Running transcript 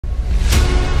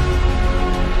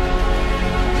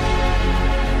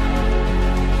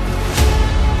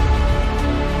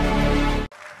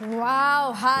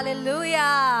Wow,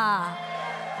 hallelujah.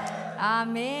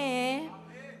 Amen.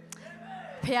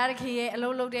 ဖခင်ရဲ့အ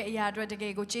လုံးလုံးတဲ့အရာအတွက်တက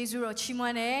ယ်ကိုကျေးဇူးတော်ချီးမွ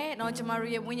မ်းတယ်။နော်ကျမ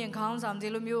တို့ရဲ့ဝိညာဉ်ခေါင်းဆောင်ဒီ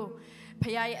လိုမျိုးဖခ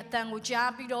င်ရဲ့အတန်ကို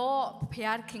ကြားပြီးတော့ဖ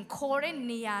ခင်ခေါ်တဲ့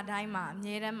နေရာတိုင်းမှာအ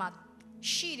မြဲတမ်းမှာ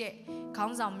ရှိတဲ့ခေါ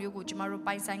င်းဆောင်မျိုးကိုကျမတို့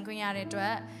ပိုင်ဆိုင်ခွင့်ရတဲ့အတွ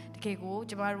က်တကယ်ကို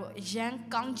ကျမတို့အရန်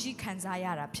ကောင်းကြီးခံစားရ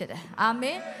တာဖြစ်တယ်။အာမ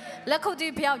င်။လက်ခုပ်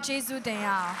တီးဖခင်ကျေးဇူးတင်ရ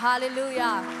အောင်။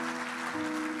 Hallelujah.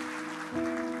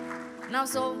 နော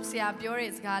က်ဆုံးဆရာပြော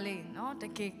တဲ့စကားလေးနော်တ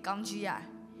ကယ်ကောင်းကြီးရတယ်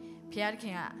။ဖခ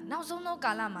င်ကနောက်ဆုံးသော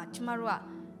ကာလမှာကျမတို့က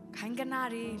ခိုင်ကနာ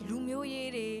တွေလူမျိုး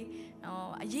ရေးတွေ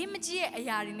အရေးမကြီးတဲ့အ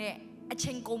ရာတွေနဲ့အ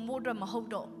ချိန်ကုန်ဖို့အတွက်မဟုတ်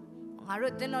တော့ငါ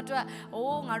တို့တင်းတော်အတွက်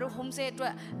ငါတို့ home stay အတွ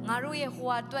က်ငါတို့ရဲ့ဟို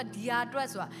အတွက်ဒီဟာအတွက်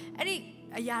ဆိုတာအဲ့ဒီ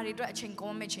အရာတွေအတွက်အချိန်ကု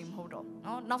န်မဲ့ချိန်မဟုတ်တော့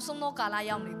နော်နောက်ဆုံးသောကာလ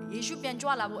ရောက်နေပြီယေရှုပြန်ကြွ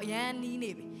လာဖို့အရန်နီး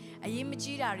နေပြီအရေးမ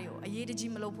ကြီးတာတွေကိုအရေးတ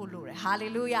ကြီးမလုပ်ဖို့လိုတယ်ဟာလေ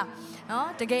လုယာနော်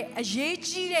တကယ်အရေး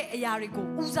ကြီးတဲ့အရာတွေကို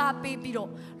ဦးစားပေးပြီးတော့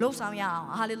လှုပ်ဆောင်ရအောင်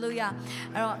ဟာလေလုယာ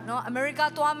အဲ့တော့နော်အမေရိက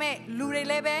သွားမဲ့လူတွေ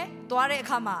လည်းပဲသွားတဲ့အ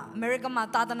ခါမှာအမေရိကမှာ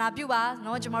သာသနာပြုပါ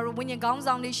နော်ကျွန်တော်တို့ဝိညာဉ်ခေါင်း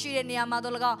ဆောင်တွေရှိတဲ့နေရာမှာ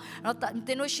တော့လည်းကောနော်တ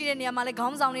င်တို့ရှိတဲ့နေရာမှာလည်းခေါ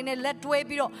င်းဆောင်တွေနဲ့လက်တွဲ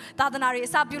ပြီးတော့သာသနာတွေ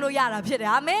အစပြုလို့ရတာဖြစ်တ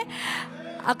ယ်အာမင်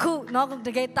အခုနော်တ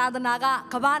ကယ်သာသနာက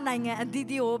ကမ္ဘာနိုင်ငံအသီး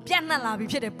သီးကိုပြန့်နှံ့လာပြီ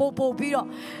ဖြစ်တယ်ပို့ပြီးတော့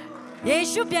ယေ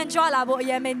ရှုပြန်ကြွလာဖို့အ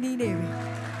ရင်ပဲနီးနေပြီ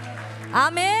အာ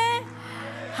မင်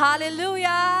ဟာလေလု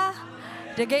ယာ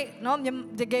တကယ်နော်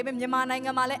တကယ်ပဲမြန်မာနိုင်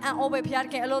ငံမှာလည်းအန်အောပဲဖျား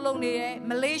ခင်အလုပ်လုပ်နေတယ်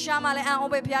မလေးရှားမှာလည်းအန်အော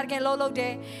ပဲဖျားခင်အလုပ်လုပ်တ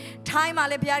ယ်ထိုင်းမှာ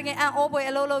လည်းဖျားခင်အန်အောပဲ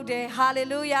အလုပ်လုပ်တယ်ဟာလေ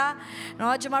လုယာ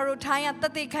နော်ကျမတို့ထိုင်းကတ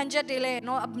သက်ခံချက်တွေလည်း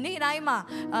နော်နေ့တိုင်းမှာ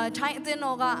ထိုင်းအသင်း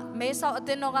တော်ကမဲဆောက်အသ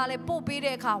င်းတော်ကလည်းပို့ပေး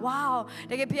တဲ့အခါဝါ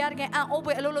တကယ်ဖျားခင်အန်အော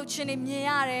ပဲအလုပ်လုပ်ခြင်းတွေမြင်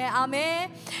ရတယ်အာမင်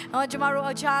နော်ကျမတို့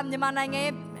အခြားမြန်မာနိုင်ငံ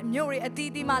ရဲ့မြို့တွေအ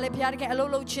သီးသီးမှာလည်းဖျားတဲ့အလု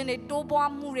ပ်လုပ်ခြင်းတွေတိုးပွား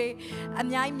မှုတွေအ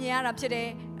များကြီးမြင်ရတာဖြစ်တယ်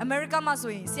အမေရိကမှာ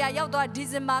ဆိုရင်ဆရာရောက်သွားဒီ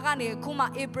ဇင်ဘာကနေခုမှ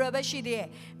ဧပြီပဲရှိသေးတယ်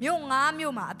မြို့9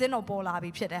မြို့မှာအသင်းတော်ပေါ်လာ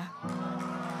ပြီဖြစ်တယ်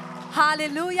ဟာလေ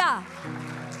လုယာ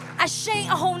အရှိန်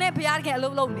အဟုန်နဲ့ဖျားတဲ့အလု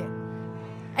ပ်လုပ်နေ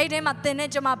အဲ့ဒီမှာသင်နဲ့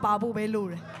ကျမပါဖို့ပဲလို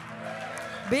တယ်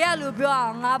ဘေးကလူပြော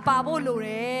ငါပါဖို့လိုတ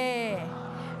ယ်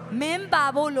မင်းပါ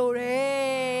ဖို့လိုတ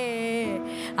ယ်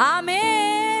အာမ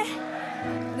င်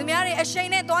သူများတွေအရှိန်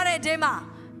နဲ့သွားတဲ့အချိန်မှာ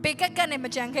ပေကက်ကက်နဲ့မ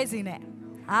ကြံခဲ့စေနဲ့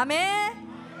အာမင်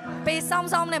ပေဆောင်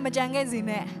ဆောင်နဲ့မကြံခဲ့စေ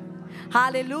နဲ့ဟာ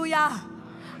လေလုယာ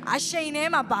အရှိန်ထဲ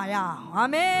မှာပါရအောင်အာ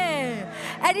မင်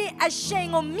အဲ့ဒီအရှိန်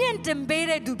ကိုမြင့်တင်ပေး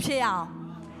တဲ့သူဖြစ်အောင်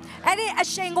အဲ့ဒီအ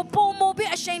ရှိန်ကိုပုံမ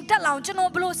ပြီးအရှိန်တက်လောင်ကျွန်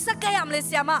တော်ဘလို့စက္ကက်ရမလဲဆ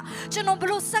ရာမကျွန်တော်ဘ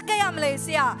လို့စက္ကက်ရမလဲဆ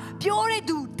ရာပြောတဲ့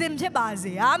သူတင်ဖြစ်ပါ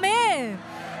စေအာမင်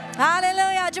ဟာလေလု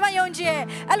ယာကျွန်မယုံကြည်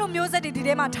အဲ့လိုမျိုးဆက်တွေဒီ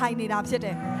ထဲမှာထိုင်နေတာဖြစ်တ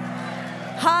ယ်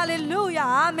ဟာလေလုယာ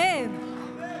အာမင်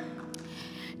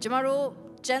ကျမတို့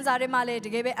ကျမ်းစာထဲမှာလည်းတ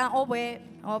ကယ်ပဲအံ့ဩပွဲ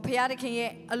ဖခင်သခင်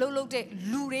ရဲ့အလုပ်လုပ်တဲ့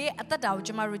လူတွေရဲ့အသက်တာကို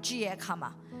ကျမတို့ကြည့်ရတဲ့အခါမှာ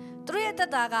သူတို့ရဲ့အသ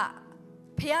က်တာက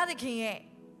ဖခင်သခင်ရဲ့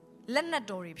လက်နက်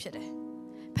တော်တွေဖြစ်တယ်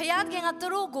ဖခင်သခင်ကသူ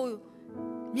တို့ကို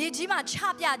မြေကြီးမှာချ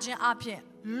ပြခြင်းအပြင်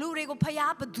လူတွေကိုဖခ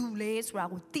င်ဘသူလဲဆိုတာ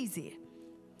ကိုသိစေတယ်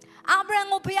အာဗြဟံ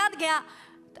ကိုဖခင်သခင်က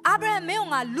အာဗြဟံမင်း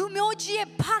ကလူမျိုးကြီးရဲ့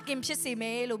ဖခင်ဖြစ်စေမ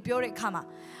ယ်လို့ပြောတဲ့အခါမှာ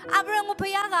အာဗြဟံကိုဖ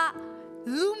ခင်က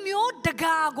လူမျိုးတ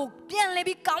ကာကိုပြန်လဲ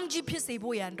ပြီးကောင်းကြီးဖြစ်စေ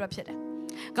ဖို့ရန်အတွက်ဖြစ်တယ်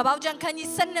။ကပ္ပကျမ်းခန်းကြီး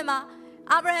7မှာ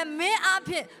အာဗြဟံမင်းအ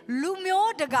ဖြစ်လူ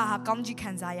မျိုးတကာဟာကောင်းကြီး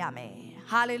ခံစားရမယ်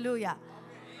။ဟာလေလုယာ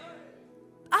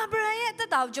။အာဗြဟံရဲ့အသ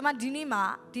က်တာကိုကျွန်မဒီနေ့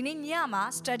ညမှာ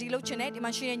study လုပ်ချင်တယ်ဒီ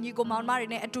မှာရှိတဲ့ညီကိုမောင်မတွေ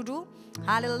နဲ့အတူတူ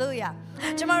ဟာလေလုယာ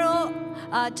ကျမတို့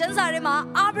ကျမ်းစာထဲမှာ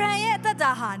အာဗြဟံရဲ့အသက်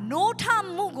တာဟာနိုးထ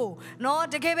မှုကိုနော်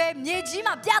တကယ်ပဲမြေကြီး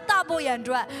မှာပြသဖို့ရန်အ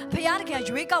တွက်ဖခင်သခင်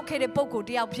ရွေးကောက်ခဲ့တဲ့ပုဂ္ဂိုလ်တ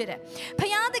စ်ယောက်ဖြစ်တယ်ဖ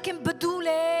ခင်သခင်ဘသူ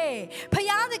လဲဖခ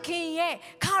င်သခင်ရဲ့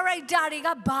character တွေက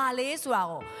ဘာလဲဆိုတာ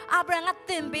ကိုအာဗြဟံက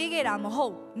သင်ပေးခဲ့တာမဟု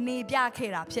တ်နေပြ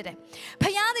ခဲ့တာဖြစ်တယ်ဖ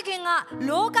ခင်သခင်က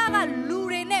လောကကလူ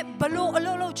တွေနဲ့ဘလို့အ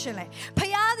လုပ်လုပ်ချင်လဲဖ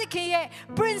ခင်သခင်ရဲ့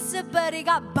principle တွေ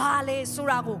ကဘာလဲဆို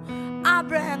တာကိုအာ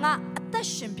ဗြဟံကအသက်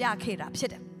ရှင်ပြခဲ့တာဖြစ်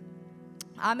တယ်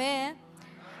အာမင်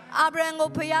အာဗြဟံကို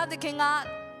ဖခင်သခင်က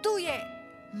သူ့ရဲ့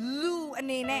လူအ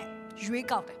နေနဲ့ရွေး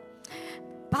ကောက်တယ်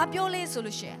ဘာပြောလဲဆို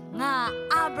လို့ရှိရင်ငါ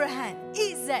အာဗြဟံဣ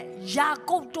ဇက်ယာ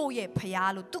ကုပ်တို့ရဲ့ဖခ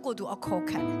င်လို့သူ့ကိုယ်သူအခေါ်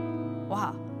ခံတယ်ဝါ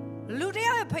လူတ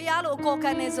ယောက်ရဲ့ဖခင်လို့အခေါ်ခံ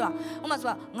နေဆိုတာဥပမာဆို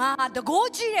တာငါတကိုး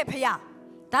ကြီးရဲ့ဖခင်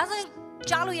ဒါဆိုရင်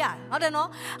ကြားလို့ရတယ်ဟုတ်တယ်နော်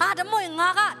ဒါမှမဟုတ်ငါ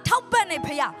ကထောက်ပံ့နေဖ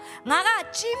ခင်ငါက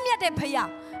ကြီးမြတ်တဲ့ဖခင်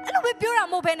အဲ့လိုပဲပြောတာ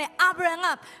မဟုတ်ဘဲနဲ့အာဗြဟံက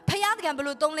ဖခင်တကယ်ဘယ်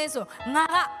လိုသုံးလဲဆိုငါ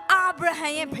ကအာဗြဟံ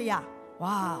ရဲ့ဖခင်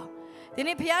ဝါဒီ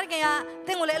နေ့ဖခင်တကယ်ကသ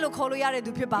င်ကိုလည်းအဲ့လိုခေါ်လို့ရတဲ့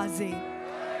သူဖြစ်ပါစေ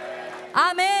အာ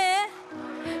မင်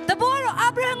တဘောတော့အာ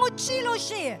ဗြဟံကိုကြည့်လို့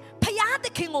ရှိရင်ဖခင်သ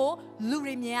ခင်ကိုလူ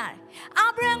တွေမြင်ရတယ်အာ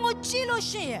ဗြဟံကိုကြည့်လို့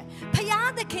ရှိရင်ဖခင်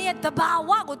သခင်ရဲ့တဘာ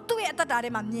ဝကိုသူ့ရဲ့အသက်တာထဲ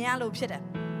မှာမြင်ရလို့ဖြစ်တယ်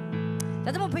ဒါ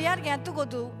ကြောင့်ဘုရားကသူ့ကိုယ်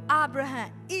သူအာဗြဟံ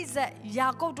ဣဇက်ယာ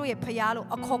ကုပ်တို့ရဲ့ဖခင်လို့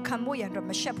အခေါ်ခံဖို့ရန်အတွက်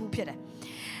မရှက်ဘူးဖြစ်တယ်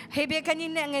ဟေဘဲခန်း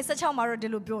ကြီးနဲ့ငယ်16မှာတော့ဒီ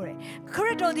လိုပြောတယ်ခရ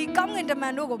စ်တော်ဒီကောင်းကင်တမ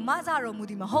န်တို့ကိုမဆတော်မူ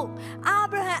သည်မဟုတ်အာ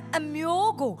ဗြဟံအ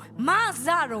မျိုးကိုမဆ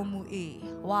တော်မူ၏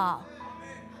ဝါ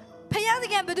ဖယားသ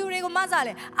ခင်ဘယ်သူတွေကိုမဆ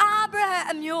လဲအာဗြဟံ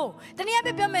အမျိုးတနည်းအားဖြ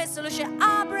င့်ပြောမယ်ဆိုလို့ရှိရင်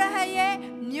အာဗြဟံရဲ့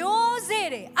မျိုးစေ့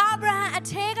တွေအာဗြဟံအ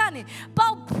ထဲကနေပေါ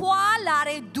က်ဖွာလာ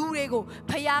တဲ့သူတွေကို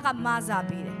ဖယားကမဆ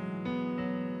ပေးတယ်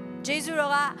ဂျေဇု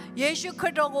တော်ကယေရှုခရ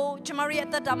စ်တော်ကိုကျမတို့ရဲ့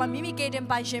အသက်တာမှာမိမိကယ်တင်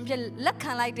ပိုင်ရှင်ဖြစ်လက်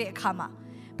ခံလိုက်တဲ့အခါမှာ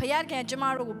ဖယားခင်ကျမ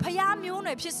တို့ကိုဖယားမျိုး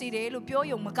နွယ်ဖြစ်စေတယ်လို့ပြော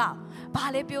ရုံမကဘာ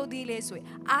လဲပြောသေးလဲဆိုရင်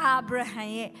အာဗြဟံ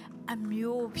ရဲ့အ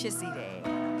မျိုးဖြစ်စေတယ်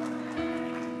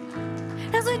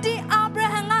ဒါဆိုဒီအာဗြ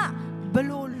ဟံကဘ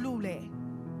လို့လူလဲ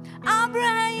အာဗြ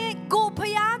ဟံရဲ့ကိုဖ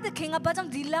ယားသခင်ကဘာကြော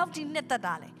င့်ဒီ love ဒီနဲ့တတ်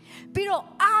တာလဲပြီးတော့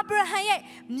အာဗြဟံရဲ့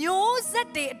မျိုးဆက်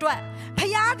တွေအတွက်ဖ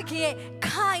ယားသခင်ရဲ့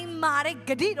ခိုင်မာတဲ့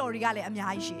ဂတိတော်တွေကလည်းအ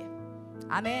များကြီးရှိတယ်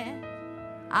အာမင်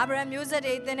အာဗြဟံမျိုးဆက်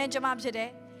တွေသင်တဲ့ကျမဖြစ်တယ်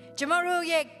ကျမတို့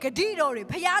ရဲ့ဂတိတော်တွေ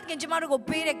ဖယားသခင်ကျမတို့ကို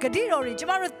ပေးတဲ့ဂတိတော်တွေကျ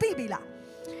မတို့သိပြီလား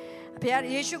ဖယား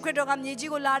ယေရှုခရစ်တော်ကမြေ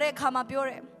ကြီးကိုလာတဲ့အခါမှာပြော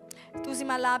တယ်သူစီ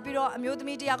မှာလာပြီးတော့အမျိုးသ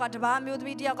မီးတစ်ယောက်ကတပါးအမျိုးသ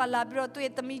မီးတစ်ယောက်ကလာပြီးတော့သူ့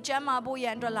ရဲ့သမီးကျမ်းမာဖို့ရ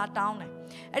န်အတွက်လာတောင်းတယ်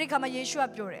အဲ့ဒီခါမှာယေရှုက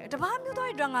ပြောတယ်တပါးမျိုးသား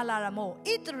တွေအတွက်ငါလာတာမဟုတ်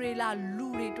ဣသရေလလူ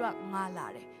တွေအတွက်ငါလာ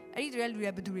တယ်အဲ့ဒီလူတွေဘ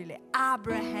ယ်သူတွေလဲအာ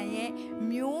ဗြဟံရဲ့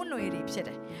မျိုးနွယ်တွေဖြစ်တ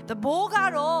ယ်တဘိုးက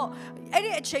တော့အဲ့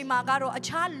ဒီအချိန်မှာကတော့အ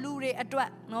ခြားလူတွေအတွက်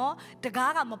နော်တ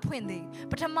ကားကမဖွင့်သေး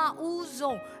ပထမဦး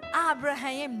ဆုံးအာဗြဟံ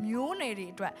ရဲ့မျိုးနွယ်တွေ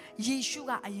အတွက်ယေရှု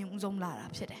ကအရင်ဦးဆုံးလာတာ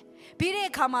ဖြစ်တယ်ပြီးတဲ့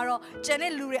အခါမှာတော့ကျန်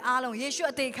တဲ့လူတွေအားလုံးယေရှု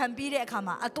အသေးခံပြီးတဲ့အခါ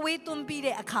မှာအသွေးသွင်းပြီး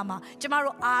တဲ့အခါမှာကျမ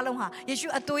တို့အားလုံးဟာယေရှု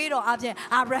အသွေးတော်အပြင်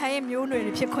အာဗြဟံရဲ့မျိုးနွယ်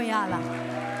တွေဖြစ်ခွင့်ရလား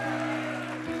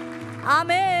အာ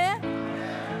မင်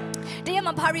တရား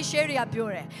မှာပါရီရှယ်ရီကပြော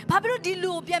တယ်ဘာဖြစ်လို့ဒီ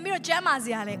လူကိုပြန်ပြီးတော့ကျမ်းမာ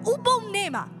စေရလဲဥပုံနေ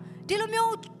မှာဒီလို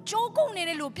မျိုးကြိုးကုန်နေ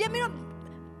တဲ့လူပြန်ပြီးတော့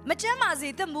မကျမ်းမာစေ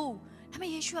သင့်ဘူးဒါပေ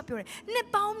မဲ့ယေရှုကပြောတယ်နှစ်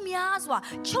ပေါင်းများစွာ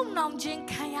ချုပ်နှောင်ခြင်း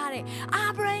ခံရတဲ့အာ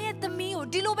ဗြဟံရဲ့သမီးကို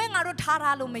ဒီလိုပဲငါတို့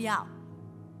ထားလို့မရဘူး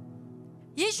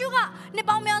ယေရှုကနှစ်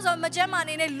ပေါင်းများစွာမကျမ်းမာ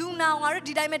နေတဲ့လူနာငါတို့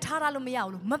ဒီတိုင်းပဲထားလို့မရ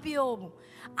ဘူးလို့မပြောဘူး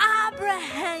အာဗြ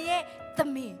ဟံရဲ့သ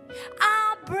မီးအာ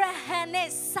ဗြဟံနဲ့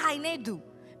ဆိုင်နေသူ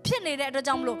ဖြစ်နေတဲ့အတွက်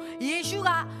ကြောင့်မလို့ယေရှုက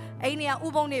အဲ့ဒီကဥ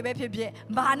ပုံနေပဲဖြစ်ဖြစ်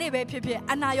ဘာနေပဲဖြစ်ဖြစ်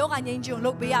အနာရောဂါငြိမ်းချမ်း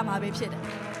လုပ်ပေးရမှာပဲဖြစ်တယ်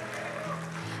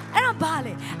အဲ့တော့ဘာ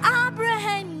လဲအာဗြ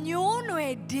ဟံမျိုးနွ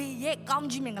ယ်ဒီရဲ့ကောင်း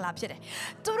ကြီးမင်္ဂလာဖြစ်တယ်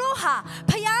သူတို့ဟာ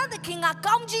ဖယားသခင်က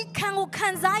ကောင်းကြီးခံကိုခံ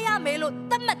စားရမယ်လို့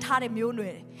သတ်မှတ်ထားတဲ့မျိုးနွ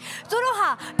ယ်တယ်သူတို့ဟာ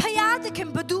ဖယားသခင်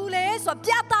ဘသူလဲဆို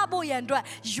ပြသဖို့ရန်အတွက်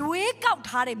ရွေးကောက်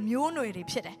ထားတဲ့မျိုးနွယ်တွေ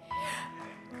ဖြစ်တယ်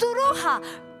သူတို့ဟာ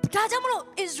ဒါကြောင့်မလို့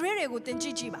Israel တွေကိုသင်ကြ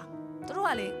ည့်ပါသူတို့က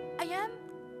လေအယံ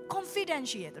confidence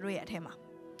ရှိရဲ့သူတို့ရဲ့အထက်မှာ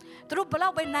သူတို့ဘလော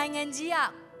က်ပဲနိုင်ငံကြီးက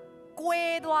ကွဲ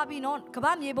သွားပြီနော်ကမ္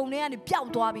ဘာမြေပုံတွေကနေပျောက်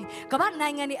သွားပြီကမ္ဘာ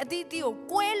နိုင်ငံတွေအသီးသီးကို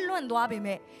ကွဲလွန့်သွားပြီ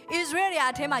မဲ့ Israel တွေ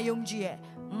အထက်မှာယုံကြည်ရဲ့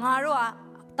ငါတို့က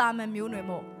တာမန်မျိုးနွယ်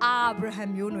မို့အာဗြဟံ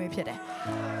မျိုးနွယ်ဖြစ်တယ်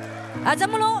အဲကြော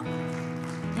င့်မလို့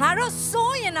ငါတို့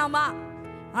စိုးရင်တော့မှ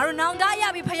ငါတို့နောင်တရ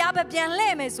ပြီဖယားပဲပြန်လှ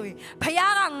ည့်မယ်ဆိုရင်ဖ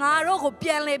ယားကငါတို့ကိုပြ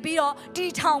န်လှည့်ပြီးတော့တီ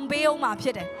ထောင်ပေးအောင်မှာဖြ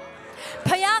စ်တယ်ဖ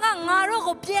ယားကငါတို့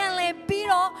ကိုပြန်လှည့်ပြီး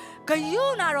တော့ဂယု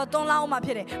နာတော့တွန်းလာအောင်မှာဖြ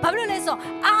စ်တယ်ဘာဖြစ်လို့လဲဆိုတော့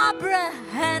အာဗြ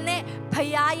ဟံနဲ့ဖ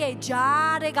ယားရဲ့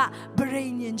ဂျားတဲ့ကဗရိ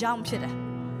ညင်ကြောင့်ဖြစ်တယ်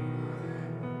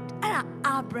အဲ့ဒါ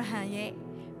အာဗြဟံရဲ့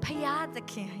ဖယားသ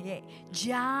ခင်ရဲ့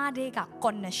ဂျားတဲ့က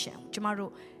connection ကျမ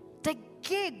တို့တက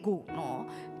ယ့်ကိုနော်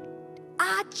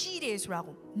အားကြီးတယ်ဆိုတာ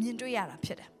ကိုမြင်တွေ့ရတာဖြ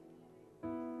စ်တယ်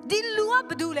ဒီလူကဘာ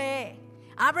လုပ်လဲ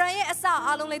အာဗြဟံရဲ့အစ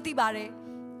အားလုံးလေးသိပါတယ်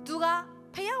သူက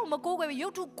ဖယားကိုမကိုးကွယ်ဘူးရု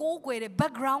ပ်ထုကိုးကွယ်တဲ့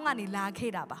background ကနေလာ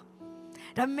ခဲ့တာပါ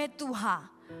ဒါပေမဲ့သူဟာ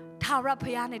ထာဝရဖ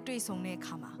ယားနဲ့တွေ့ဆုံတဲ့အ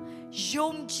ခါမှာယုံ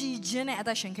ကြည်ခြင်းနဲ့အသ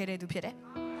က်ရှင်ခဲ့တဲ့သူဖြစ်တယ်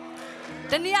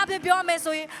တနည်းအားဖြင့်ပြောရမယ်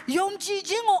ဆိုရင်ယုံကြည်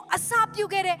ခြင်းကိုအစပြု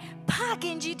ခဲ့တဲ့ဖခ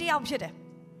င်ကြီးတစ်ယောက်ဖြစ်တယ်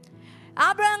အာ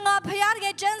ဗြဟံကဖယား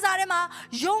ရဲ့ကျမ်းစာထဲမှာ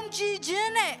ယုံကြည်ခြ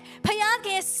င်းနဲ့ဖယား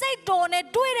ရဲ့စိတ်တော်နဲ့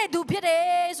တွေ့တဲ့သူဖြစ်တယ်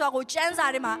ဆိုတာကိုကျမ်းစာ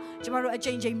ထဲမှာကျွန်တော်တို့အ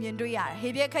ချိန်ချင်းမြင်တွေ့ရတယ်ဟေ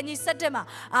ဘရဲခန်းကြီး7မှာ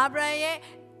အာဗြဟံရဲ့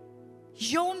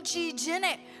ယုံကြည်ခြင်း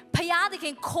နဲ့ဖယားသခ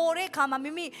င်ခေါ်တဲ့အခါမှာ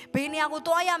မိမိဘေးနေရာကို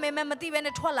သွားရမယ်မသိဘဲ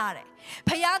နဲ့ထွက်လာတယ်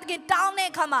ဖယားသခင်တောင်းတဲ့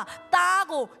အခါမှာသား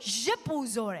ကိုရစ်ပူ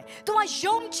ဇော်တယ်သူက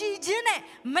ယုံကြည်ခြင်းနဲ့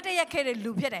မတည့်ခဲ့တဲ့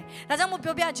လူဖြစ်တယ်ဒါကြောင့်မို့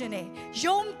ပြောပြခြင်းနဲ့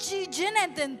ယုံကြည်ခြင်းနဲ့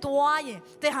သင်သွားရင်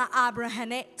သင်ဟာအာဗြဟံ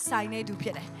နဲ့ဆိုင်နေသူဖြ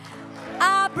စ်တယ်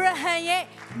အာဗြဟံရဲ့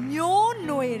မျိုး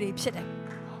နွယ်တွေဖြစ်တယ်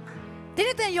ဒီ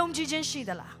နေ့သင်ယုံကြည်ခြင်းရှိ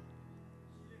သလား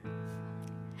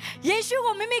ယေရှု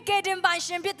ကိုမိမိကယ်တင်ပိုင်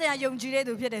ရှင်ဖြစ်တဲ့ယုံကြည်တဲ့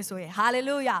သူဖြစ်တယ်ဆိုရင်ဟာလေ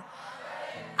လုယာ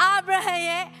အာဗြဟံ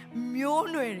ရဲ့မျိုး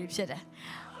နွယ်တွေဖြစ်တယ်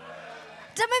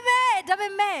ဒါပေ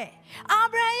မဲ့အာ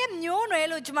ဗြဟံရဲ့မျိုးနွယ်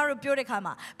လို့ကျမတို့ပြောတဲ့ခါ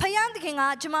မှာဖယားသခင်က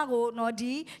ကျမကိုနော်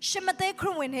ဒီရှမဿဲခရ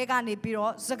စ်ဝင်ထဲကနေပြီး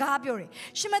တော့စကားပြောတယ်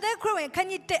ရှမဿဲခရစ်ဝင်ခန်း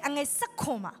ကြီး1အငယ်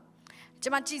19မှာကျ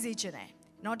မကြည့်စီခြင်းတယ်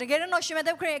နော်တကယ်တော့ရှင်မသ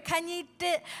က်ခရစ်ခန်းကြီး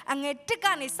1အငယ်1က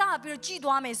နေစပြီးတော့ကြည်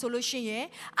သွားမယ်ဆိုလို့ရှိရင်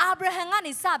အာဗြဟံက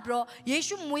နေစပြီးတော့ယေ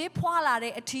ရှုမွေးဖွားလာ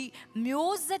တဲ့အထိ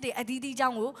မျိုးဆက်တွေအသီးသီးအကြော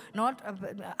င်းကိုနော်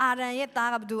အာရန်ရဲ့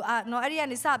သားကဘသူနော်အဲ့ဒီက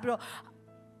နေစပြီးတော့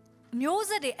မျိုး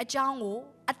ဆက်တွေအကြောင်းကို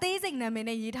အသေးစိတ်နာမည်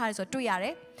နဲ့ရေးထားတယ်ဆိုတော့တွေ့ရတ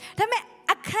ယ်ဒါပေမဲ့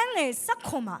အခန်းငယ်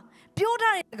16မှာပြော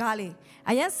ထားတဲ့ကားလေး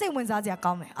အရင်စိတ်ဝင်စားစရာ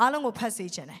ကောင်းတယ်အားလုံးကိုဖတ်စေ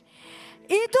ချင်တယ်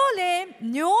ဤသို့လေ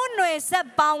မျိုးနွယ်ဆက်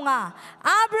ပေါင်းက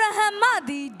အာဗြဟံမ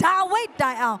သည်ဒါဝိဒ်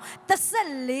တိုင်အောင်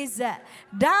14ဆက်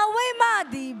ဒါဝိဒ်မ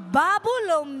သည်ဘာဗု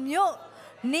လုန်မြို့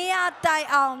နေရာတိုင်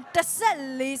အောင်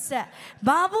14ဆက်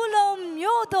ဘာဗုလုန်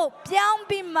မြို့သို့ပြောင်း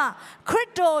ပြီးမှခရစ်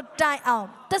တော်တိုင်အောင်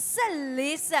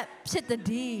14ဆက်ဖြစ်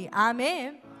သည်အာမင်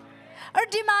အဲ့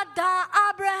ဒီမှာဒါအာ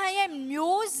ဗြဟံရဲ့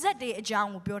မျိုးဆက်တွေအကြော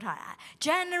င်းကိုပြောထားတာ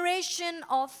generation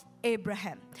of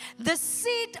Abraham the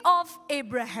seed of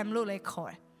Abraham လို့လည်းခေါ်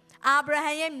တယ်အာဗြ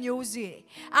ဟံရဲ့မျိုးစေ့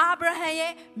အာဗြဟံ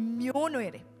ရဲ့မျိုးနွ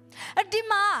ယ်တွေအဲ့ဒီ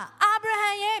မှာအာဗြဟံ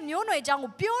ရဲ့မျိုးနွယ်အကြောင်း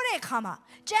ကိုပြောတဲ့အခါမှာ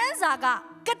ကျမ်းစာက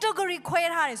category ခွဲ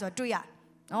ထားတယ်ဆိုတော့တွေ့ရတယ်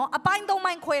နော်အပိုင်း၃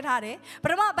ပိုင်းခွဲထားတယ်ပ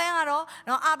ထမအပိုင်းကတော့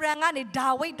နော်အာဗြဟံကနေဒါ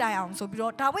ဝိဒ်တိုင်အောင်ဆိုပြီး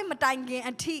တော့ဒါဝိဒ်မတိုင်ခင်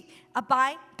အထိအပို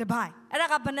င်းတစ်ပိုင်းအဲ့ဒါ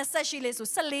ကဘယ်နှဆက်ရှိလဲဆို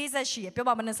14ဆက်ရှိရပြော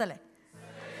ပါဘယ်နှဆက်လဲ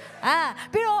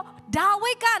ပြီးတော့ဒါ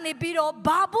ဝိဒ်ကနေပြီးတော့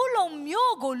ဘာဗုလုန်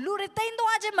မြို့ကိုလူတွေတိမ်း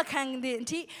သွားခြင်းမခံတဲ့အ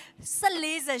ထိ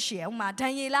14ဆက်ရှိရဥမာဒံ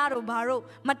ယေလတို့ဘာတို့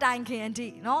မတိုင်ခင်အထိ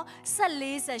နော်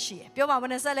14ဆက်ရှိရပြောပါဘ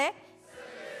ယ်နှဆက်လဲ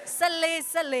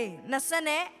14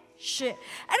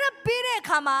 28အဲ့ဒါပြီးတဲ့အ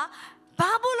ခါမှာ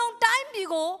ဘာဗုလုန်တိုင်းပြည်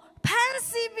ကိုဖန်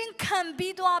ဆီးပြီးခံ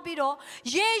ပြီးသွားပြီးတော့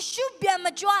ယေရှုပြန်မ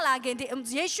ကြွလာခင်တည်း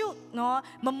ယေရှုနော်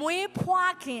မမွေး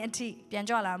ဖွားခင်အထိပြန်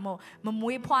ကြွလာမဟုတ်မ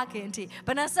မွေးဖွားခင်အထိဘ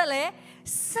ယ်နှဆက်လဲ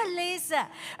14ဆက်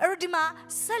အဲ့တော့ဒီမှာ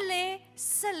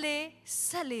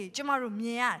14ကျမတို့မြ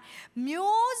င်ရတယ်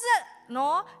မျိုးဆက်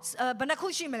နော်ဘယ်နှခု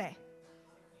ရှိမလဲ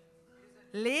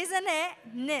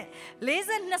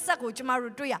42ဆက်ကိုကျမ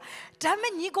တို့တွေ့ရဒါပေ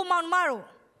မဲ့ညီကိုမောင်မတို့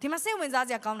ဒီမှာစိတ်ဝင်စားစ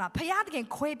ရာကောင်းတာဖခင်သခင်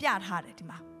ခွဲပြထားတယ်ဒီ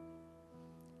မှာ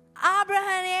အာဗြ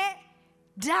ဟံနဲ့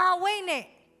ဒါဝိဒ်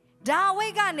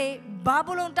ကနေဘာ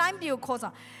ဗုလုန်တိုင်းပြည်ကိုခေါ်ဆော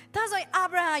င်ဒါဆိုရင်အာ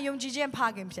ဗြဟံယုံကြည်ခြင်းဖ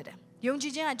ခင်ဖြစ်တယ်ယုံကြ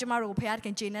ည်ခြင်းကကျမတို့ကိုဖခင်သခ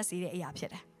င်ကျေနပ်စေတဲ့အရာဖြ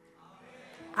စ်တယ်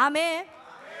အာမင်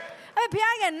အဲ့ဖခ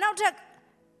င်ကနောက်ထပ်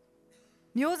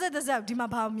မျိုးဆက်တစ်ဆက်ဒီမှာ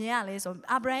ဘာမြင်ရလဲဆို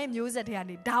အာဗြဟံရဲ့မျိုးဆက်တွေက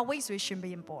နေဒါဝိဒ်ဆိုရှင်ဘု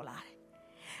ရင်ပေါ်လာတယ်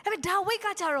အဲ့ဒါဝိဒ်က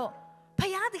ကြတော့ဖ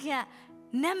ခင်သခင်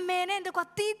နာမည်နဲ့တကွာ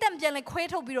တီးတက်ပြန်လဲခွဲ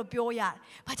ထုတ်ပြီးတော့ပြောရတယ်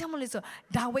။ဘာကြောင့်မလဲဆို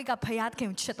ဒါဝိဒ်ကဖခင်သခင်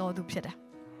ကိုချစ်တော်သူဖြစ်တယ်။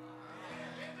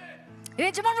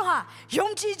ကျမတို့ဟာယုံ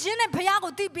ကြည်ခြင်းနဲ့ဖခင်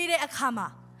ကိုသိပြီးတဲ့အခါမှာ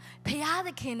ဖခင်သ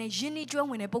ခင်နဲ့ယဉ်ကျေးကျွမ်း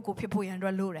ဝင်တဲ့ပုဂ္ဂိုလ်ဖြစ်ဖို့ရန်အတွ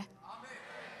က်လိုတယ်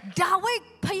။ဒါဝိဒ်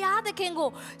ဖခင်သခင်ကို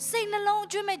စိတ်နှလုံး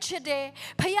ကျွမ်းမဲ့ချစ်တယ်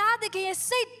။ဖခင်သခင်ရဲ့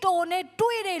စိတ်တော်နဲ့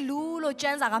တွေ့တဲ့လူလို့ကျ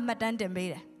မ်းစာကမှတ်တမ်းတင်ပေး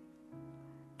တယ်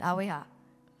။ဒါဝိဒ်ဟာ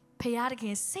ဖခင်သခ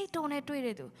င်စိတ်တော်နဲ့တွေ့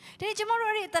တဲ့သူ။ဒီကျမတို့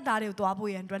အဲ့ဒီအသက်တာတွေကိုသွားဖို့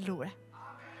ရန်အတွက်လိုတယ်။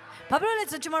ဘာဖြစ်လို့လဲ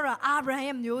ဆိုကျမတို့ကအာဗြဟံ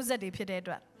ရဲ့မျိုးဆက်တွေဖြစ်တဲ့အ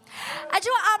တွက်အ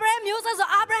ကျိုးအာဗြဟံမျိုးဆက်ဆို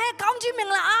အာဗြဟံကောင်းချီးမင်္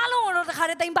ဂလာအားလုံးကိုတော့တခါ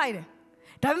တည်းသိမ့်ပိုက်တယ်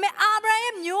ဒါပေမဲ့အာဗြဟံ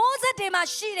ရဲ့မျိုးဆက်တွေမှာ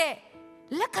ရှိတဲ့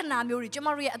လက္ခဏာမျိုးတွေကျမ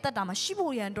တို့ရဲ့အသက်တာမှာရှိ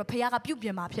ဖို့ရန်အတွက်ဖခင်ကပြုပြ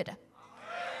င်မှာဖြစ်တယ်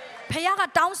ဖခင်က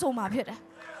တောင်းဆိုမှာဖြစ်တယ်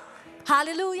ဟာ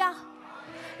လေလုယာ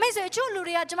မိတ်ဆွေအချို့လူ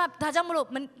တွေကကျမဒါကြောင့်မလို့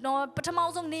ပထမ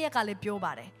ဆုံးနေ့ရက်ကလည်းပြော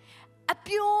ပါတယ်အ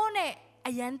ပြိုးနဲ့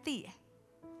အယမ်းသိတ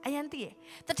ယ်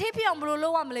တတိဖြစ်အောင်ဘယ်လိုလု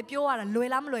ပ်ရမလဲပြောရတာလွယ်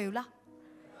လားမလွယ်ဘူးလား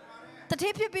တတိ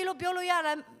ဖြစ်ပြီးလို့ပြောလို့ရတ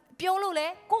ယ်ပြောလို့လေ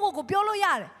ကိုပြောလို့ရ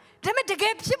တယ်ဒါပေမဲ့တက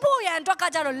ယ်ဖြစ်ဖို့ရန်အတွက်က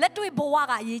ကြတော့လက်တွေ့ဘဝ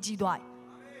ကအရေးကြီးသွားတယ်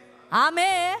အာမ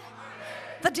င်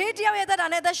တတိတရားရဲ့တာ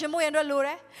နဲ့သက်ရှင်ဖို့ရန်အတွက်လိုတ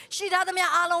ယ်ရှိသားသမျှ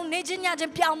အားလုံးနေချင်းညချ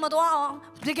င်းပြောင်းမသွားအောင်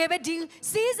တကယ်ပဲဒီ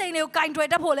စီးစိမ်တွေကိုကင်တွယ်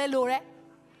တတ်ဖို့လဲလိုတယ်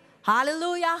ဟာလေ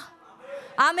လုယာ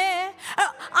အာမင်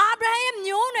အာဗြဟံရဲ့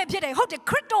မျိုးနွယ်ဖြစ်တယ်ဟုတ်တယ်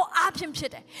ခရစ်တော်အားဖြင့်ဖြ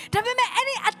စ်တယ်ဒါပေမဲ့အဲ့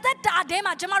ဒီအသက်တာထဲ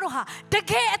မှာကျမတို့ဟာတ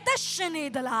ကယ်အသက်ရှင်နေ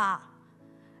သလား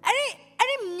အဲ့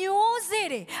ဒီမျိုးစေ့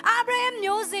တွေအာဗြဟံ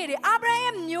မျိုးစေ့တွေအာဗြဟံ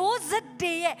ရဲ့မျိုးဆက်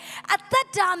တွေရဲ့အသက်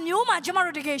တာမျိုးမှာကျမ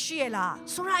တို့တကယ်ရှိရလား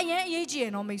ဆိုတာအရင်အရေးကြီးရ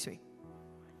နော်မိတ်ဆွေ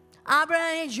အာဗြဟံ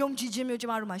ရဲ့ယုံကြည်ခြင်းမျိုးကျ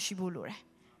မတို့မှာရှိဖို့လိုတယ်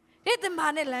ဒီသင်ဘာ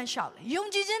နဲ့လမ်းလျှောက်လဲယုံ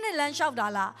ကြည်ခြင်းနဲ့လမ်းလျှောက်တာ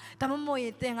လားဒါမှမဟုတ်ရ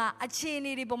င်သင်ကအခြေအ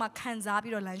နေတွေပေါ်မှာခံစား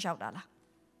ပြီးတော့လမ်းလျှောက်တာလား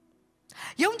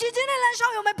ယုံကြည်ခြင်းနဲ့လမ်းလျှော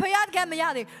က်ရုံနဲ့ဖခင်ကမရ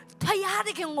သေးဖ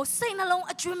ခင်ကိုစိတ်နှလုံး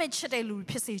အကျွမ်းမဲ့ချစ်တဲ့လူ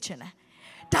ဖြစ်စေချင်တယ်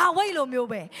ဒါဝိဒ်လိုမျိုး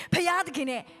ပဲဖခင်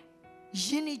နဲ့ယ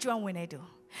ဉ်ကျေးကျွမ်းဝင်တဲ့သူ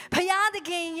ဖခင်သခ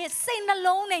င်ရဲ့စိတ်နှ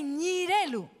လုံးနဲ့ညီတဲ့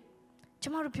လူကျ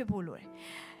မတို့ဖြစ်ဖို့လိုတယ်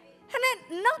။အဲ့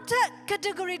နောက်တဲ့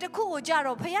category တစ်ခုကိုကြ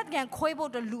တော့ဖခင်သခင်ခွဲ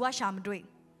ဖို့တော့လူရှာမတွေ့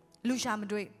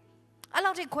အဲ့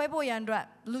လောက်ထိခွဲဖို့ရန်အတွက်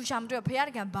လူရှာမတွေ့ဖခင်သ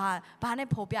ခင်ဘာနဲ့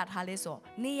ဖော်ပြထားလဲဆို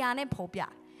နေရာနဲ့ဖော်ပြ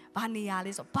ဘာနေရာ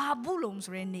လဲဆိုဘာဘူးလုံး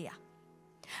ဆိုတဲ့နေရာ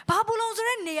ဘာဘူးလုံးဆို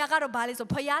တဲ့နေရာကတော့ဘာလဲဆို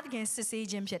ဖခင်သခင်စစ်ဆေး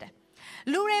ခြင်းဖြစ်တယ်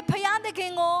။လူတွေဖခင်သခ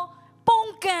င်ကိုပ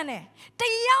Pongan,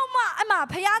 Tayama, Ama,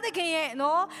 Payadakin,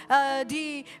 no,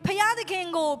 the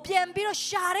Payadakin Pian Biro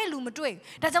Share Lumatway.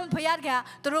 That's on Payadga,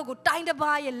 the Rogo, time to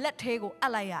buy a let Hego,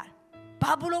 Alaya.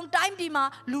 Babulong time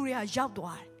Dima, Luria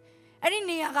Jabdwar. And in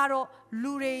Niagaro,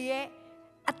 Lurie.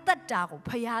 At that dago,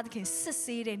 Payadkin,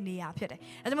 Sissy, and Niapete.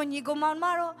 And when you go Mount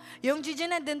Maro, young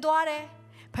Gijin and Dendoare,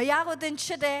 Payago then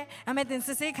Chide, I met in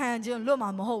Sissy Kanjan,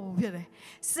 Loma Moho,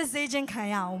 Sissy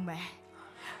Kayaume.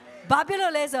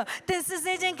 Babylon laser, this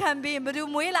Sissy can be, but do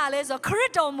Muela laser,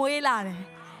 Crito Muela.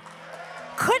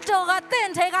 Crito got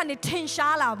then take on the tin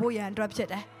shala boy and drop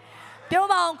it. Bill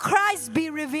Christ be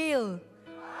revealed.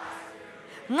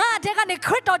 Not take on the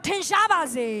Crito tin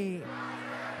shabazi.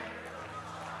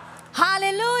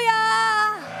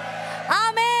 Hallelujah.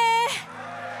 Amen.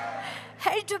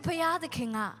 Hey to Payada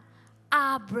King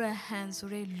Abraham's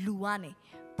re Luani.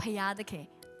 Payada King.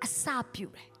 A sapure.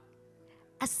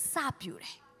 A sapure.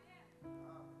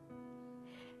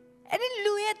 And in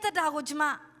Lueta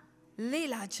Dagojma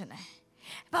Lila Chene.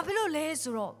 Babilo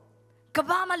Lesro.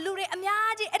 Kabama Lure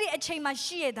Amyaji Eddie a chama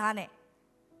she dane.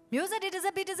 Music it is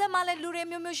a bit as a male Lure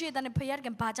Mushi than a Payad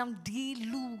and Pajam di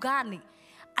Lugani.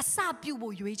 A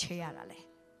sapu you each here.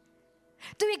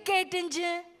 Do we get in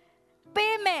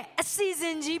pay me a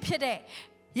season G pede?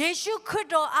 Yeshu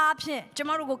could or apple,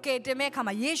 tomorrow get to make a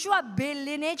Yeshua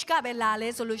Billinage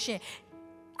Cabellale solution.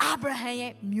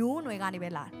 Abraham, Moon, we got it.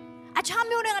 A charm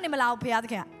you animal out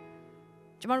Piatka.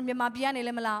 Tomorrow be my piano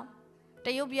lemala,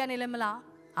 Tayo piano lemala.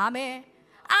 Amen.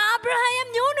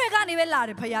 Abraham, you know, got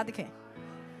it. Piatka.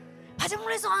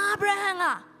 Patamulis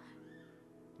Abraham.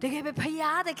 They gave a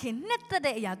Payadakin, net the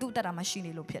day I do that a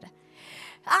machine lupid.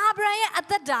 Abraham at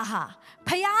the Daha,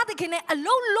 Payadakin, a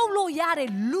low yare,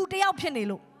 lute out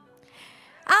penelo.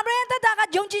 Abraham the Daga,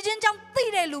 Jumjin jump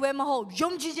tire lubemaho,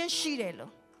 Jumjin shirelo.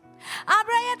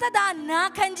 Abraham the Da,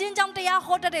 Nakanjin jump the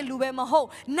Yahota de lubemaho,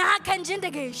 Nakanjin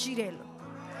the gay shirelo.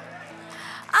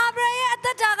 Abraham at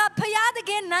the Daga,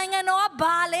 Payadakin, Nangano,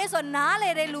 Bales or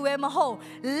Nale de lubemaho,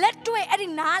 let to a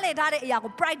Nale that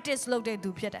Yago practice low de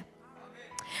dupeta.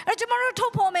 Tomorrow, two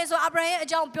poems or Abraham,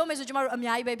 John Pomes, tomorrow,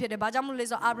 Amia, Baby, the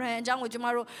Bajamulis or Abraham, John,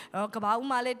 tomorrow, Kabau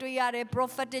Male to Yare,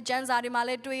 Prophet Jansari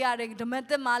Male to Yare, the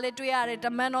Meta Male to Yare, the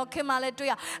Mano Kimale to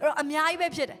Yare, Amia,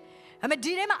 Baby. I'm a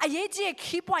dilemma, a yeti,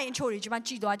 keep point in Chori,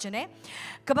 Jimanchi Dodgene.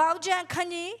 Kabau Jan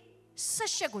Kani,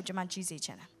 Sashago Jimanchi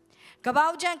Chena.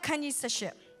 Kabau Jan Kani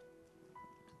Sasha.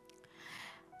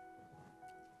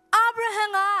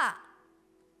 Abraham.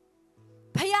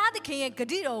 Payada King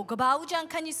Gadiro, Gabaujan,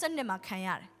 can you send them a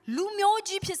canyar? Lumio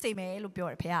GPC me,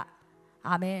 Lupio Pia.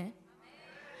 Amen.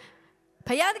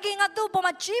 Payada King at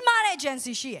Tupoma Chima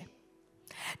agency she.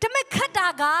 To make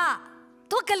Kataga,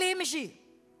 to Kalemishi.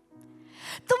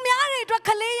 To marry to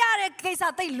Kalea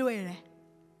Kesate Lure.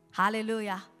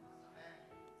 Hallelujah.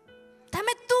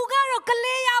 Tametugaro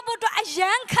Kalea, but a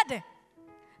young cut.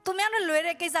 To marry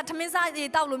Lure Kesa Tamisa, the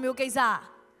Taulumio Kesa.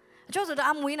 Just that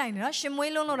I'm winning,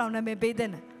 Shimuelo around and be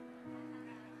then.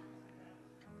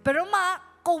 Peroma,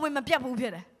 go with my people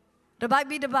here. The bike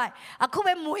be the bike. I come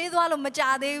and move all of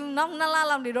Machade, not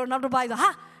Nala, they don't know to buy the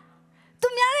ha. To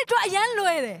marry to a young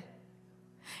lawyer.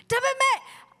 Tabeme,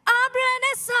 Abraham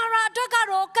and Sarah,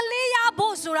 Dogaro, Kalea,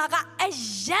 Bosuraga, a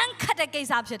young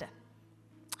catecase upset.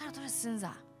 I don't know,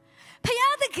 Sinza.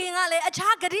 Paya the king, a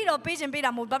chakadito, patient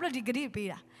beta, more double degree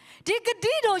beta.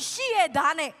 Digadido she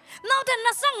done it. Now the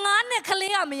Nasangane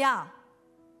Kalea Mia.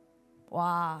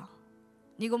 Wow.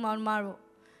 Nigo Maro.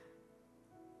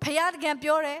 Payad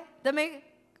Gampiore, the make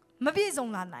Mavis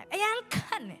on that night. A young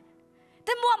canny.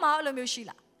 Then what Maolo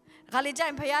Mushila. Galija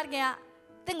and Payadga,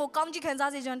 then go come to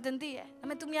Kansas and Tendia. I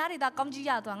mean to Miari that come to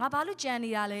Yato, Abalu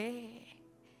Jani Ale.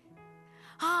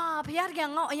 Ah,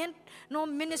 Payadga, no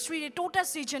ministry, total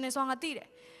season is on a tire.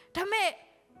 Tame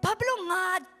Pablo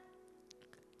Mad.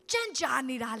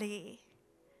 Janjani Rale.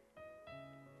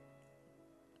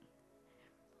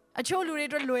 A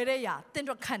cholurator Luerea,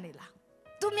 Tendro Canilla.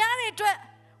 To marry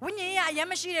when ye are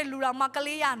Yamashi Lura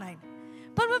Makalea nine.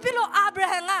 But we below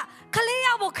Abraham,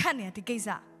 Kalea Bocania, the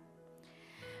Gaza.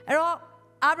 Ero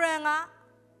Abraham,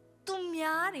 to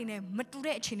marry in a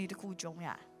mature chini to cool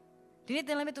Jonia. Didn't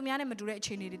tell me to marry mature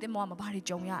chini, the Mama Bari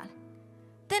Jonia.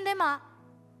 Then them are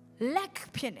lack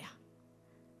pinia.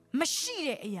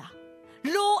 Machine.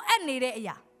 Low and near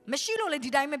ya. Machilo le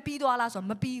diamond pido alas or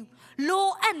mapi.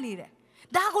 Low and near.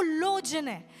 Dago low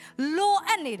gene. Low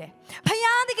and near.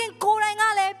 Payandican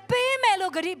corangale, pay me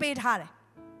logari paid hare.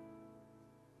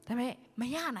 The me,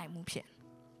 Mayana mupia.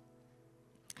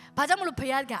 Pajamulu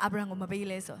Payadga Abraham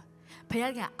Mabeleso.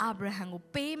 Payadga Abraham will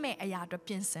pay me a yard of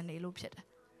pins and a loop.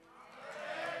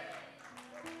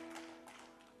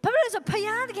 Pablo is a ဖ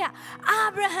ယားကအာ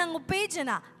ဗြဟံကိုပေးချင်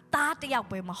တာသားတစ်ယောက်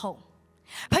ပဲမဟုတ်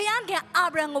ဖယားကအာ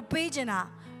ဗြဟံကိုပေးချင်တာ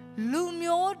လူ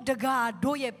မျိုးတကာ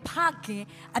တို့ရဲ့ဖခင်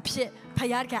အဖြစ်ဖ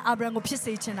ယားကအာဗြဟံကိုဖြစ်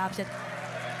စေချင်တာဖြစ်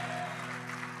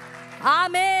အာ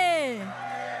မင်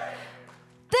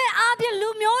တဲ့အာဗြလူ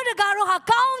မျိုးတကာတို့ဟာ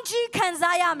ကောင်းချီးခံ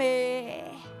စားရမယ်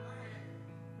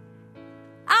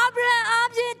အာဗြအာ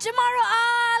ဗြကျမတို့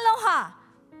အားလုံးဟာ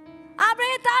အာဗြ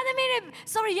သားသမီးတွေ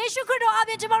sorry ယေရှုခရစ်တော်အာ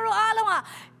ဗြကျမတို့အားလုံးဟာ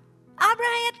အာဗြ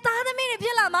ရဲ့သားသမီးတွေဖြ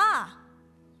စ်လာမှာ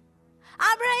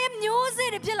အာဗြရဲ့မျိုးစေ့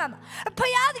တွေဖြစ်လာမှာဖ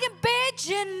ယားသခင်ပေးခြ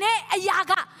င်းနဲ့အရာ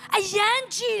ကအယမ်း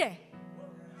ကြီးတယ်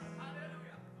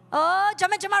အော်ကျ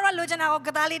မတို့လိုချင်တာကိုက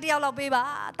သားလေးတစ်ယောက်လောက်ပေးပါ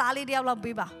သားလေးတစ်ယောက်လောက်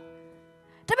ပေးပါ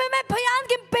ဒါပေမဲ့ဖယား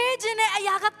ကပေးခြင်းနဲ့အ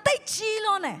ရာကတိတ်ကြီး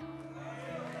လို့နဲ့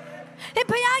ဒီ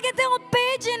ဖယားကတဲ့ကို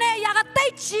ပေးခြင်းနဲ့အရာကတိ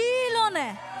တ်ကြီးလို့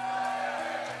နဲ့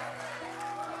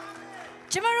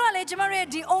ကျမတို့ကလေကျမတို့ရဲ့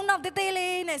ဒီအုံနောက်တေးသေး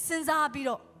လေးနဲ့စဉ်းစားပြီး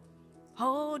တော့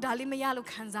ဟိုးဒါလေးမရလို့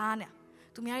ခံစားနေ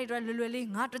သူများတွေတော့လွယ်လွယ်လေး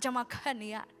ငါတို့ကြောင့်မှခတ်နေ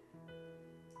ရ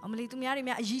အမလီသူများတွေ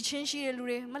များအရည်ချင်းရှိတဲ့လူ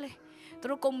တွေမလေးသူ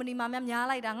တို့ကုမ္ပဏီမှာများ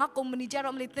လိုက်တာငါကုမ္ပဏီကြ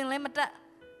တော့မလေးတင်လဲမတက်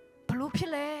ဘလို့ဖြ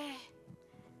စ်လဲ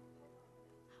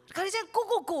ခါကျရင်ကို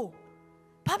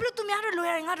ဘာလို့သူများတို့လွယ်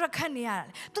ရတယ်ငါတို့ခတ်နေရတယ်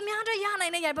သူများတို့ရနို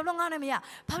င်နေရတယ်ဘာလို့ငါနဲ့မရ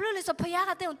ဘာလို့လဲဆိုဖယား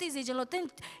ကတဲ့ကိုသိစေချင်လို့တင်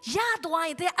ရသွားရ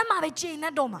င်တဲ့အမှပဲချိန်နေ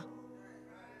တော့မှာ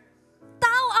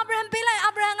တောင်းအာဗြဟံပေးလိုက်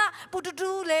အာဗြဟံကပူတူ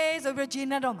လေဆိုပြီးချိန်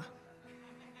နေတော့မှာ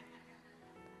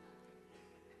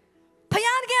ဖ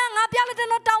ယားကငါပြလိုက်တဲ့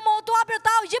တော့တောင်းမသွားပြီး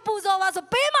တောင်းရစ်ပူစောပါဆို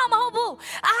ပေးမှာမဟုတ်ဘူး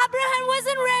အာဗြဟံ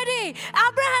wasn't ready အာ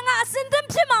ဗြဟံကအစင်သင့်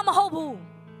ဖြစ်မှာမဟုတ်ဘူး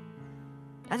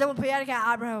ဒါကြောင့်ဖယားက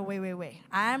အာဗြဟံ wait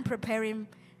I am preparing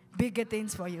bigger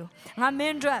things for you ငါမ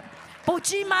င်းတို့ပို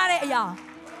ကြီးမားတဲ့အရာ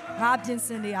ငါပြင်ဆ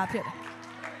င်နေရဖြစ်တယ်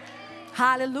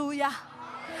hallelujah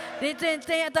ဒီတဲ့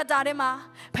အတွက်တာထဲမှာ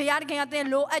ဖယားကတဲ့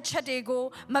လိုအပ်ချက်တွေကို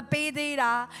မပေးသေး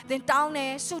တာသင်တောင်းတ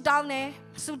ယ်ဆူတောင်းတယ်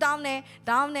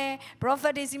တောင်းတယ်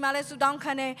prophet တွေစီမှာလည်းဆူတောင်း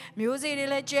ခံတယ်မျိုးစေ့တွေ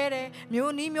လည်းကျဲတယ်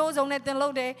မျိုးနီးမျိုးစုံနဲ့သင်လု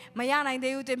ပ်တယ်မရနိုင်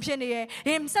သေးဘူးသင်ဖြစ်နေရဲ့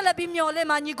ဆက်လက်ပြီးမျော်လင့်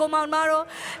မှာညီကောင်မောင်မတို့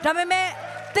ဒါပေမဲ့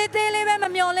တေးသေးလေးပဲမ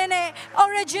မျော်လင့်နဲ့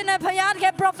original ဖယားက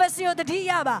prophecy ကိုတတိ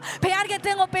ယပါဖယားကသ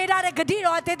င်ကိုပေးထားတဲ့ဂတိ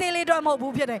တော်တေးသေးလေးတော့မဟုတ်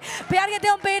ဘူးဖြစ်တယ်ဖယားကသ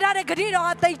င်ကိုပေးထားတဲ့ဂတိတော်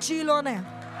ကသိကြီးလို့နဲ့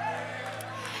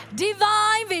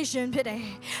divine vision ဖြစ်တယ်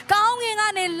။ကောင်းကင်က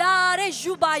နေလာတဲ့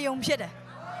ယူပါယုံဖြစ်တယ်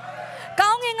။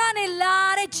ကောင်းကင်ကနေလာ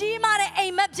တဲ့ကြီးမားတဲ့အိ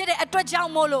မ်မက်ဖြစ်တဲ့အတွက်ကြော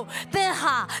င့်မို့လို့သင်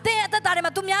ဟာသင်ရဲ့အသက်တာထဲ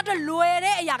မှာသူများအတွက်လွယ်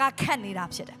တဲ့အရာကခက်နေတာ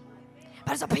ဖြစ်တယ်။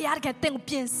ဘာလို့ဆိုဖယားကသင်ကို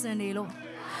ပြင်ဆင်နေလို့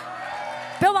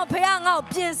ပြောပါဖယားငါ့ကို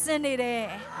ပြင်ဆင်နေတယ်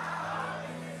။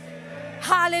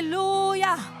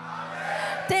 hallelujah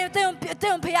သ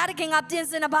င်ဖယားကငါပြင်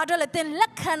ဆင်တာဘာလို့လဲသင်လ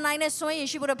က်ခံနိုင်တဲ့စွမ်းရည်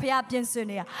ရှိဖို့ဖယားပြင်ဆင်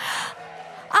နေတာ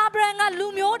အာဗြဟံကလူ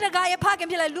မျိုးတကာရဲ့ဖခင်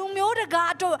ဖြစ်လိုက်လူမျိုးတကာ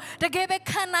အတွက်တကယ်ပဲ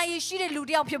ခံနိုင်ရရှိတဲ့လူ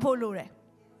တစ်ယောက်ဖြစ်ဖို့လိုတယ်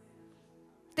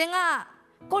။သင်က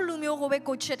ကိုလူမျိုးကိုပဲ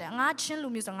ကိုချစ်တယ်ငါချင်းလူ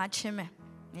မျိုးဆိုငါချင်းမယ်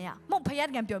။မရမဟုတ်ဖယား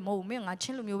ကပြောမဟုတ်မင်းငါချ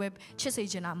င်းလူမျိုးပဲချစ်စေ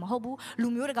ချင်တာမဟုတ်ဘူးလူ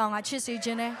မျိုးတကာငါချစ်စေချ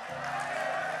င်တယ်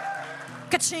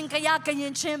။ကချင်ကရကရ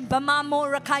င်ချင်းဗမာမို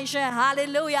ရခိုင်ရှန်ဟာလေ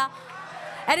လုယာ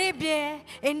အဲ့ဒီပြင်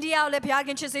အိန္ဒိယကိုလည်းဖယားခ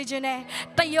င်ချစ်စေခြင်းနဲ့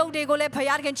တရုတ်တွေကိုလည်းဖ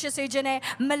ယားခင်ချစ်စေခြင်းနဲ့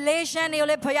မလေးရှားတွေကို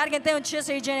လည်းဖယားခင်တဲ့ကိုချစ်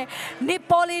စေခြင်းနဲ့နီ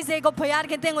ပေါလီတွေကိုဖယား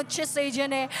ခင်တဲ့ကိုချစ်စေခြ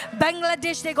င်းနဲ့ဘင်္ဂလား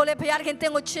ဒေ့ရှ်တွေကိုလည်းဖယားခင်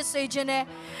တဲ့ကိုချစ်စေခြင်းနဲ့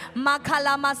မခ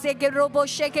လာမစေကေရိုဘို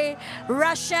ရှေကေ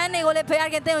ရုရှားတွေကိုလည်းဖယား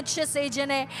ခင်တဲ့ကိုချစ်စေခြင်း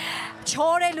နဲ့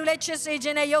ချောတဲ့လူလည်းချစ်စေခြ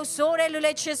င်းနဲ့ရုပ်ဆိုးတဲ့လူလ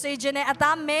ည်းချစ်စေခြင်းနဲ့အ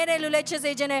သားမဲတဲ့လူလည်းချစ်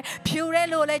စေခြင်းနဲ့ဖြူတဲ့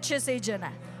လူလည်းချစ်စေခြင်း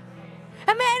နဲ့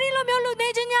အမေအဲ့ဒီလိုမျိုးလူနေ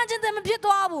ချင်းညချင်းတဲ့မဖြစ်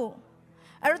သွားဘူး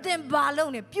အဲ့တော့သင်ဘာလု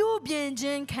ပ်နေပြုပြင်ခြ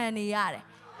င်းခံနေရတယ်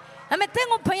။ဒါပေမဲ့သင်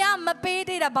ကိုဖယားမပေး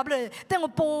သေးတာဘာဖြစ်လဲသင်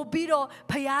ကိုပို့ပြီးတော့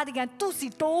ဖယားတကယ်သူ့စီ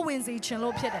တိုးဝင်စေခြင်း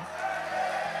လို့ဖြစ်တယ်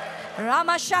။ရာ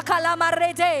မရှာခလာမ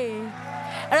ရေတေ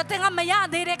အဲ့တော့သင်ကမရ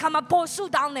သေးတဲ့ခါမှာပို့ဆု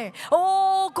တောင်းတယ်။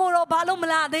အိုးကိုတော့ဘာလို့မ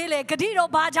လာသေးလဲဂတိ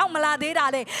တော့ဘာကြောင့်မလာသေးတာ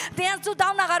လဲ။သင်ကဆုတော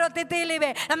င်းတာကတော့တေးသေးလေးပဲ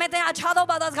။ဒါပေမဲ့သင်အခြားသော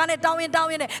ဘာသာစကားနဲ့တောင်းရင်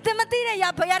နဲ့သင်မသိတဲ့ရ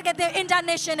ဖယားကသင်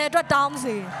international အတွက်တောင်း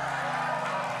စေ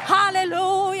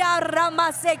Hallelujah,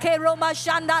 Ramaseke Roma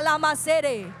Shanda Lama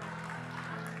Sere.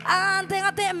 And then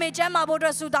at the Majama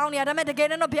Bodra Sudan, I met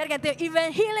again and appear at the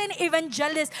even healing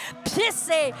evangelist,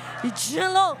 Pisse,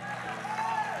 Jello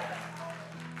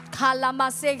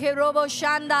Kalamaseke Robo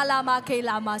Shanda Lama Ke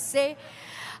Lama Se.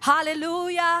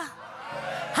 Hallelujah,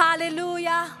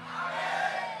 Hallelujah.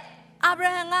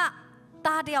 Abraham,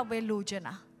 Tadi of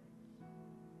Belugena.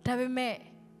 Davime,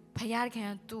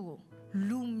 Payarkan too.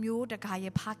 လူမျိုးတကာ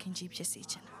ရဲ့ဖခင်ကြီးဖြစ်စေ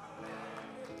ချင်တာ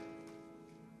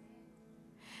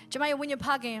ကျမရဲ့ဝိညာဉ်ဖ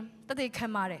ခင်တသက်ခံ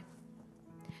ပါတယ်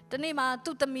တနေ့မှာ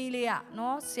သူ့သမီးလေးอ่ะเนา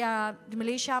ะဆရာဒီမ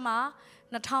လေးရှားမှာ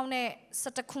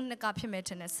2011ခုနှစ်ကဖြစ်မယ်ထ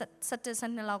င်တယ်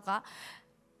17လောက်က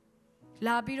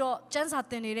လာပြီးတော့ကျန်းစာ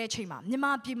တင်နေတဲ့အချိန်မှာမြန်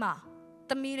မာပြည်မှာ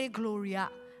သမီးလေး Gloria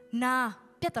နာ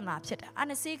ပြဿနာဖြစ်တယ်အဲ့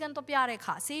နဲ့စေကန်တော့ပြတဲ့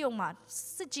ခါဆေးရုံမှာ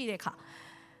စစ်ကြည့်တဲ့ခါ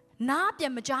နာပြ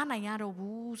န်မကြားနိုင်ရတော့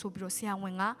ဘူးဆိုပြီးတော့ဆရာဝ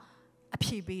န်ကအ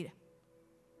ဖြေပေးတယ်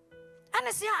အဲ့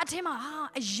နဲ့ဆရာအထင်းမှာ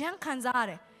အယံခံစားရ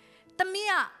တယ်တမီး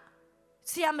က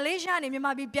ဆရာမလေးရှားနေမြန်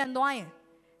မာပြည်ပြန်သွားရင်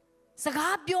စ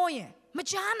ကားပြောရင်မ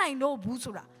ကြားနိုင်တော့ဘူး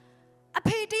ဆိုတာအ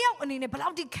ဖေတယောက်အနေနဲ့ဘယ်လော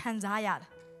က်ထိခံစားရတယ်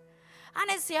အဲ့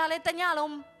နဲ့ဆရာလည်းတည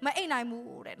လုံးမအိပ်နိုင်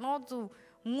ဘူးတဲ့နော်သူ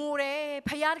ငိုတယ်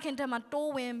ဖယားခင်ထက်မှာ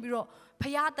တိုးဝင်ပြီးတော့ဖ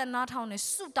ယားတနာထောင်းနဲ့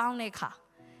ဆုတောင်းတဲ့ခါ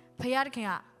ဖယားခင်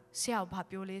ကဆရာကိုဘာ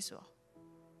ပြောလဲဆို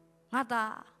ငါ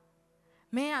သား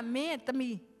မင်းရဲ့သ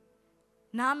မီး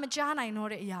နားမကြားနိုင်တော့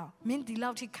တဲ့အရာမင်းဒီ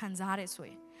လောက်ထိခံစားရတယ်ဆို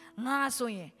ရင်ငါဆို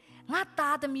ရင်ငါ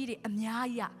သားသမီးတွေအများ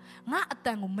ကြီးငါအတ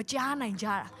န်ကိုမကြားနိုင်ကြ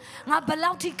တာငါဘယ်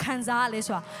လောက်ထိခံစားရလဲ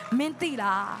ဆိုတာမင်းသိ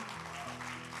လား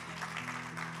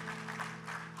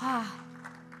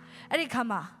အဲ့ဒီခါ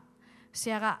မှာဆ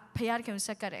ရာကဖယားခင်ဆ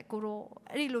က်ကတဲ့ကိုရော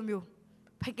အဲ့ဒီလိုမျိုး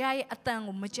ဖယားရဲ့အတန်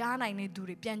ကိုမကြားနိုင်တဲ့သူ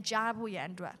တွေပြန်ကြားဖို့ရန်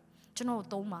အတွက်ကျွန်တော်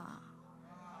သုံးပါ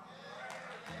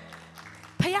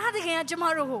ဖယားတခင်ကကျမ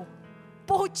တို့ကို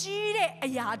ပိုကြီးတဲ့အ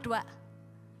ရာအတွက်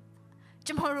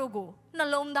ကျမတို့ကိုနှ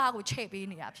လုံးသားကိုချဲ့ပေး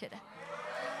နေတာဖြစ်တယ်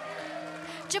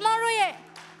ကျမတို့ရဲ့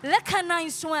လက်ခံနို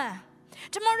င်စွမ်း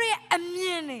ကျမတို့ရဲ့အမြ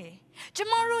င်တွေကျ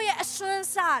မတို့ရဲ့အစွမ်း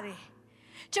စားတွေ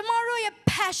ကျမတို့ရဲ့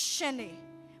passion တွေ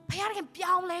ဖယားခင်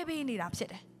ပြောင်းလဲပေးနေတာဖြစ်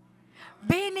တယ်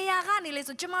ဘယ်နေရာကနေလဲ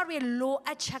ဆိုကျမတို့ရဲ့လိုအ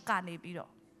ပ်ချက်ကနေပြီး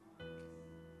တော့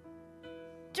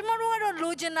ကျမတို့ကတော့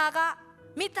လိုချင်တာက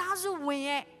မိသားစုဝင်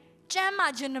ရဲ့ကျမ်းမာ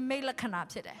ခြင်းနဲ့မိတ်လက္ခဏာ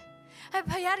ဖြစ်တယ်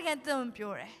ဖယားခင်သင်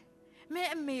ပြောတယ်မ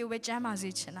င်းအမေကိုပဲကျမ်းမာစေ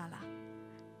ချင်တာလား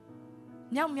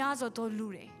မြောက်များစွာသောလူ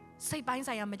တွေစိတ်ပိုင်း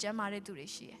ဆိုင်ရာမကျမ်းမာတဲ့သူတွေ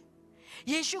ရှိတယ်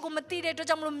ယေရှုကိုမသိတဲ့အတွက်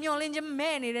ကြောင့်မလို့မျှော်လင့်ခြင်း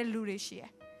မဲ့နေတဲ့လူတွေရှိတ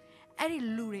ယ်အဲ့ဒီ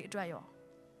လူတွေအတွက်ရော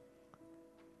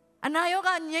အနာရော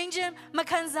ဂါငြိမ်းခြင်းမ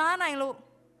ခံစားနိုင်လို့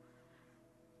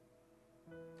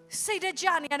စိတ်တကြ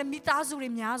နေရတဲ့မိသားစုတွေ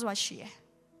များစွာရှိတယ်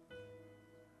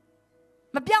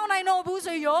မပြောင်းနိုင်တော့ဘူး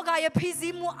ဆိုယောဂရဲ့ဖိ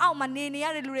စီးမှုအောက်မှာနေရ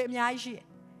တဲ့လူတွေအများကြီးရှိတယ်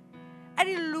အဲ့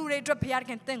ဒီလူတွေအတွက်ဘုရားခ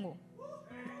င်တင့်ကို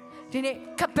ဒီနေ့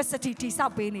capacity တိဆော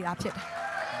က်ပေးနေတာဖြစ်တယ်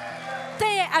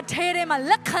တဲ့ရဲ့အထဲထဲမှာ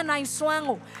လက်ခံနိုင်စွမ်း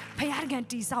ကိုဘုရားခင်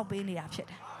တိဆောက်ပေးနေတာဖြစ်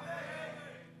တယ်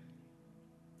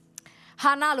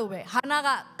ဟာနာလိုပဲဟာနာက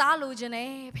တားလိုချင်တယ်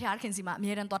ဘုရားခင်စီမှာအ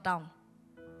မြဲတမ်းသွားတောင်း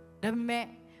ဒါပေမဲ့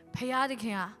ဘုရားခ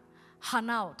င်ကဟာ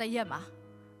နာကိုတရက်မှာ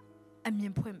အမြ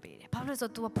င်ဖွင့်ပေးတယ်ဘာလို့လဲဆို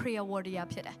တော့ तू prayer warrior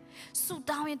ဖြစ်တယ်ဆု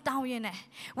တောင်းရင်နဲ့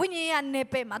ဝိညာဉ်ရဲ့နေ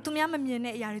ပယ်မှာ तू များမမြင်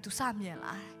တဲ့အရာတွေ तू စမြင်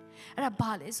လာတယ်အဲ့ဒါ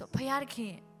ဘာလဲဆိုဘုရားခ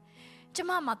င်ကျ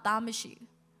မမှာသားမရှိ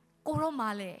ကိုရောမှာ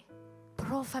လည်း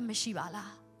prophet မရှိပါ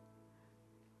လား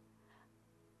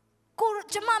ကို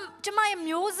ကျမရဲ့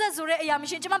မျိုးဆက်ဆိုတဲ့အရာမ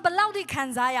ရှိကျမဘယ်လောက်ထိခံ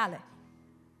စားရလဲ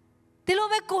ဒီလို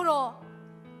ပဲကို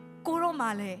ရောမှာ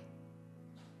လည်း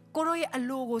ကိုရောရဲ့အ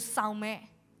လိုကိုဆောင်မဲ့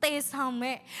တေးဆောင်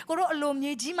မဲ့ကိုရောအလို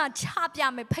မြေကြီးမှာချပြ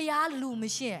မယ်ဖျားလူမ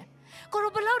ရှိကို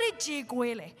ရောဘယ်လောက်ထိကြေကွဲ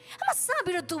လဲအမစ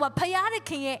ပြီးတော့ तू ပါဖျားတဲ့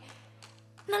ခင်ရဲ့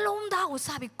နှလုံးသားကိုစ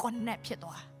ပြီး connect ဖြစ်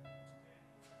သွား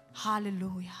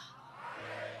hallelujah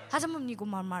ဟာစမမီကို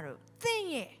မတို့သင်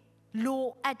ရဲ့လို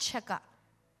အပ်ချက်က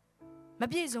မ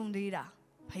ပြည့်စုံသေးတာ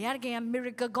ဘုရားခင်က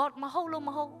miracle god မဟုတ်လို့မ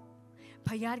ဟုတ်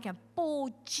ဘုရားခင်ပို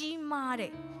ကြီးမား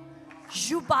တဲ့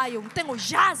ယူပါယုံသင်ကို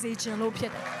ရစေခြင်းလို့ဖြ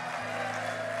စ်တယ်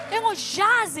သင်ကိုရ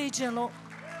စေခြင်းလို့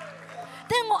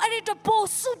သင်ကိုအဲ့ဒီတော့ပို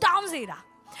ဆူတောင်းစေတာ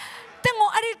သင်ကို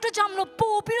အဲ့ဒီတော့ကြောင့်မလို့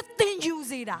ပိုပြီးတော့သင်ယူ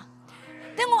စေတာ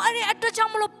သင်ကိုအဲ့ဒီအတွက်ကြော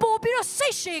င့်မလို့ပို့ပြီးတော့စိ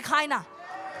တ်ရှည်ခိုင်းတာ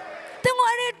သင်ကို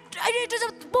အဲ့ဒီအတွ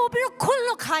က်ပို့ပြီးတော့ခွ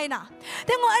လွတ်ခိုင်းတာသ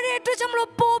င်ကိုအဲ့ဒီအတွက်ကြောင့်မလို့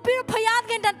ပို့ပြီးတော့ဖျား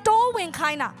ခင်တတိုးဝင်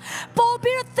ခိုင်းတာပို့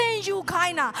ပြီးတော့သင်ယူခို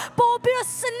င်းတာပို့ပြီးတော့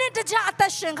စနစ်တကျအသ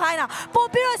က်ရှင်ခိုင်းတာပို့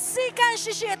ပြီးတော့စီကံ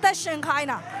ရှိရှိအသက်ရှင်ခိုင်း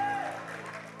တာ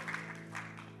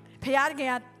ဖျားခင်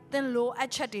ကသင်လိုအ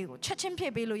ချက်တွေကိုချက်ချင်းဖြ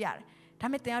ည့်ပေးလို့ရတယ်ဒါ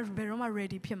ပေမဲ့သင်ကဘယ်တော့မှ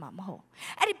ready ဖြစ်မှာမဟုတ်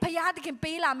အဲ့ဒီဖျားခင်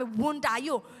ပေးလာမယ့်ဝန်တာ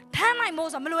ကြီးကိုထမ်းနိုင်မို့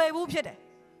ဆိုမလွယ်ဘူးဖြစ်တယ်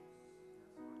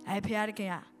ဖခင်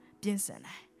ကပြင်ဆင်တ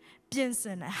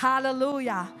ယ်ဟာလေလု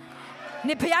ယာ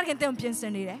နေဖခင်တင်ပြင်ဆ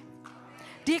င်နေတယ်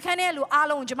ဒီခန်းထဲလူအား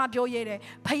လုံးကျွန်မပြောရဲတယ်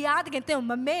ဖခင်တင်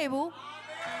မမေ့ဘူး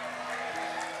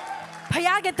ဖ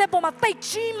ခင်တင်ပေါ်မှာတိတ်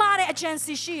ကြီးမားတဲ့အကြံ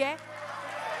စီရှိရဲ့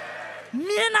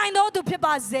မြင်နိုင်တော့သူဖြစ်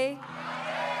ပါစေ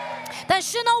တန်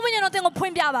ရှင်တော်ဝိညာဉ်တော်တင်ကိုဖွ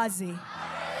င့်ပြပါစေ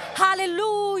ဟာလေ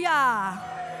လုယာ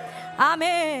အာမ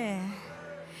င်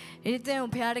ဒီတင်ကို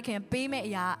ဖခင်ပေးမဲ့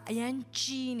အရာအရန်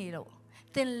ကြီးနေတော့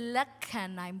သင်လက်ခံ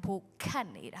နိုင်ဖို့ခက်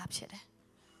နေတာဖြစ်တယ်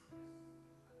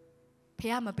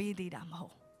ဖះမပေးသေးတာမဟု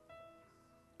တ်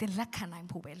သင်လက်ခံနိုင်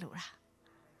ဖို့ပဲလိုတာ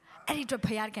အဲ့ဒီအတွက်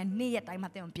ဖះကနေ့ရက်တိုင်းမှာ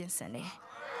သင်ကိုပြင်ဆင်နေ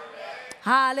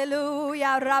ဟာလေလု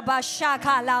ယာရာဘာရှာခ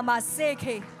လာမစေ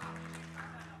ခေ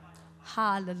ဟာ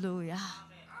လေလုယာ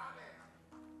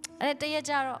အဲ့တရက်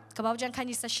ကြတော့ကပောက်ကျန်ခန်း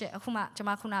ကြီး18အခုမှကျွန်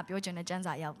မခုနပြောချင်တဲ့ကျမ်း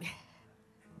စာရောက်ပြီ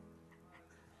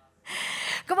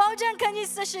ကပောက်ကျန်ခန်းကြီး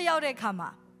18ရောက်တဲ့အခါမှာ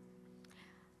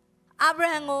အာဗြ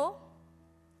ဟံကို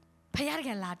ဖခင်က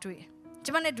လာတွေ့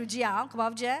ကျွန်မနဲ့တူကြည့်အောင်ကပော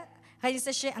က်ကျန်ခန်းကြီး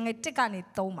18အငယ်1ကနေ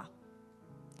3မှာ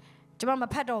ကျွန်မမ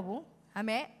ဖတ်တော့ဘူးဒါပေ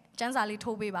မဲ့ကျမ်းစာလေး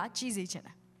ထိုးပေးပါကြည့်စေချင်တ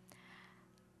ယ်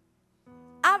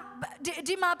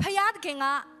ဒီမှာဖခင်က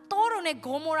တောတော်နဲ့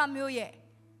ဂေါမောရမြို့ရဲ့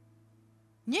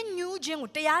ညဉ့်ညူးခြင်း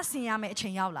ကိုတရားစီရင်ရမယ့်အချိ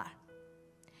န်ရောက်လာ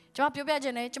ကျွန်မပြောပြခြ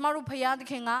င်းနဲ့ကျွန်တော်တို့ဖ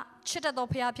ခင်ကချစ်တတ်သော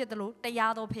ဖခင်ဖြစ်တယ်လို့တ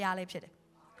ရားသောဖခင်လည်းဖြစ်တယ်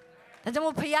ဒါကြောင့်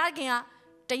မို့ဖခင်က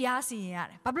တရားစီရင်ရ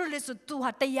တယ်ဘာဖြစ်လို့လဲဆိုသူ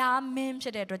ဟာတရားမင်းဖြ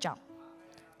စ်တဲ့အတွက်ကြောင့်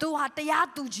သူဟာတရား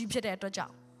သူကြီးဖြစ်တဲ့အတွက်ကြော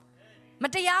င့်မ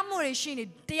တရားမှုတွေရှိနေ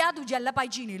တရားသူကြီးလက်ပို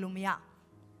က်ကြည့်နေလို့မရ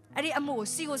အဲ့ဒီအမှုကို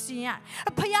စီရင်ရတ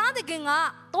ယ်ဖခင်က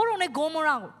တောတော်နဲ့ဂေါမော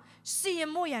ရကိုစီရင်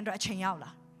မှုရန်အတွက်အချိန်ရောက်လာ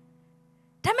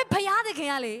ဒါပေမဲ့ဖခင်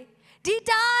ကလေဒီ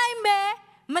တိုင်းပဲ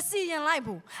မစီရင်လိုက်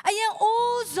ဘူးအရင်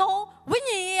အိုးဆုံးဝိ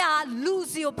ညာဉ်ရေးဟာလူ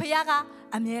စီကိုဖခင်က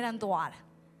အမြဲတမ်းသွားတယ်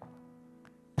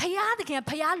ဖခ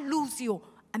င်လူစီကို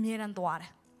အမြဲတမ်းသွားတ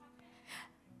ယ်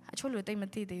အချို့လူတိတ်မ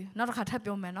သိသေးဘူးနောက်တစ်ခါထပ်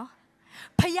ပြောမယ်နော်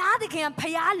ဖခင်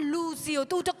လူစီကို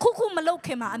သူတခုခုမလုပ်ခ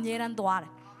င်မှာအမြဲတမ်းသွားတ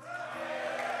ယ်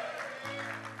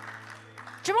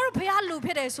ကျွန်တော်တို့ဖခင်လူဖြ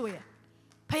စ်တယ်ဆိုရင်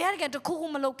ဖခင်တခုခု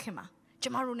မလုပ်ခင်မှာကျွ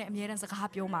န်တော်တို့ ਨੇ အမြဲတမ်းစကား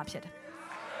ပြောမှာဖြစ်တယ်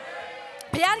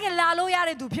ဖခင်လာလို့ရ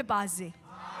တဲ့သူဖြစ်ပါစေ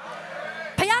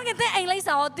ဖခင်တဲ့အိမ်လိပ်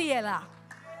စာရောသိရလား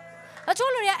အ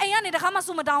ချို့လူတွေအိမ်ကနေတခါမှ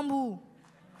ဆူမတောင်းဘူး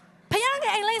ဖခင်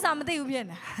အိမ်လိပ်စာမသိဘူးဖြစ်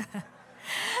နေ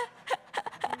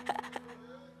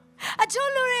အချို့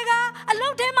လူတွေကအလု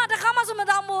ပ်ထဲမှာတခါမှဆူမ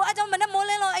တောင်းဘူးအဲကြောင့်မနေ့မိုး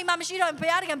လင်းလို့အိမ်မှာမရှိတော့ဖ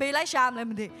ခင်ဘေးလိုက်ရှာမလဲ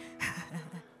မသိ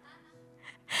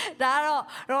ဒါ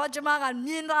တော့ကျွန်မက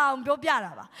မြင်တော့ပြောပြ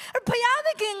တာပါ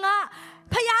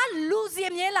ဖခင်လူစီ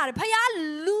အမြဲလာတယ်ဖခင်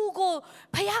လူကို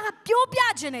ဖခင်ကပြောပြ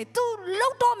ခြင်းနဲ့ तू လော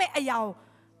က်တော့မယ့်အရာကို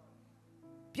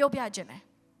ပြောပြခြင်းနဲ့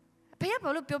ဖခင်ဘာ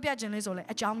လို့ပြောပြခြင်းလဲဆိုလဲ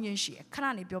အကြောင်းရင်းရှိတယ်ခဏ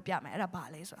နေပြောပြမယ်အဲ့ဒါဘာ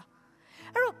လဲဆိုတာ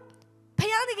အဲ့တော့ဖခ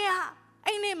င်က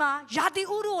အဲ့ဒီမှာယာတီ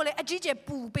ဥတို့ကိုလည်းအကြီးကျယ်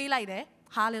ပူပေးလိုက်တယ်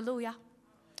ဟာလေလုယာ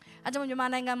အဲ့ကြောင့်မြန်မာ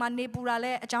နိုင်ငံမှာနေပူတာလ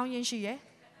ည်းအကြောင်းရင်းရှိရယ်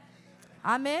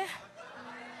အာမင်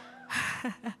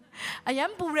အယံ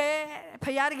ပူရဲဖ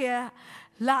ခင်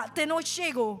လာတင်တို့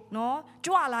ရှေ့ကိုနော်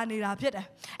ကြွလာနေတာဖြစ်တယ်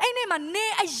အဲ့ဒီမှာနေ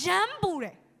အယံပူတ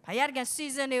ယ်ဖခင်စီ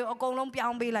ဇန်တွေကိုအကုန်လုံးပြော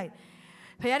င်းပေးလိုက်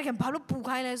ဖခင်ဘာလို့ပူ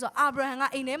ခိုင်းလဲဆိုတော့အာဗြဟံက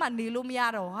အိမ်ထဲမှာနေလို့မရ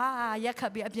တော့ဟာရက်ခ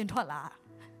တ်ပြီးအပြင်ထွက်လာ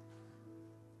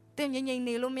တင်ငိမ့်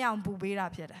နေလို့မရအောင်ပူပေးတာ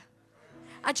ဖြစ်တယ်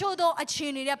အချို့တော့အချ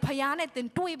င်းနေတဲ့ဖခင်နဲ့တင်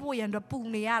တွေးဖို့ရန်အတွက်ပူ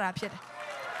နေရတာဖြစ်တယ်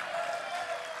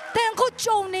တင်ကို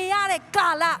ကြုံနေရတဲ့ကာ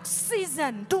လ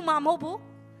season တူမှာမဟုတ်ဘူး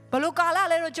ဘလို့ကာလ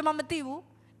လဲတော့ကျွန်မမသိဘူး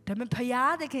ဒါပေမဲ့ဖခ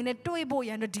င်သခင်နဲ့တွေ့ဖို့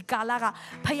ရန်တော့ဒီကာလက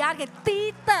ဖခင်က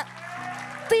တီးတန့်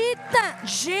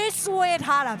ရေးဆွဲ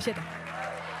ထားတာဖြစ်တယ်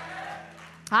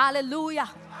ဟာလေလုယာ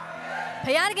ဖ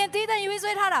ခင်ကတီးတန့်ရေး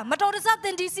ဆွဲထားတာမတော်တဆတ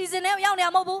င်ဒီ season နဲ့ရောက်နေ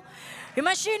မှာမဟုတ်ဘူးဒီ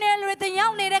မှာရှိနေလူတွေတင်ရော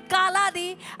က်နေတဲ့ကာလဒီ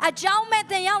အကြောင်းမဲ့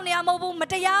တင်ရောက်နေမှာမဟုတ်ဘူးမ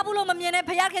တရားဘူးလို့မမြင်တဲ့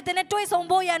ဖခင်ကတင်နဲ့တွေ့ဆုံ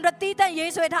ဖို့ရန်အတွက်တီးတန့်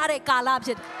ရေးဆွဲထားတဲ့ကာလဖြ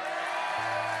စ်တယ်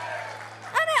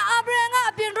အဲ့ဒါအာဗြဟံက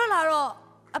အပြင်ထွက်လာတော့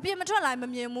အပြင်မထွက်လာမ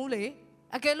မြင်ဘူးလေ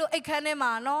အကယ်လို့အိတ်ခမ်းထဲ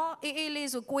မှာနော်အေးလေး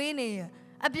ဆိုကွေးနေ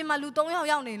အပြင်မှာလူ3ယောက်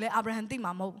ရောက်နေလေအာဗြဟံသိ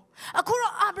မှာမဟုတ်ဘူးအခု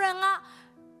တော့အာဗြဟံက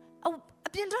အ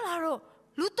ပြင်ထွက်လာတော့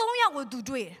လူ3ယောက်ကိုသူ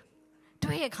တွေ့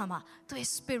ရခါမှာသူရဲ့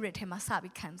spirit ထဲမှာစ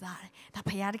ပြီးခံစားရတယ်ဒါဖ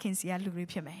ခင်သခင်စီကလူတွေ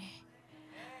ဖြစ်မယ်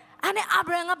အဲ့နဲ့အာ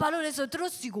ဗြဟံကဘာလို့လဲဆိုသူ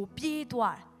တို့စီကိုပြေး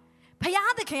သွားတယ်ဖခ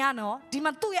င်သခင်ကနော်ဒီ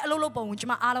မှာသူ့ရဲ့အလုပ်လုပ်ပုံကိုကျွ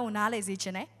န်မအားလုံးကိုနားလည်စေချ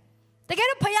င်တယ်တကယ်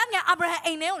လို့ဖခင်ကအာဗြဟံ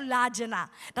အိမ်ထဲကိုလာခြင်းတာ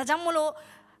ဒါကြောင့်မလို့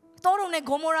တောတော်နဲ့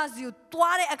ဂေါမောရစီကို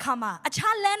တွားတဲ့အခါမှာအ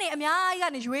ခြားလမ်းတွေအများကြီးက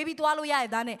နေရွေးပြီးတွားလို့ရ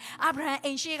တဲ့သားနဲ့အာဗြဟံ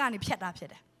အိမ်ရှိကနေဖြတ်တာဖြစ်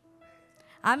တယ်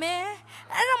အာမင်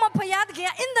အဲ့တော့မဖခင်က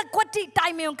in the quality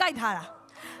timing ကိုကြိုက်ထားတာ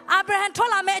အာဗြဟံထွ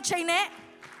က်လာမယ့်အချိန်နဲ့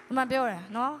ဒီမှာပြောတယ်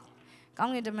နော်ကော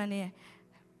င်းကင်တမန်နေ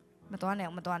မတွားနဲ့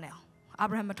အောင်အာ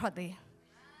ဗြဟံမထွက်သေး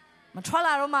မထွက်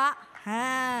လာတော့မှ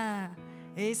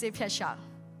အေးစေးဖြတ်ရှာ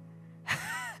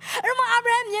အဲ့တော့အာ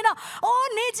ဗြဟံမြင်တော့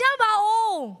အိုးနေကြပါ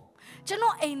ဦးကျွန်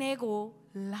တော်အိမ်ထဲကို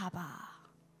လာပါ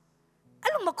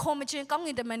အဲ့လိုမခေါ်မချင်းကောင်းက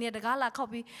င်တမန်ကြီးတကားလာခောက်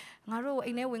ပြီးငါတို့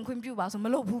အိမ်ထဲဝင်ခွင့်ပြုပါဆိုမ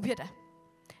လုပ်ဘူးဖြစ်တယ်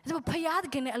အဲ့ဒါဖယားသ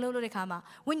ခင်နဲ့အလုပ်လုပ်တဲ့ခါမှာ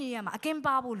ဝိညာဉ်ရမှာအကင်း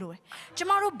ပါဖို့လိုတယ်ကျ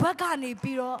မတို့ဘက်ကနေ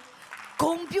ပြီးတော့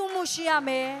ဂုဏ်ပြုမှုရှိရမ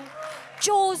ယ်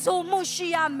ကြိုးစိုးမှုရှိ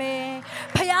ရမယ်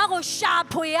ဖယားကိုရှာ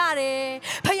ဖွေရတယ်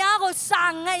ဖယားကိုစာ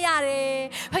ငတ်ရတယ်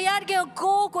ဖယားကို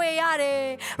ကိုးကွယ်ရတယ်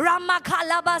ရာမခ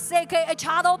လာဘစေခေအ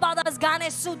ခြားသောဘာသာစကား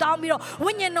နဲ့ဆူတောင်းပြီးတော့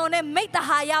ဝိညာဉ်တော်နဲ့မိတ္တ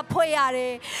ဟာယဖွဲ့ရတ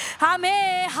ယ်အာမင်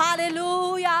ဟာလေလု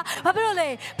ယာဘာဖြစ်လို့လဲ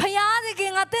ဖယားသခ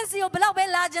င်ကတင့်စီကိုဘလောက်ပဲ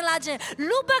လာခြင်း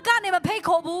လူဘက်ကနေမဖိတ်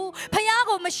ခေါ်ဘူးဖယား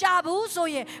ကိုမရှာဘူးဆို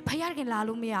ရင်ဖယားသခင်လာ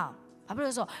လို့မရအောင်ဘာဖြစ်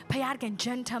လို့ဆိုဖယားသခင်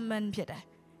gentleman ဖြစ်တယ်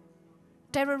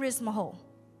terrorist မဟုတ်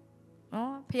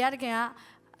နော်ဖခင်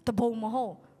ကတဘုံမဟု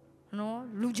တ်နော်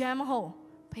လူချမ်းမဟုတ်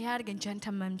ဖခင်က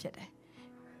gentleman ဖြစ်တယ်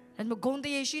ဒါ ဂုံတ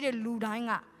ရေရှိတဲ့လူတိုင်း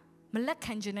ကမလက်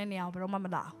ခံခြင်းတဲ့နေရာကိုဘယ်တော့မှမ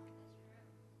လာ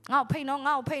ငါ့ကိုဖိတ်နော်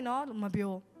ငါ့ကိုဖိတ်နော်လို့မ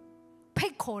ပြောဖိ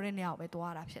တ်ခေါ်တဲ့နေရာကိုပဲ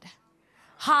သွားတာဖြစ်တယ်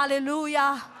ဟာလေလုယာ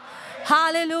ဟာ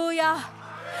လေလုယာ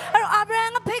အဲ့တော့အာဗြဟံ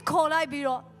ကဖိတ်ခေါ်လိုက်ပြီး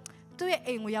တော့သူ့ရဲ့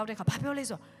အိမ်ကိုရောက်တဲ့အခါဘာပြောလဲ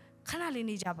ဆိုခဏလေး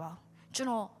နေကြပါဦးကျွန်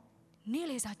တော်နေ့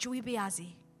လေစာကျွေးပေးရစီ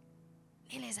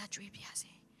နေ့လေစာကျွေးပေးရစီ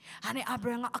ဟာနဲ့အာဗြ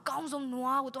ဟံကအကောင်းဆုံး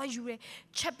နွားကိုသွားယူတယ်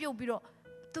ချက်ပြုတ်ပြီးတော့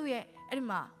သူ့ရဲ့အဲ့ဒီ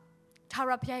မှာထာဝ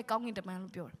ရဘုရားရဲ့ကောင်းကင်တမန်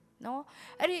လို့ပြောတယ်နော်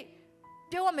အဲ့ဒီ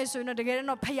ပြောရမယ်ဆိုရင်တော့တကယ်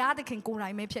တော့ဖခင်သခင်ကိုယ်တို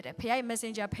င်ပဲဖြစ်တယ်ဖခင်ရဲ့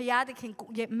messenger ဖခင်သခင်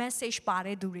ရဲ့ message ပါ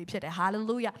တဲ့သူတွေဖြစ်တယ်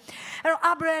hallelujah အဲ့တော့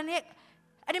အာဗြဟံရဲ့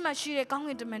အဲ့ဒီမှာရှိတဲ့ကောင်းက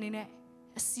င်တမန်တွေနဲ့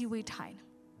အစည်းအဝေးထိုင်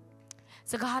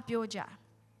စကားပြောကြ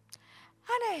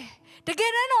ဟာနဲ့တက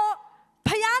ယ်တော့ဖ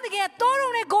ခင်သခင်ကတိုးရုံ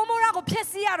နဲ့ဂိုမောရာကိုဖျက်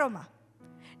ဆီးရတော့မှာ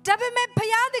ဒါပေမဲ့ဖ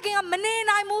ခင်သခင်ကမနေ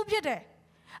နိုင်ဘူးဖြစ်တယ်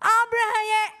အာဗြဟံ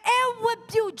ရဲ့အဝတ်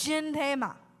ပြုခြင်းထဲ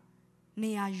မှာ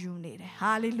နေရာယူနေတယ်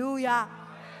hallelujah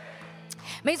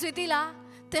မိတ်ဆွေသိလား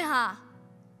သင်ဟာ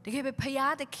တကယ်ပဲဖခ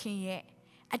င်သခင်ရဲ့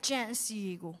အကြံအစီ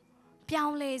ကိုပြော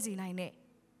င်းလဲစေနိုင်တဲ့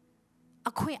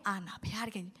အခွင့်အာဏာဖခင်သ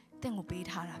ခင်သင်ကိုပေး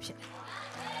ထားတာဖြစ်တယ်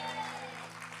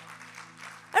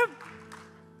အဲ့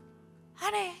ဟာ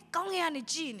နဲ့ကောင်းကင်ကနေ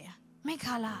ကြည့်နေမိ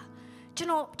ခါလာကျွန်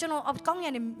တော်ကောင်းက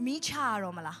င်ကနေမီးချရ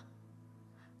တော့မလား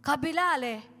ဂါဘီလာကလ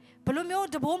ည်းဘယ်လိုမျိုး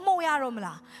တဘိုးမှုတ်ရတော့မ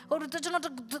လားဟိုကျွန်တော်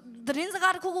သတင်းစ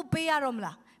ကားတစ်ခုခုပေးရတော့မ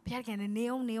လားဖခင်ကနေနေ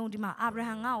အောင်ဒီမှာအာဗြ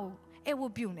ဟံငါ့ကိုအဲ့ဝ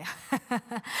တ်ပြုနေ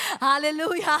ဟာလေလု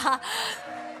ယာ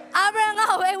အာဗြဟံငါ့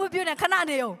ကိုအဲ့ဝတ်ပြုနေခဏ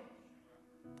နေအောင်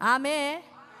အာမင်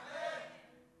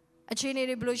အခြေအနေ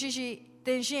တွေဘယ်လိုရှိသ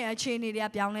င်ရှင်အခြေအနေတွေက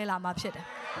ပြောင်းလဲလာမှာဖြစ်တယ်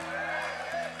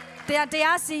တ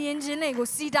ရားစီရင်ခြင်းတွေကို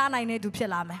စီးတားနိုင်တဲ့သူဖြ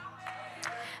စ်လာမယ်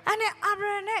အဲ့နဲ့အာဗြ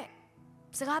ဟံနဲ့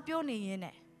စကားပြောနေရင်း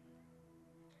နဲ့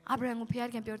အာဗြဟံကိုဖ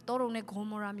ခင်ပြောတောရုံနဲ့ဂို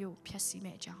မောရာမျိုးဖျက်ဆီး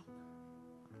မဲ့အကြောင်း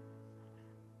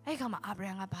အဲ့ခါမှာအာဗြ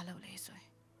ဟံကဘာလုပ်လဲဆိုရင်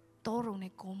တောရုံ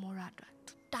နဲ့ဂိုမောရာအတွက်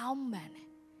တောင်းပန်တယ်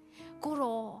ကို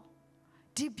တော့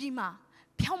ဒီပြည်မှာ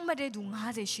ဖြောင့်မတ်တဲ့သူ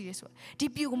90ရှိတယ်ဆိုဒီ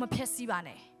ပြည်ကိုမဖျက်ဆီးပါ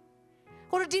နဲ့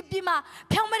ကိုတော့ဒီပြည်မှာ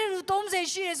ဖြောင့်မတ်တဲ့သူ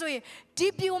30ရှိတယ်ဆိုရင်ဒီ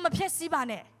ပြည်ကိုမဖျက်ဆီးပါ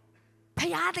နဲ့ဖ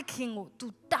ခင်သခင်ကို तू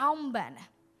တောင်းပန်တယ်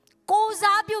ကို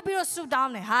စားပြုတ်ပြီးတော့ဆုတော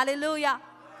င်းတယ်ဟာလေလုယာ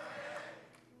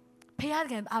ဖခင်သ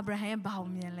ခင်အာဗြဟံဘာကို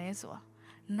မြင်လဲဆို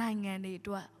နိုင်ငံတွေအ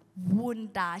တွက်ဝန်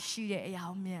တာရှိတဲ့အရာ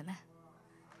ကိုမြင်တယ်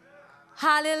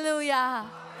ဟာလေလုယာ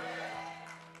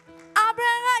အာဗြ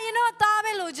ဟံကသား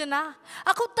ပဲလိုချင်တာ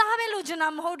အခုသားပဲလိုချင်တာ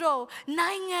မဟုတ်တော့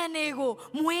နိုင်ငံတွေကို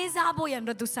မွေးစားဖို့ရန်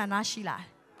တော့ तू ဆန္ဒရှိလာ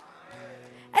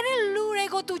အဲ့ဒီလူတွေ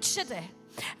ကို तू ချစ်တယ်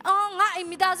အော်ငါအိမ်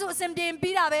မိသားစုအစဉ်ပြေ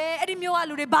ပြီးတာပဲအဲ့ဒီမျိုးက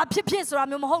လူတွေဘာဖြစ်ဆိုတာ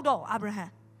မျိုးမဟုတ်တော့အာဗြဟံ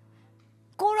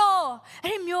ကိုတော့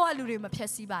အဲ့ဒီမျိုးကလူတွေမဖြတ်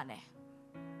စည်းပါနဲ့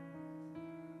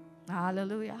ဟာလေ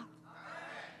လုယာ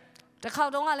တစ်ခေါ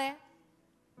က်တုန်းကလည်း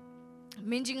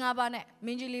မင်းကြီး9ပါးနဲ့မ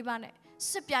င်းကြီး4ပါးနဲ့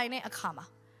စစ်ပြိုင်တဲ့အခါမှာ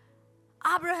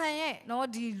အာဗြဟံရဲ့နော်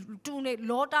ဒီတူနဲ့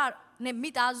လောတနဲ့မိ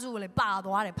သားစုကိုလည်းပါ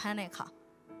သွားတယ်ဖမ်းတဲ့အခါ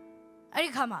အဲ့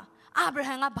ဒီခါမှာအာဗြ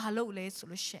ဟံကဘာလုပ်လဲဆို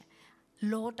လို့ရှင်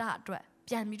လောတအတွက်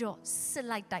ပြန်ပြီးတော့စစ်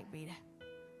လိုက်တိုက်ပေးတယ်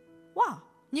ဝါ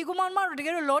ညီကောင်မတို့တက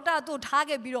ယ်တော့လောတသူ့ထား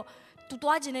ခဲ့ပြီးတော့သူ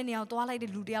သွားခြင်းတဲ့နေရာကိုသွားလိုက်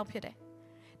တဲ့လူတစ်ယောက်ဖြစ်တယ်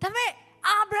ဒါပေမဲ့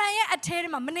အာဗြဟံရဲ့အထဲထဲ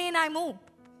မှာမနေနိုင်ဘူး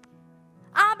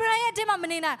အာဗြဟံရဲ့အထဲမှာမ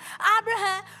နေနိုင်အာဗြ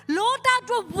ဟံလောတအ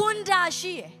တွက်ဝန်တာ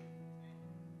ရှိတယ်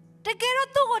တကယ်တော့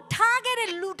သူ့ကိုထားခဲ့တဲ့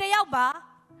လူတစ်ယောက်ပါ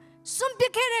စွန့်ပ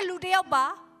စ်ခဲ့တဲ့လူတစ်ယောက်ပါ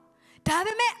ဒါ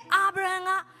ပေမဲ့အာဗြဟံက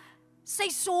စိ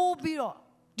တ်ဆိုးပြီးတော့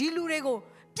ဒီလူတွေကို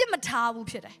ပြစ်မထားဘူး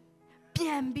ဖြစ်တယ်ပြ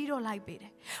န်ပြီးတော့လိုက်ပေးတ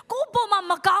ယ်ကိုယ့်ပေါ်မှာ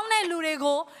မကောင်းတဲ့လူတွေ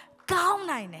ကိုကောင်း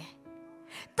နိုင်တယ်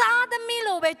သားသမီး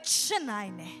လိုပဲချစ်နို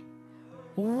င်တယ်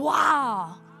ဝါ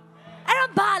အဲ့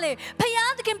တော့ဘာလဲဖခ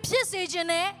င်သခင်ဖြစ်စေခြင်း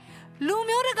နဲ့လူ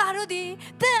မျိုးတကာတို့ဒီ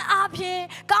သင်အားဖြင့်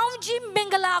ကောင်းကြီးမ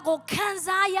င်္ဂလာကိုခံ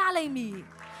စားရလိမ့်မည်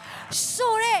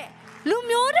ဆိုတဲ့လူ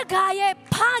မျိုးတကာရဲ့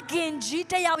ဖခင်ကြီး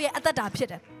တယောက်ရဲ့အသက်တာဖြစ်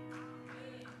တယ်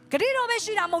ဂတိတော်ပဲ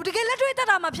ရှိတာမဟုတ်တကယ်လက်တွေ့သက်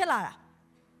တာမှာဖြစ်လာတာ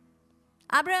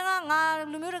အာဗြဟံကငါ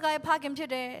လူမျိုးတကာရဲ့ဖခင်ဖြစ်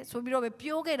တယ်ဆိုပြီးတော့ပဲ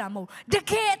ပြောခဲ့တာမဟုတ်တ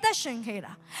ကယ်အသက်ရှင်ခဲ့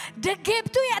တာတကယ်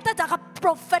သူ့ရဲ့အသက်တာက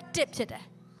prophetic ဖြစ်တယ်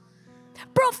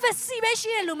prophecy ပဲရှိ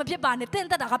တဲ့လူမဖြစ်ပါနဲ့သင်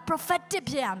သက်တာက prophetic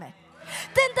ဖြစ်ရမယ်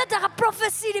သင်သက်တာက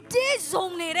prophecy တွေပြည့်စုံ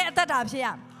နေတဲ့အသက်တာဖြစ်ရ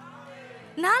မယ်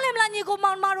နားလည်မလားညီကို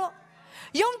မောင်မတို့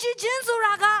ယုံကြည်ခြင်းဆို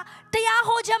တာကတရား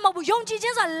ဟောချက်မဟုတ်ဘူးယုံကြည်ခြ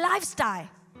င်းဆိုတာ lifestyle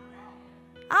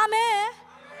အာမင်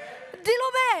ဒီ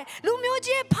လိုပဲလူမျိုး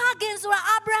ကြီးဖခင်ဆိုတာ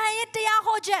အာဗြဟံရဲ့တရား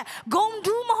ဟောချက်ဂုံ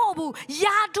တူးမဟုတ်ဘူး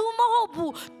ယာတူးမဟုတ်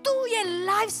ဘူးသူ့ရဲ့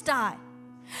lifestyle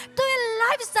သူ့ရဲ့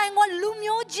lifestyle ကလူ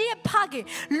မျိုးကြီးရဲ့ဖခင်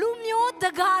လူမျိုးတ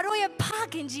ကာတို့ရဲ့ဖ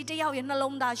ခင်ကြီးတယောက်ရဲ့နှ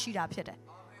လုံးသားရှိတာဖြစ်တယ်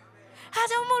ဟာ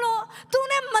ကြောင့်မို့လို့သူ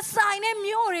နဲ့မဆိုင်တဲ့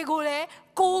မျိုးတွေကိုလည်း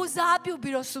ကိုစားပြုတ်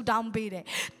ပြီးတော့ဆူတောင်းပေးတယ်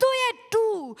သူ့ရဲ့တူ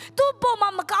သူ့ပေါ်မှာ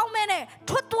မကောင်းမဲနဲ့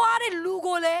ထွက်သွားတဲ့လူ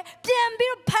ကိုလည်းပြန်ပြီး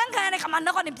တော့ဖမ်းခံရတဲ့ခါမှာ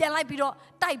နောက်ကနေပြန်လိုက်ပြီးတော့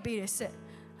တိုက်ပေးတယ်စစ်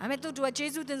ဒါပေမဲ့သူကဂျေ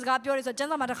ဇုတင်စကားပြောတယ်ဆိုတော့ကျ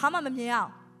မ်းစာမှာတစ်ခါမှမမြင်အော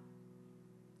င်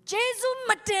ဂျေဇု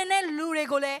မတင်တဲ့လူတွေ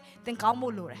ကိုလည်းသင်ကောင်း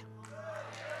ဖို့လိုတယ်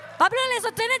ဘာဖြစ်လို့လဲ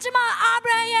ဆိုတော့တင်းနဲ့ကျမအာ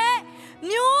ဗြဟံရဲ့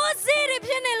မျိုးစေ့တွေ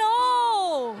ဖြစ်နေ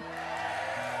လို့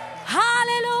ဟာ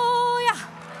လေလုယာ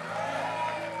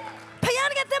ဖခင်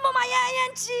ကတဲ့မမရဲ့အရ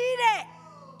င်ကြီးတဲ့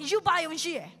ယူပါယုံ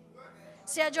ရှိတယ်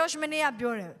ဆရာဂျော့ရှ်မနေ့က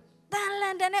ပြောတယ်တန်လ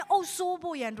န်တန်နဲ့အုပ်ဆိုး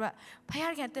ဖို့ရန်အတွက်ဖခ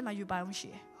င်ကတဲ့မှာယူပါယုံရှိ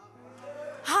တယ်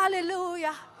ဟာလေလု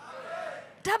ယာ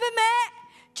ဒါပေမဲ့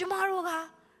ကျမတို့က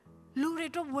လူတွေ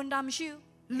တော့ဝန်တာမရှိဘူး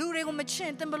လူတွေကိုမချ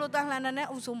င်တင်ဘလို့တန်လန်တန်နဲ့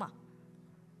အုပ်ဆိုးမှာ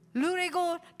လူတွေကို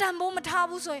တန်ဖိုးမထား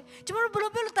ဘူးဆိုရင်ကျမတို့ဘ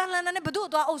လို့ပြောလို့တန်လန်တန်နဲ့ဘသူ့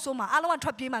သွားအုပ်ဆိုးမှာအားလုံးကထွ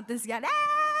က်ပြေးမှတင်စီရတယ်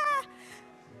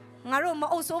ငါတို့မ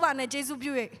အုပ်ဆိုးပါနဲ့ဂျေဇု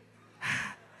ပြုရဲ့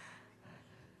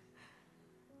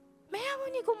မရ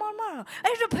ဘူးညီကိုမမ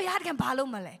အဲ့တော့ဖခင်ဘာလို့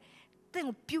မလဲတင့်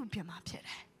ကိုပြုတ်ပြမှာဖြစ်တ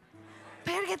ယ်ဖ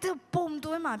ခင်ကပုံ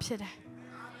သွင်းမှာဖြစ်တယ်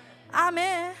အာမ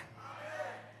င်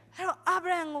အဲ့တော့အာ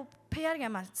ဗြဟံကိုဖခ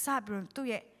င်မှာစပြီးသူ့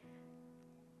ရဲ့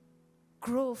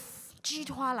growth ကြီး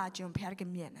ထွားလာခြင်းဖခ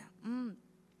င်မြင်တယ်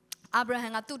အာဗြဟံ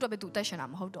ကသူ့အတွက်ပဲသူတက်ရှင်တာ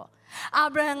မဟုတ်တော့အာ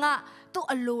ဗြဟံကသူ့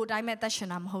အလိုတိုင်းပဲတက်ရှင်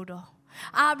တာမဟုတ်တော့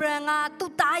အာဗြဟံက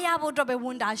သူ့သားရဖို့အတွက်ပဲဝ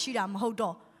န်တာရှိတာမဟုတ်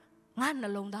တော့ငါနှ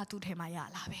လုံးသားသူ့ထဲမှာရ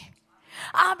လာပဲ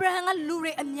အာဗြဟံကလူ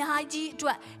တွေအများကြီးအတွ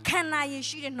က်ခံနိုင်ရ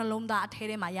ရှိတဲ့နှလုံးသားအထဲ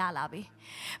ထဲမှာရလာပြီ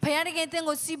ဖခင်တကယ်တင့်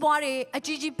ကိုစီးပွားတွေအ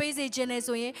ကြီးကြီးပေးစေခြင်းနဲ့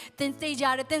ဆိုရင်တင်သိကြ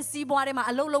တယ်တင်စီးပွားတွေမှာ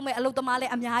အလုပ်လုပ်မဲ့အလုပ်သမားလ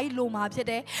ည်းအများကြီးလိုမှာဖြစ်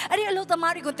တယ်အဲ့ဒီအလုပ်သ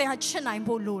မားတွေကိုတင်ဟာချစ်နိုင်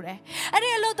ဖို့လိုတယ်အဲ့ဒီ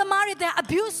အလုပ်သမားတွေတင်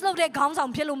abuse လုပ်တဲ့ခေါင်းဆော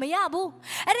င်ဖြစ်လို့မရဘူး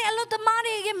အဲ့ဒီအလုပ်သမား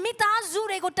တွေရဲ့မိသားစု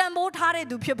တွေကိုတန်ဖိုးထားတဲ့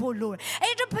သူဖြစ်ဖို့လိုတယ်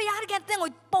အဲ့ဒီဖခင်တကယ်တင့်ကို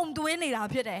ပုံသွင်းနေတာ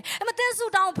ဖြစ်တယ်အမတင်စု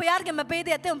တောင်းဖခင်တကယ်မပေး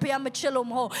တဲ့တင့်ဖခင်မချစ်လို့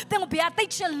မဟုတ်တင့်ကိုဖခင်တိ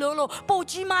တ်ချစ်လို့ပို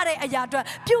ကြီးမားတဲ့အရာအတွက်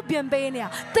ပြုတ်ပြင်ပေးနေတာ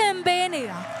တင်ပေးနေ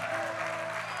တာ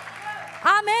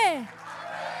အာမင်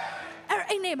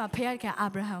အဲ့နေ့မှာဖခင်ကအာ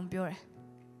ဗြဟံပြောတယ်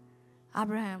အာ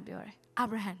ဗြ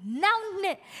ဟံနောက်နှ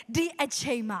စ်ဒီအ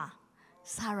ချိန်မှာ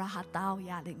ဆာရာဟာတောင်း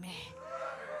ရလိမ့်မယ်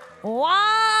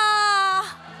Wow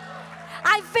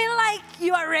I feel like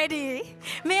you are ready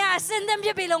မင်းအစင်တမ်းပြ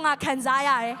ပြီလို့ငါခံစား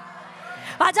ရတယ်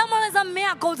ဘာကြောင့်မလဲဆိုမင်း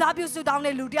ကကိုစားပြုစုတောင်း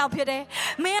တဲ့လူတစ်ယောက်ဖြစ်တယ်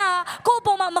မင်းကကိုယ့်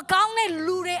ပုံမှာမကောင်းတဲ့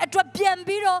လူတွေအတွက်ပြန်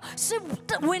ပြီးတော့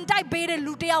ဝင်တိုက်ပေးတဲ့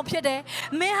လူတစ်ယောက်ဖြစ်တယ်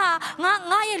မင်းဟာ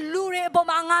ငါရဲ့လူတွေအပေါ်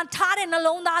မှာငါထားတဲ့နှ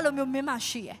လုံးသားလိုမျိုးမင်းမှာ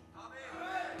ရှိတယ်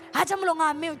အားကြောင့်မလို့ငါ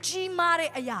မင်းကိုကြီးမား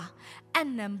တဲ့အရာအ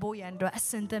နံဖို့ရန်အတွက်အ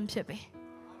စင်တမ်းဖြစ်ပြီ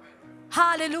ဟာ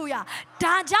လေလုယာ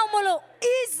ဒါကြောင့်မလို့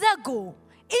ဣဇက်ကို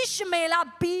ဣရှမေလ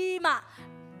ပြီးမှ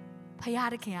ဖခင်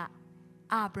တခင်က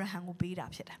အာဗြဟံကိုပေးတာ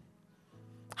ဖြစ်တယ်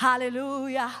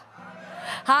Hallelujah.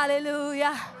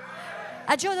 Hallelujah.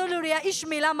 အချို့လူတွေကဣရှ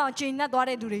မေလမှာကျင့်တတ်သွား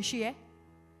တဲ့သူတွေရှိရဲ့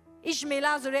ဣရှမေလ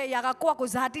ဆိုတဲ့အရာကကိုယ့်ကို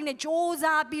ဇာတိနဲ့စ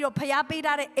조사ပြီးတော့ဖျားပေး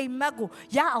ထားတဲ့အိမ်မက်ကို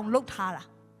ရအောင်လုပ်ထားတာ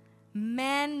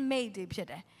man made ဖြစ်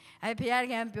တယ်အဲဖျား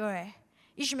ခင်ပြောတယ်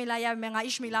ဣရှမေလရမယ်ငါဣ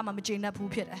ရှမေလမှာမကျင့်တတ်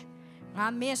ဘူးဖြစ်တယ်ငါ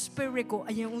မင်း spirit ကို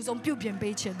အရင်ဦးဆုံးပြုပြင်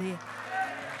ပေးခြင်းလေ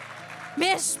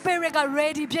Miss Spirit got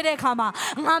ready ဖြစ်တဲ့အခါမှာ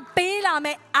ငါပေးလာမ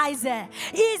ယ့် Isaac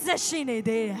is ရှိနေ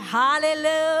သေးတယ်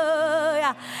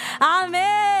Hallelujah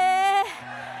Amen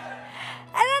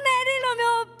အဲ့ဒါနဲ့ဒီလို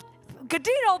မျိုးဂ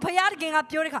တိတော်ဖခင်တခင်က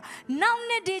ပြောတဲ့အခါနောက်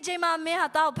နေ့ဒီချိန်မှာမင်းဟာ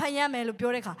တောက်ဖန်ရမယ်လို့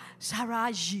ပြောတဲ့အခါဇာရာ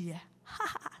ရည်ရ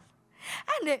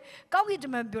အဲ့နဲ့ကောင်းကင်တ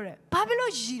မန်ပြောတယ်ဘာဖြစ်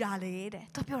လို့ရည်တာလဲတဲ့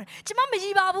သူပြောတယ်ကျမမရ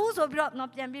ည်ပါဘူးဆိုပြီးတော့ငါ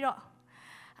ပြန်ပြီးတော့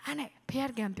အဲ့နဲ့ဖခင်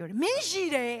တခင်ပြောတယ်မင်းရည်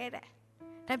တယ်တဲ့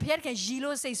ဒါဖခင်ကရီ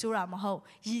လို့စိတ်ဆိုးတာမဟုတ်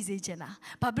ရည်စေချင်တာ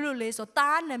ဘာဖြစ်လို့လဲဆို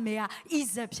တားနာမည်ကဣ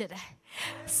ဇက်ဖြစ်တယ်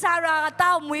ဆာရာက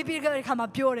တောက်မွေးပြီးတဲ့ခါမှာ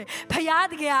ပြောတယ်ဖခင်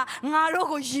တကယ်ကငါတို့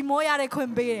ကိုရီမောရတဲ့ခွ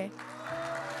င့်ပေးတယ်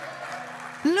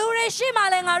လူတွေရှိမှ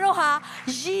လည်းငါတို့ဟာ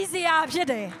ရည်စရာဖြစ်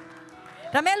တယ်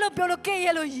ဒါမဲ့လို့ပြောလို့ကဲ့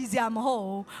ရဲ့လို့ရည်စရာမဟုတ်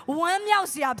ဝမ်းမြောက်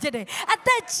စရာဖြစ်တယ်အသ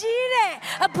က်ကြီးတဲ့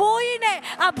အဖိုးကြီးနဲ့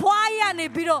အဖွားကြီးကနေ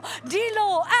ပြီးတော့ဒီ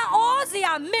လိုအံ့ဩစ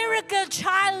ရာ miracle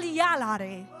child ရလာတ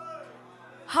ယ်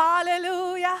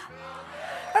Hallelujah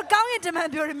ကောင်းကင်တမန်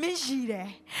ပြောတယ်မင်းရည်တယ်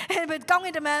ကောင်းက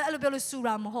င်တမန်အဲ့လိုပြောလို့စူ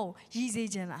တာမဟုတ်ရည်စေ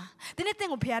ခြင်းလားဒီနေ့တင့်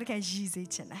ကိုဖခင်တခင်ရည်စေ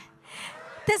ခြင်းလား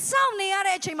တဆောင်းနေရ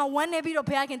တဲ့အချိန်မှာဝမ်းနေပြီးတော့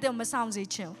ဖခင်တင့်ကိုမဆောင်စေ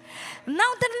ခြင်းနော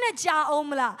က်တစ်နှစ်ကြာအောင်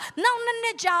မလားနောက်နှ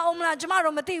စ်ကြာအောင်မလားကျမ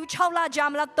တို့မသိဘူး6လကြာ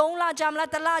မလား3လကြာမလား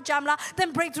1လကြာမလားသင်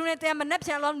breakthrough နဲ့တင်မနှက်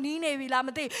ပြန်လို့နီးနေပြီလားမ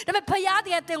သိဒါပေမဲ့ဖခင်တ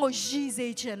ခင်တင့်ကိုရည်စေ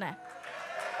ခြင်းနဲ့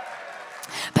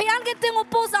ဖခင်ကတင်ကို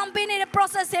ပို့ဆောင်ပေးနေတဲ့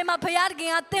process ထဲမှာဖခင်က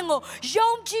တင်ကိုယုံ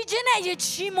ကြည်ခြင်းနဲ့ရ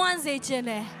ချီးမွမ်းစေခြင်း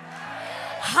နဲ့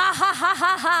ဟာဟာဟာ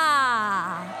ဟာဟာ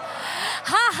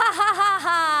ဟာဟာဟာဟာ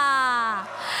ဟာ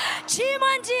ချီးမွ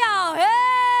မ်းကြအောင်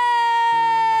hey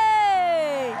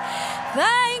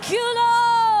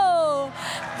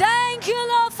thank you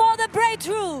Lord for the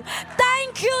breakthrough thank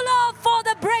Thank you, Lord, for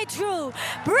the breakthrough.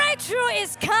 Breakthrough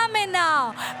is coming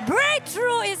now.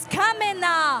 Breakthrough is coming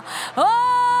now. Oh,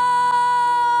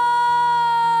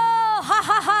 ha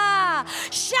ha ha.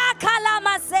 Shakala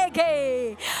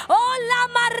maseke. Oh, la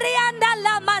marianda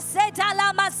la maseta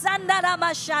la masanda la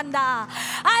mashanda.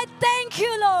 I thank you,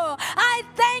 Lord. I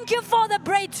thank you for the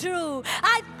breakthrough.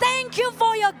 I thank you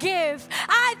for your gift.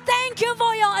 I thank you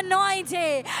for your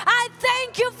anointing. I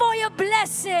thank you for your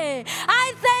blessing.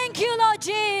 I thank you, Lord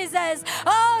Jesus.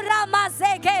 Oh,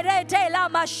 Ramaseke rete la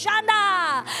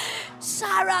mashanda.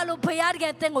 Sarah lo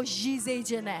payarge tengo jize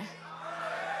jene.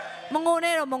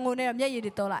 Mongonero mye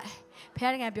yidi tolai.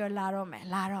 Payarge pure la rome.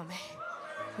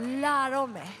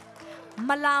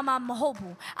 Malama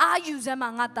mahobu.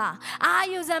 Ayuzema ngata.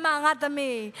 Ayuzema ngata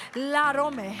me. La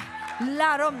rome.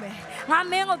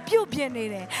 Ngamengo piu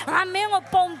pienere. Ngamengo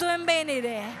pomtuembe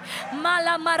nere.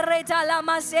 Malama reta la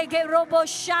maseke robo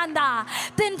shanda.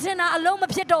 Tintina aloma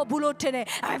pieto bulotene.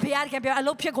 Payarge pure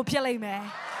alo pieko piele me.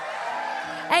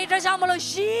 Hey, trajamolo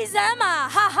shizema.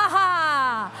 Ha ha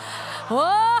ha.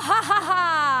 Oh, ha ha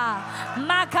ha.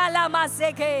 Makala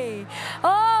maseke.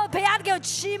 Oh, peyarge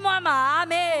chimama.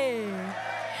 Amen.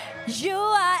 You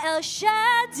are El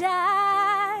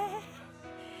Shaddai.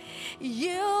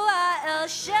 You are El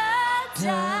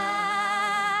Shaddai.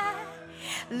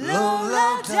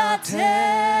 Lola date.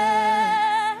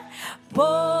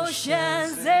 Boshen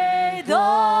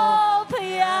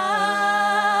zedopia.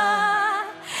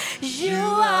 You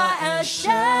are El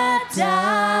Shaddai.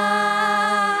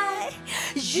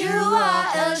 You are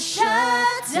El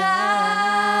Shaddai.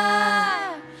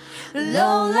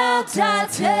 Lola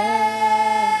date.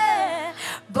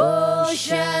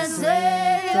 Boshen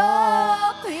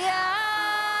zedopia.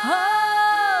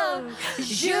 Oh,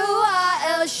 you are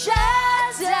El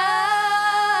Shaddai.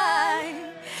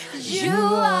 You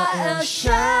are El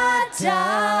Shaddai.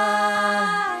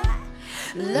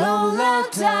 Lola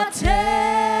date.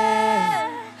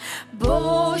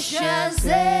 Boshen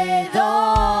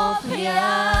zedopia.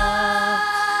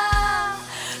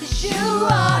 You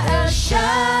are El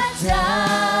Shaddai.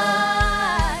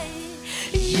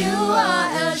 You are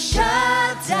El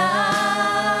Shaddai.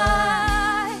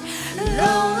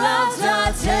 Lola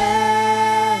date.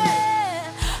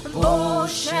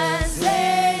 Boshen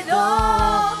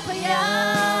zedopia.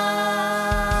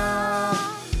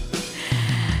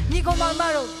 Nico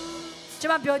Mamaro.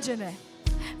 Jama Biojene.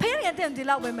 Paying the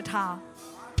love with Mata.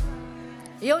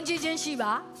 Yonji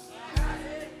Shiba.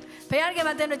 Paying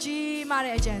at the G Mari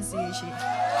Agency.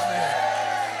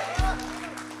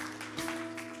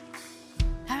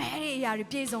 Hey, I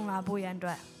replace on our boy and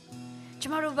drive.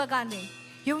 Chamaru Bagani.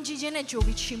 Yonji Jen and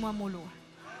Jovi Chimamulu.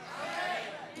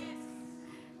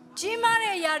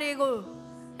 Jimare Yarego.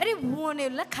 Every one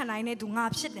like canine to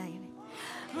Napshit nine.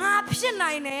 Napshit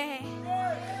nine.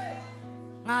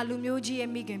 Lumioji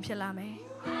and Megan Pilame.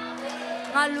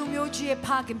 Lumioji a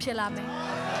park in Pilame.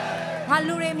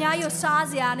 Luremia, your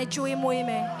Sazia and a Joy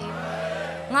Moime.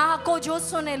 Go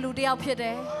Joson and Ludia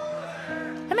Pide.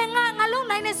 I mean, I long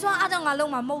nine is one other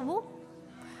Aloma Mobu.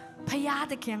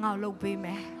 Payata King out low be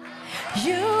me.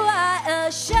 You are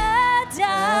El Shaddai.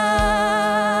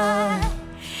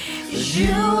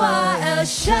 You are El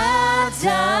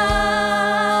Shaddai.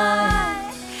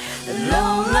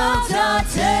 Lola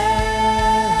date.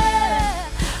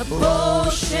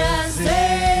 Boshen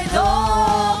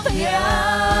zedopia.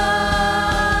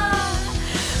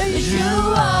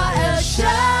 You are El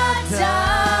Shaddai.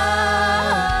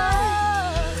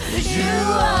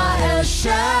 You are El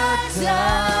Shaddai.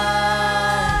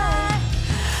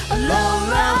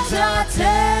 Lola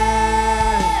date.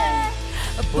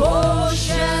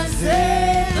 Boshen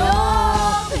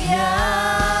zedopia.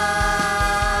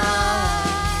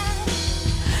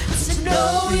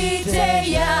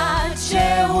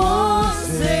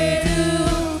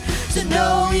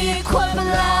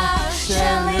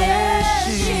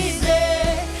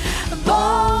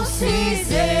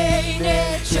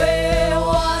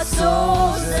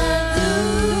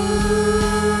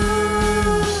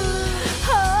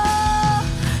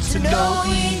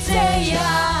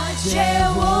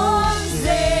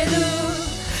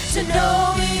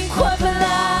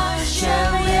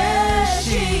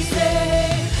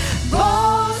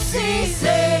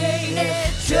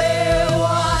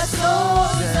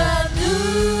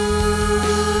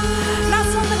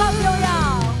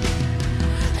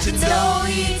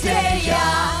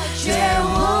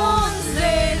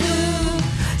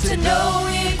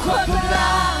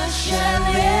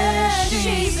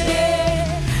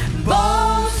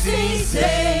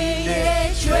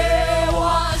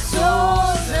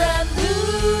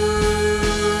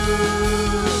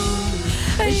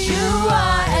 You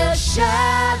are El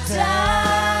Shaddai.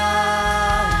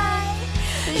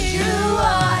 You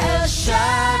are El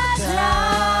Shaddai.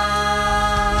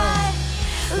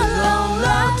 Long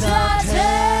loved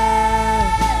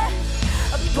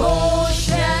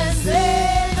portions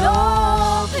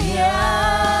of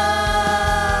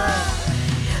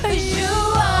You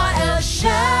are El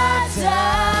Shaddai.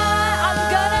 I'm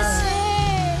gonna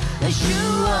sing. You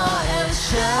are El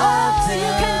Shaddai. Oh,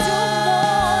 you can do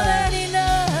more than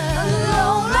enough.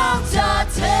 Long loved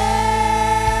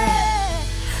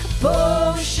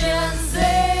portions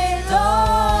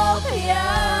of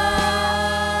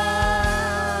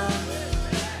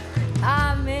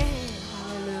Amen.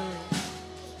 Hallelujah.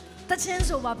 တချင်း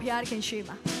ဆိုပါဘုရားခင်ရှိ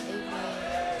ပါ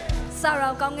စာ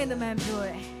ရောကောင်းကင်တမန်ပြောတ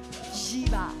ယ်ရီး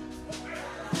ပါ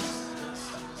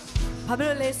ဘာဖြစ်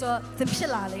လို့လဲဆိုတော့သင်ဖြ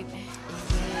စ်လာလိမ့်မယ်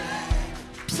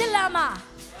ဖြစ်လာမှာ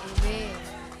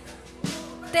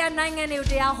တဲ့နိုင်ငံတွေကို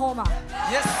တရားဟောမှာ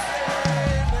Yes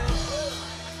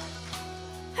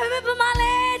ဟဲ့ဘယ်မှာ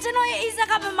လဲကျွန်တော်ရဲ့ဣဇက်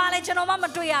ကဘယ်မှာလဲကျွန်တော်မှမ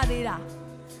တွေ့ရသေးတာ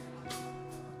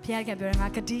ဘုရားခင်ပြောတယ်ငါ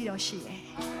ဂတိတော်ရှိတယ်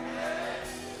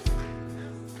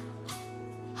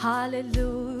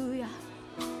Hallelujah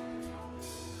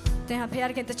တဲ့ဘု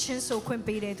ရားခင်တချင်းဆိုခွင့်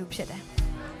ပေးတဲ့သူဖြစ်တယ်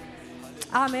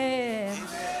Amen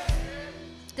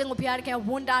တဲ့ဘုရားခင်ဝ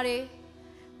န်တာတွေ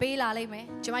ပေးလာလိမ့်မယ်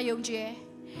ကျွန်မယုံကြည်တယ်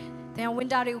တဲ့ဝန်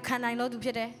တာတွေကိုခံနိုင်လို့သူဖြ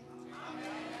စ်တယ်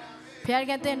ဘုရား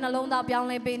ခင်တဲ့နှလုံးသားပြောင်း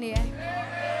လဲပေးနေတယ်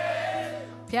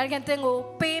ဘုရားခင်တဲ့ကို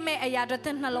ပေးမဲ့အရာတွေ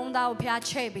တဲ့နှလုံးသားကိုဘုရား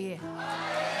ချဲ့ပေးတယ်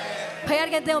ဘုရား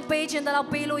ခင်တဲ့ကိုပေးခြင်းတော့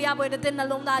ပေးလို့ရဖို့တဲ့နှ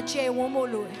လုံးသားချဲ့ဝန်း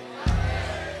ဖို့လို့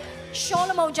ရှော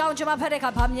လမုန်ကြောင့်ကျွန်မဖတ်တဲ့အ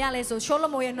ခါဗာမြင်ရလဲဆိုရှောလ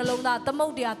မုန်ရဲ့နှလုံးသားသမု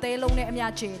တ်တရားသဲလုံးနဲ့အ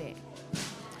များကျဲတယ်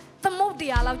သမုတ်တ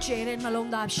ရားလောက်ကျဲတဲ့နှလုံး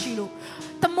သားရှိလို့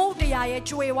သမုတ်တရားရဲ့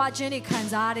ကြွယ်ဝခြင်းတွေခံ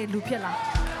စားရတဲ့လူဖြစ်လာ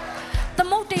သ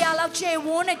မုတ်တရားလောက်ကျဲဝ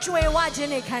န်းနဲ့ကြွယ်ဝခြ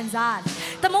င်းတွေခံစားရ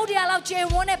သမုတ်တရားလောက်ကျဲ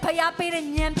ဝန်းနဲ့ဖျားပေးတဲ့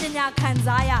ဉာဏ်ပညာခံ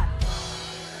စားရ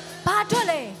ဘာအတွက်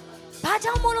လဲဘာ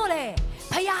ကြောင့်မို့လို့လဲ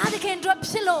ဖျားသခင်အတွက်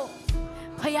ဖြစ်လို့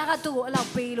ဖျားကသူ့ကိုအဲ့လောက်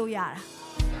ပေးလို့ရ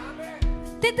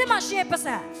တာတဲ့မရှိရဲ့ပတ်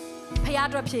စံဖျား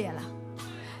အတွက်ဖြစ်ရလား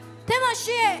တဲ့မ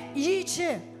ရှိရဲ့ရည်ချ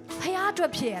င်းဖျားအတွ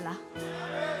က်ဖြစ်ရလား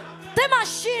တဲ့မ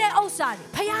ရှိတဲ့ဥစ္စာတွေ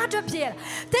ဖျားအတွက်ဖြစ်ရလား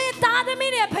တဲ့သားသ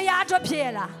မီးတွေဖျားအတွက်ဖြစ်ရ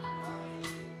လား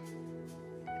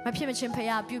မဖြစ်မချင်း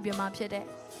ဖျားပြုတ်ပြမှာဖြစ်တဲ့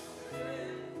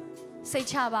စိတ်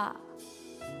ချပါ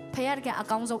ဖျားကအ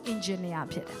ကောင်းဆုံး engineer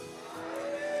ဖြစ်တယ်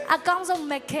အကောင်းဆုံး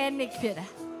mechanic ဖြစ်တယ်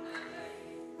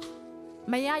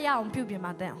မရရအောင်ပြုတ်ပြ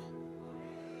မှာတဲ့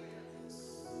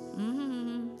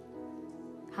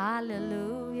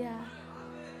Hallelujah.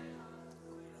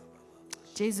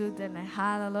 Jesus then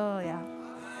hallelujah.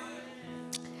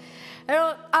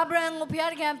 Abraham ကိုဘု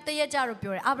ရားခင်တည့်ရကြလို့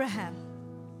ပြောတယ် Abraham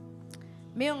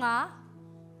မင်းက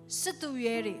စစ်သူ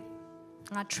ရဲတွေ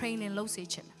ငါ training လုပ်စေ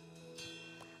ချင်တယ်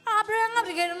Abraham က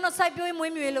တကယ်တော့စိုက်ပျိုး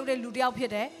မွေးမြူရေးလုပ်တဲ့လူတစ်ယောက်ဖြ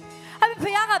စ်တယ်အဲ့ဘု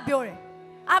ရားကပြောတယ်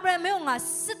Abraham မင်းက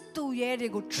စစ်သူရဲတွေ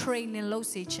ကို training လုပ်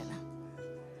စေချင်တယ်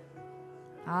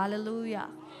Hallelujah.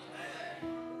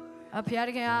 ဘုရား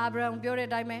ခင်အာဗြဟံပြောတဲ့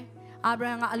အတိုင်းပဲအာဗြ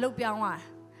ဟံကအလုပ်ပြောင်းသွား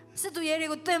စစ်သူရဲတွေ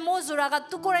ကိုတင်မို့ဆိုတာက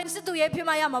သူကိုယ်တိုင်စစ်သူရဲဖြစ်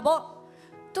မှရမှာပေါ့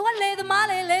သူကလေသမား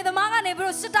ကနေပြီး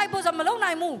တော့စစ်တိုက်ဖို့ဆိုမလုပ်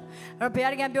နိုင်ဘူးအဲ့ဘု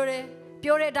ရားခင်ပြောတဲ့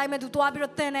အတိုင်းပဲသူသွားပြီး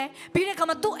တော့တင်တယ်ပြီးတဲ့အခါ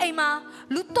မှာသူ့အိမ်မှာ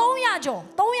လူ300ကျော်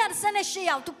318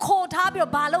ယောက်သူခေါ်ထားပြီး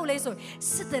တော့ဘာလုပ်လဲဆို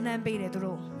စစ်တင်နှံပေးတယ်သူ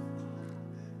တို့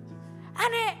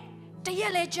အဲ့နဲ့တရ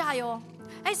က်လဲကြာရော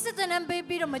အဲ့စစ်တင်နှံပေး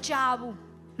ပြီးတော့မကြာဘူး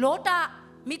လောတာ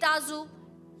မိသားစု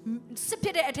စစ်ဖြ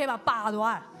စ်တဲ့အထဲမှာပါ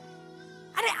သွား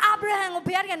အဲ့ဒါအာဗြဟံကို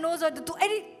ဘုရားကနိုးဆိုသူအဲ့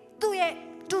ဒီသူ့ရဲ့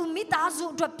သူမိသားစု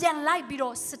အတွက်ပြန်လိုက်ပြီး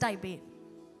တော့စစ်တိုက်ပေး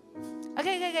โอเค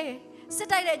စစ်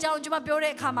တိုက်တဲ့အကြောင်းကျွန်မပြော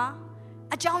တဲ့အခါမှာ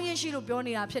အကြောင်းရင်းရှိလို့ပြော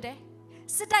နေတာဖြစ်တယ်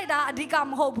စစ်တိုက်တာအဓိက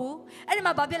မဟုတ်ဘူးအဲ့ဒီ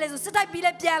မှာဘာဖြစ်လဲဆိုစစ်တိုက်ပြီး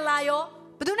လဲပြန်လာရော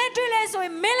ဘယ်သူနဲ့တွေ့လဲဆိုရ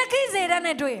င်မေလခိဇေဒက်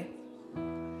နဲ့တွေ့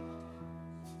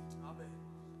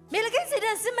မေလခိဇေဒ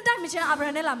က်စစ်မတိုက်မချင်းအာဗြ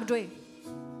ဟံနဲ့လာမတွေ့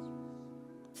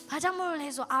ဘာကြောင့်မလို့လဲ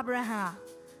ဆိုအာဗြဟံ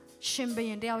ရှင်ဘရ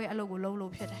င်တယောက်ရဲ့အလုပ်ကိုလုံး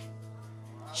လို့ဖြစ်တယ်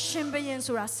ရှင်ဘရင်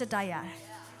ဆိုတာစစ်တိုက်ရတယ်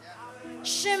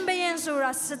ရှင်ဘရင်ဆို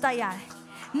တာစစ်တိုက်ရတယ်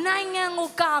နိုင်ငံကို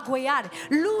ကာကွယ်ရတယ်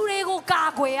လူတွေကိုကာ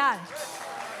ကွယ်ရတယ်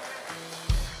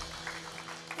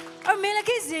အမေလ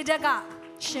ခိဇေဒက်က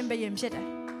ရှင်ဘရင်ဖြစ်တယ်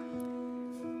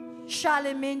ရှာလ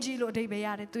င်မင်းကြီးလို့အဓိပ္ပာယ်ရ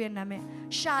တယ်သူ့ရဲ့နာမည်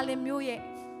ရှာလင်မျိုးရဲ့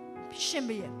ရှင်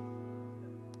ဘရင်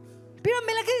ပြီးတော့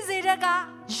မေလခိဇေဒက်က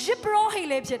ယေဘရဟိ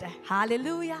လည်းဖြစ်တယ်ဟာလေ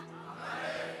လုယာ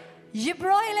ယေဘ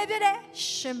ရဟိလည်းဖြစ်တယ်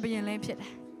ရှင်ဘရင်လည်းဖြစ်တ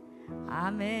ယ်အာ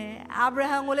မင်အာဗြ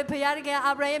ဟံကိုလည်းဖခင်က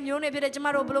အာဗြဟံရဲ့မျိုးနဲ့ဖြစ်တယ်ကျမ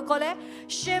တို့ဘယ်လိုခေါ်လဲ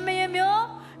ရှင်ဘရင်မျိုး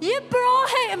ယေဘရ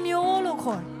ဟိအမျိုးလို့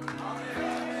ခေါ်တယ်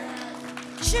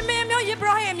ရှင်ဘရင်မျိုးယေဘ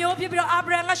ရဟိအမျိုးဖြစ်ပြီးတော့အာ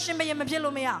ဗြဟံကရှင်ဘရင်မဖြစ်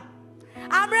လို့မရ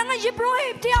အာဗြဟံကယေဘရဟိ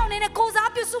တယောက်အနေနဲ့ကိုစား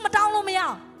ပြုစုမတောင်းလို့မရ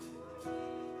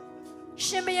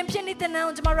ရှင်ဘရင်ဖြစ်နေတဲ့နန်း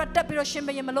ကိုကျမတို့တက်ပြီးတော့ရှင်ဘ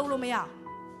ရင်မလုပ်လို့မရ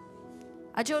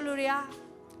အချို့လူတွေက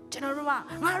ကျွန်တော်တို့က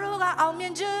ငါတို့ကအောင်မြ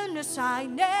င်ခြင်းနဲ့ဆိုင်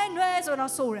နေနွယ်ဆို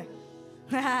တော့ဆိုတယ်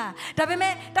ဒါပေ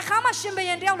မဲ့တခါမှရှင်ဘရ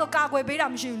င်တယောက်လိုကာကွယ်ပေးတာ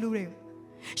မရှိဘူးလူတွေ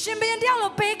ရှင်ဘရင်တယောက်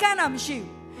လိုပေးကမ်းတာမရှိဘူး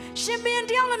ရှင်ဘရင်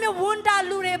တယောက်လိုမျိုးဝန်တာ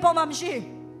လူတွေပေါ်မှာမရှိ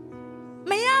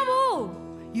မရဘူး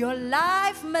Your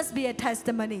life must be a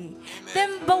testimony သ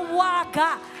င်ဘဝက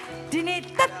ဒီနေ့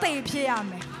တက်သိဖြစ်ရ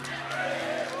မယ်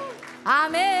အာ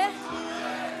မင်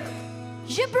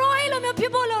ယေဘရဟိလိုမျိုးဖြ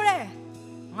စ်ဖို့လိုတယ်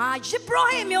ငါယေဘရ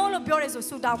ဟိမျိုးလို့ပြောရဲဆို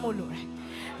ဆူတောင်းဖို့လိုတယ်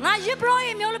ငါယေဘရ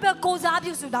ဟိမျိုးလို့ပြောကိုစား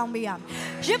ပြုဆူတောင်းပေးရမယ်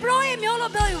ယေဘရဟိမျိုး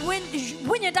လို့ပြော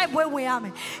ဝိညာဉ်တိုက်ပွဲဝင်ရမ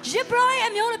ယ်ယေဘရဟိ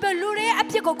မျိုးလို့ပြောလူတွေအ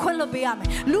ပြစ်ကိုခွင့်လွှတ်ပေးရမယ်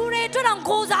လူတွေအတွက်တော့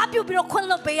ကိုစားပြုပြီးတော့ခွင့်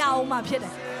လွှတ်ပေးရအောင်မှဖြစ်တ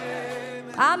ယ်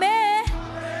အာမင်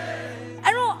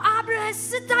အဲ့တော့အာဗြဟံစ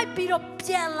စ်တိုက်ပြီးတော့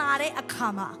ပြန်လာတဲ့အခါ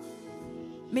မှာ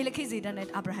မေလခိဇေဒက်နဲ့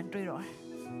အာဗြဟံတွေ့တော့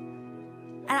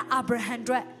အဲ့ဒါအာဗြဟံအ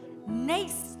တွက်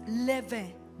next level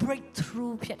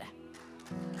breakthrough ဖြစ်တယ်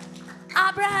အာ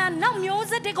ဗြဟံနောက်မျိုး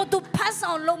ဆက်တွေကိုသူဖတ်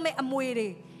ဆောင်လုပ်မဲ့အမွေတွေ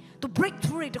သူ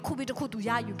breakthrough တွေတစ်ခုပြီးတစ်ခုသူ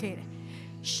ရယူခဲ့တယ်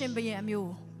ရှင်ဘုရင်အ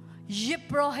မျိုးယေ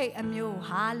ဘရဟိအမျိုး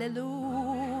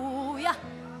hallelujah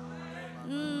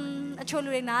အချို့လူ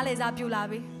တွေနားလေစားပြူလာ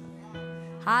ပြီ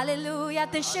hallelujah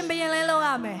သင်ရှင်ဘုရင်လဲလုပ်ရ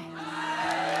မယ်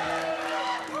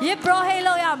ယေဘရဟိ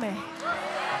လုပ်ရမယ်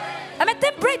အမေသ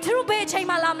င် breakthrough ပဲအချိန်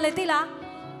မှလာမလဲသိလား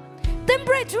သင်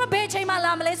breakthrough ပဲအချိန်မှ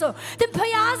လာမလဲဆိုသင်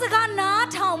ဖျားစကားနား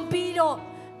ထောင်ပြီးတော့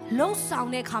လှုပ်ဆောင်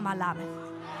တဲ့ခါမှလာမယ်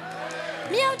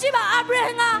မြောက်ကြည့်ပါအာဗြ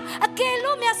ဟံကအကယ်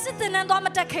လို့မြတ်စစ်တင်နန်းသွားမ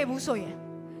တက်ခဲ့ဘူးဆိုရင်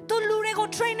သူလူတွေကို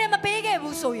training မပေးခဲ့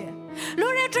ဘူးဆိုရင်လူ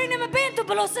တွေ training မပေးရင်သူ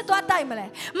ဘယ်လိုစစ်သွားတိုက်မလဲ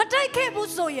မတိုက်ခဲ့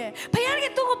ဘူးဆိုရင်ဖျားက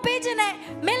သူ့ကိုပေးခြင်းနဲ့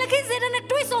မေလခိဇေဒက်နဲ့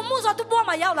တွေ့ဆုံမှုဆိုသူ့ဘဝ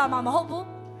မှာရောက်လာမှာမဟုတ်ဘူး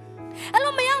အဲ့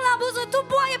လိုမရောက်လာဘူးဆိုသူ့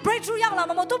ဘဝရဲ့ breakthrough ရောက်လာ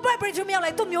မှာမဟုတ်သူ့ breakthrough မရောက်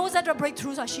လိုက်သူ့မျိုးဆက်အတွက်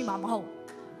breakthrough ဆိုတာရှိမှာမဟုတ်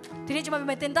ဒီနေ့ကျွန်မပြော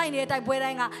မယ်တင်တိုက်နေတဲ့တိုက်ပွဲ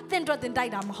တိုင်းကတင့်အတွက်တင်တို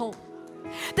က်တာမဟုတ်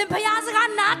သင်ဖျားစကား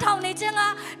နားထောင်နေခြင်းက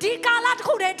ဒီကာလတစ်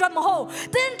ခုတည်းအတွက်မဟုတ်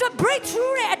သင်အတွက်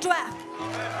breakthrough ရဲ့အတွက်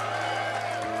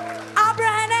အာဗြ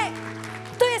ဟံနဲ့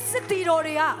သူ့စစ်တီတော်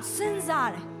တွေကစဉ်းစား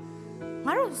တယ်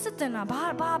ငါတို့စစ်တင်တာဘာ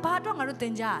အတွက်ငါတို့တ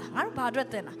င်ကြငါတို့ဘာအတွက်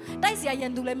တင်တာတိုက်စရာရ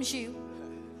န်သူလည်းမရှိဘူး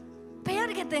ဖျား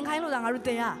တကယ်တင်ခိုင်းလို့သာငါတို့တ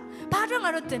င်ရဘာအတွက်ငါ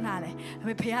တို့တင်တာလဲဒါ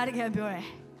ပေမဲ့ဖျားတကယ်ပြောတယ်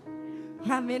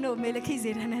ငါမင်းတို့မေလခိ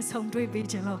ဇေဒက်နဲ့ဆုံတွေ့ပေး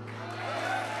ခြင်းလို့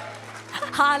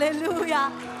hallelujah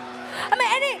အမေ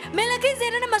အဲ့ဒီမေလခိဇေ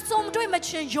ဒက်နဲ့မဆုံတွေ့မ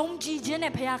ချင်းယုံကြည်ခြင်း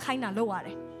နဲ့ဖျားခိုင်းတာလုပ်ရတ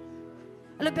ယ်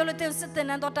အဲ့လိုပြောလို့တင်စစ်တင်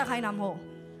နန်းတော့တက်ခိုင်းတာမဟုတ်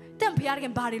တင်ဖျားတက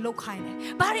ယ်ဘာတွေလုပ်ခိုင်းလဲ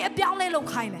ဘာတွေအပြောင်းလဲလုပ်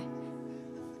ခိုင်းလဲ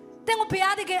တင်ကို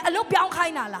ဖျားတကယ်အလုပ်ပြောင်းခို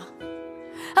င်းတာလား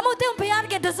အမို့တင်ဖျားတ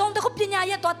ကယ်တစုံတစ်ခုပညာ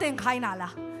ရက်တော့တင်ခိုင်းတာ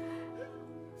လား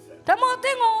ဒါမို့တ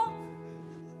င်ကို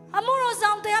အမှုရော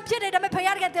ဆောင်တရားဖြစ်တယ်ဒါပေမဲ့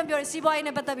ဖျားတကယ်တင်ပြောရစီးပွားရေး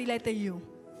နဲ့ပတ်သက်ပြီးလဲသိယူ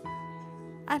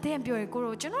အတင်းပြောရကို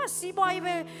ရောကျွန်တော်စီးပွားရေး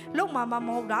ပဲလုပ်မှာမ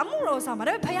ဟုတ်တာအမှုရောဆောင်မှာ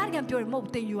ဒါပေမဲ့ဖျားတကယ်ပြောရမဟု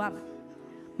တ်တင်ယူရမှာ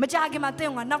မကြခင်မှာတင်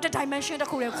ကနောက်တစ် dimension တစ်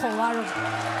ခုလည်းခေါ်သွားတော့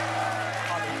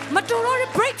မတူတော့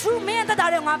breakthrough မင်းတ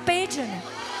တားတယ်ငါပေးခြင်းတယ်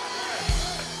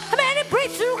အမေအဲ့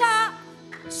breakthrough က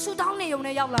ဆူတောင်းနေုံ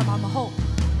နဲ့ရောက်လာမှာမဟုတ်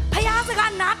ဖျားစ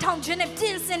ကားနားထောင်ခြင်းနဲ့ပြ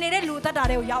င်ဆင်နေတဲ့လူတတား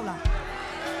တွေကိုရောက်လာ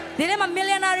ဒီထဲမှာ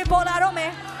millionaire တွေပေါ်လာတော့မ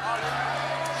ယ်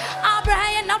အာဗြဟံ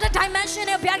ရဲ့နောက်တစ် dimension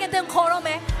နဲ့ဘုရားကတင်ခေါ်တော့မ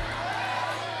ယ်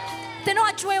တင်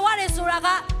တော့ကျွေဝရတယ်ဆိုတာက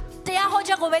တရားဟော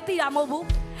ချက်ကိုပဲသိတာမဟုတ်ဘူး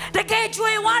တကယ်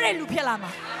ကျွေဝတဲ့လူဖြစ်လာ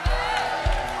မှာ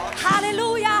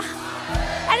hallelujah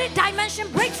အဲ့ဒီ dimension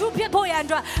breakthrough ဖြစ်ဖို့ရန်အ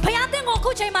တွက်ဘုရားတင်ကိုအ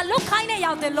ခုချိန်မှာလုတ်ခိုင်းတဲ့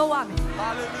ရောက်တင်လို့ရမယ်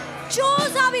hallelujah ကြိုး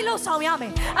စားပြီးလို့ဆောင်ရမ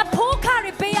ယ်အဖိုးခ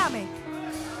တွေပေးရမယ်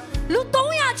လူ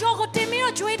300ကျော်ကိုတင်ပြီး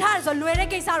တော့ကျွေးထားတယ်ဆိုလွယ်တဲ့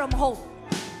ကိစ္စတော့မဟုတ်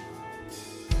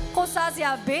ကိုစားစ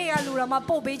ရာဘေးကလူတော်မှာ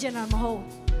ပို့ပေးခြင်းတာမဟုတ်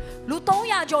လူ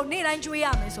300ကျော်နေ့တိုင်းကျွေးရ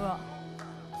မယ်ဆိုတော့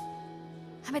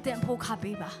အမေတင်ဖို့ခ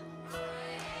ပေးပါ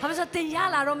ဘာလို့ဆိုတင်ရ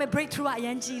လာတော့မယ် breakthrough အရ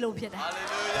င်ကြီးလို့ဖြစ်တယ်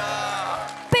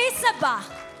hallelujah ပေးစပ်ပါ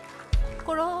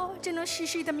ကိုရောကျွန်တော်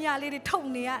ရှိသမျှလေးတွေထုတ်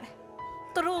နေရတယ်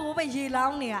သူတို့ကိုပဲရေလော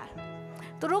င်းနေရတယ်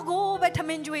သူတို့ကိုပဲထမ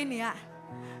င်းကျွေးနေရတယ်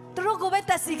သူတို့ကိုပဲ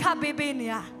တက်စီခပေးနေ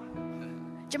ရ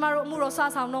ကျမတို့အမှုတော်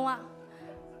စားဆောင်တော့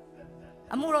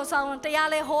အမှုတော်ဆောင်တရား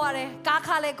လဲဟောရတယ်ကားခ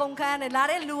လဲကုန်ခန်းရတယ်လာ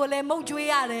တဲ့လူကိုလည်းမုတ်ကျွေး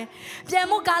ရတယ်ပြန်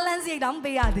မှုကားလန်းစီတောင်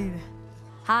ပေးရသေးတယ်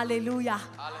ဟာလေလုယာ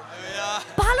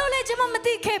ဘာလို့လဲကျမမ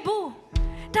သိခဲ့ဘူး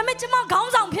ဒါပေမဲ့ကျမခေါ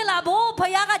င်းဆောင်ဖြစ်လာဖို့ဘု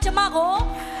ရားကကျမကို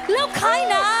လှုပ်ခိုင်း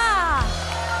တာ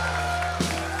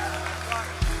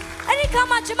အဲ့ဒီခါ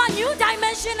မှကျမ new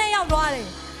dimension နဲ့ရောက်သွားတယ်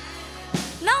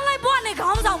နောက်လိုက်ဘဝနဲ့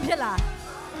ခေါင်းဆောင်ဖြစ်လာ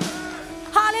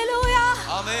ဟာလေလုယာ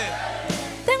အာမင်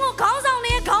တင်ကိုခေါင်းဆောင်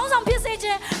နဲ့ခေါင်းဆောင်ဖြစ်စေခြ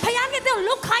င်းဘုရားကတဲ့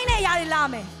လှုပ်ခိုင်းတဲ့အရာတွေလာ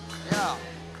မယ်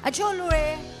အချို့လူတွေ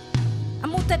အ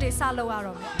မှုသက်တွေစလုပ်ရ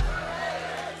တော့မယ်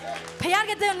ဘုရား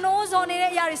ကတဲ့နိုးစော်နေ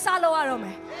တဲ့အရာတွေစလုပ်ရတော့မ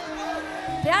ယ်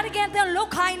ဘုရားကတဲ့လှု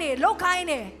ပ်ခိုင်းနေ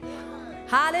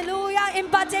Hallelujah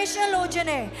impartation လိုချင်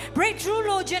တယ် breakthrough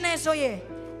လိုချင်တယ်ဆိုရင်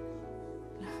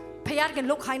ဖခင်က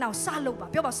လုတ်ခိုင်းတာကိုစလုပ်ပါ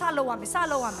ပြောပါစလုပ်ရမယ်စ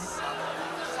လုပ်ရမယ်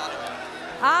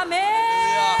အာမ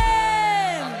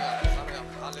င်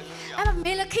အဲ့မ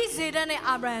မေလခိဇေဒက်နဲ့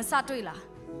အာဗြဟံစတွေ့လား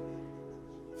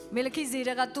မေလခိဇေဒ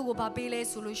က်ကသူ့ကိုဗာပေးလဲ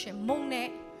ဆိုလို့ရှင်မုံနဲ့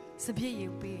စပြည့်ရ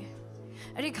ည်ပေး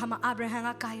အဲ့ဒီခါမှာအာဗြဟံက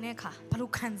ဂိုင်တဲ့ခါဘ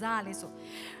လို့ခံစားရလဲဆို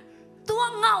तू က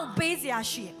ငါ့ကိုပေးစရာ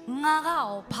ရှိရင်ငါကရော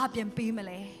ဘာပြန်ပေးမ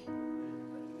လဲ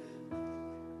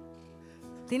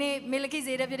ဒီနေ့မေလခိ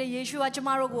ဇေဒက်ဖြစ်တဲ့ယေရှုကကျမ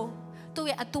တို့ကိုသူ့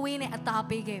ရဲ့အသွေးနဲ့အသား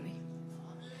ပေးခဲ့ပြီ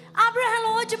အာဗြဟံ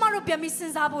လိုကျမတို့ပြန်ပြီးစ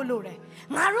ဉ်းစားဖို့လိုတယ်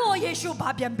ငါတို့ယေရှုဘာ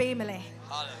ပြန်ပေးမလဲ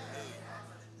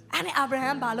အဲ့ဒီအာဗြ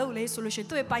ဟံဘာလုပ်လဲဆိုလို့ရှိရင်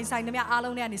သူ့ရဲ့ပိုင်ဆိုင်သမျှအား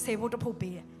လုံးနဲ့ကနေဆေဖို့တဖို့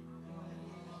ပေးတယ်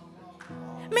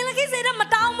မေလခိဇေဒက်မ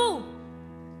တောင်းဘူး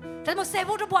ဒါပေမဲ့ဆေ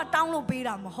ဖို့တဖို့တောင်းလို့ပေး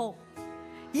တာမဟုတ်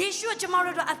ယေရှုကကျမ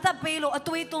တို့အသက်ပေးလို့အ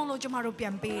သွေးသွန်းလို့ကျမတို့ပြ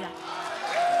န်ပေးတာ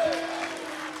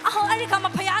အဲ့ဒီကမှ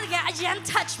ဖခင်ကအရန်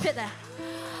touch ဖြစ်တယ်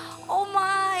Oh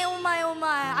my, oh my, oh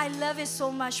my. I love it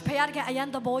so much. ဖခင်ကအရန်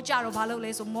သဘောကျတော့ဘာလုပ်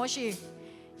လဲဆိုမောရှေ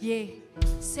ယေ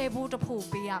ဆေဖို့တဖို့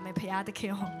ပေးရမယ်ဖခင်တခ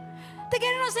င်ဟောတက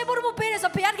ယ်တော့ဆေဖို့တဖို့ပေးတယ်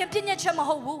ဆိုဖခင်ကပြည့်ညက်ချက်မ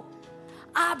ဟုတ်ဘူး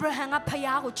အာဗြဟံကဖခ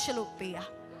င်ကိုချစ်လို့ပေးတာ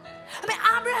အမေ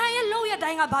အာဗြဟံရဲ့လုပ်ရ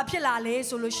တိုင်းကဘာဖြစ်လာလဲ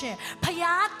ဆိုလို့ရှင်ဖခ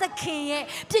င်တခင်ရဲ့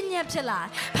ပြည့်ညက်ဖြစ်လာ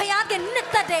ဖခင်ကနှစ်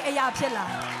သက်တဲ့အရာဖြစ်လာ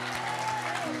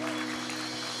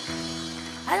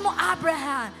အဲ့ဒါအာဗြ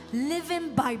ဟံ living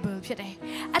bible ဖြစ်တယ်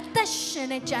အသက်ရှင်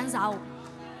တဲ့ကျမ်းစာကို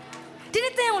ဒီ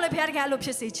နေ့သင်ကိုလည်းဘုရားတကယ်လို့ဖြ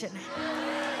စ်စေချင်တယ်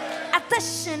အသက်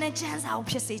ရှင်တဲ့ကျမ်းစာကို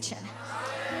ဖြစ်စေချင်တယ်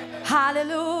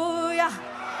hallelujah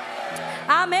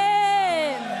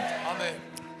amen amen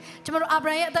ကျွန်တော်အာဗြ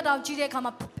ဟံရဲ့အသက်တော်ကြီးတဲ့အခါ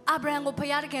မှာအာဗြဟံကိုဘု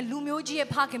ရားတကယ်လူမျိုးကြီးရဲ့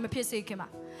ဖခင်မဖြစ်စေခင်မှာ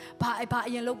ဘာ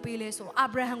အရင်လုပ်ပေးလဲဆိုအာ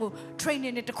ဗြဟံကို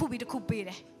training နဲ့တစ်ခုပြီးတစ်ခုပေးတ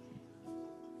ယ်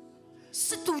စ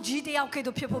စ်သူကြီးတယောက်ခေတ်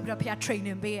တို့ဖြစ်ဖို့ပြီးတော့ဘုရား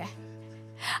training ပေးတယ်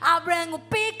အာဗြဟံကို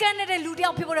ပေးကမ်းတဲ့လူတယော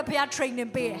က်ဖြစ်ဖို့ဘုရား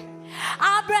training ပေးတယ်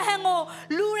အာဗြဟံကို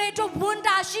လူတွေတို့ဝန်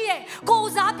တာရှိရဲ့ကို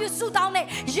စားပြုစုတောင်းတဲ့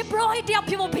ယေဘရဟိတယောက်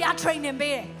ဖြစ်ဖို့ဘုရား training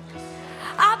ပေးတယ်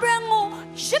အာဗြဟံကို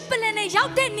ယေပလင်နဲ့ရော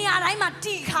က်တဲ့နေရာတိုင်းမှာတ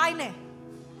ည်ခိုင်းတယ်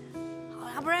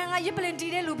အာဗြဟံကယေပလင်တ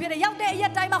ည်တဲ့လူဖြစ်တယ်ရောက်တဲ့အရ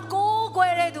က်တိုင်းမှာကိုးကွ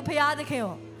ယ်တဲ့သူဘုရားသခင်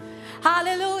ဟော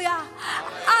hallelujah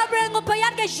အာဗြဟံကိုဘု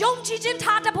ရားကယုံကြည်ခြင်း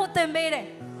ထားတဲ့ဖို့သင်ပေးတယ်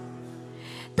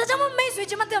ဒါကြောင့်မေ့ဆွေ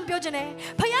ချင်မတဲ့ပြောချင်တယ်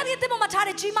ဖခင်ရဲ့တဲ့မှာထား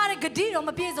တဲ့ကြီးမားတဲ့ဂတိတော်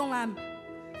မပြည့်စုံ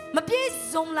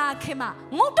လားခင်မ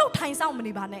ငုတ်တုတ်ထိုင်ဆောင်မ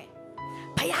နေပါနဲ့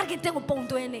ဖခင်ကတဲ့ကိုပုံ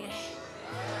သွင်းနေတယ်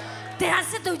တဲ့ဟာ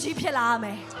စစ်သူကြီးဖြစ်လာရမ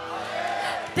ယ်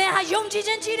တဲ့ဟာယုံကြည်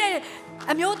ခြင်းကြီးတဲ့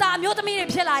အမျိုးသားအမျိုးသမီးတွေ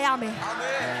ဖြစ်လာရမယ်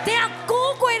တဲ့ဟာ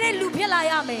ကိုးကွယ်တဲ့လူဖြစ်လာ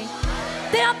ရမယ်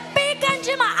တဲ့ဟာပေးကမ်းခြ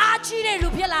င်းမှာအားကြီးတဲ့လူ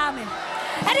ဖြစ်လာရမယ်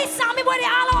အဲ့ဒီစာမေးပွဲတွေ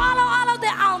အားလုံး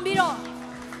တဲ့အောင်ပြီးတော့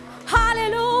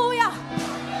hallelujah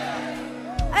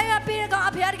အဲ့ရပြီးတော့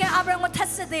အဖေကအာဗြဟံကိုထပ်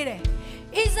စစ်သေးတယ်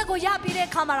။ဣဇက်ကိုရပြီးတဲ့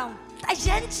ခါမှာတော့အရ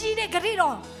န်ကြီးတဲ့ဂရိ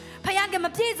တော်ဖခင်ကမ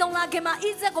ပြည့်စုံလာခင်မှာဣ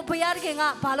ဇက်ကိုဖခင်က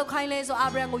ဘာလို့ခိုင်းလဲဆိုအာ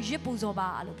ဗြဟံကိုရစ်ပူဇော်ပါ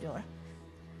လို့ပြောတယ်။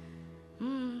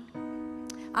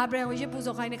အာဗြဟံကိုရစ်ပူ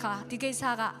ဇော်ခိုင်းတဲ့ခါဒီကိစ္စ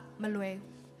ကမလွယ်ဘူး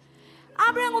။အာ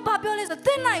ဗြဟံကိုဘာပြောလဲဆိုသ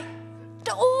င်နိုင်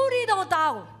တူရီတော်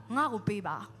သားကိုငါ့ကိုပေး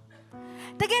ပါ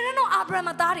။တကယ်တော့အာဗြဟံ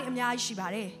မှာသားတွေအများကြီးရှိပါ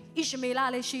တယ်။ဣရှမေလ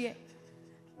လည်းရှိရဲ့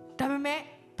။ဒါပေမဲ့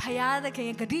ဖခင်သခ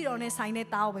င်ဂတိတော်နဲ့ဆိုင်တဲ့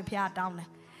သားကိုပဲဖခင်တောင်းတယ်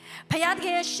ဖခင်သခ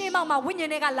င်ရဲ့ရှေ့မှောက်မှာဝိညာဉ်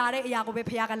တွေကလာတဲ့အရာကိုပဲ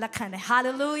ဖခင်ကလက်ခံတယ်ဟာ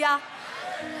လေလုယာ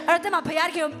အဲ့တော့ဒီမှာဖခင်သ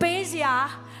ခင်ကိုပေးစရာ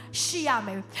ရှိရမ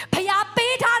ယ်ဖခင်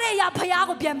ပေးထားတဲ့အရာဖခင်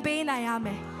ကိုပြန်ပေးနိုင်ရမ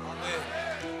ယ်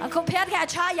အခုဖခင်သခင်အ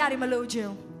ခြားအရာတွေမလိုချင်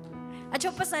ဘူးအ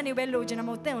ချို့ပတ်စံတွေပဲလိုချင်တယ်မ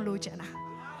ဟုတ်တင့်ကိုလိုချင်တာ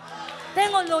တ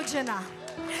င့်ကိုလိုချင်တာ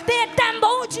တဲ့တန်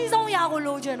ဖိုးအကြီးဆုံးအရာကို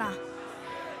လိုချင်တာ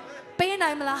ပေး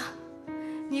နိုင်မလား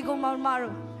ညီကောင်မောင်မ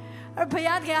တို့ဘု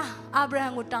ရားကအာဗြဟံ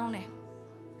ကိုတောင်းတယ်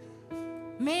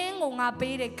မင်းကိုငါ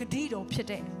ပေးတဲ့ဂတိတော်ဖြစ်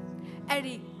တဲ့အဲ့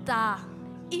ဒီသား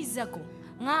ဣဇက်ကို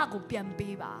ငါ့ကိုပြန်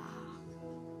ပေးပါ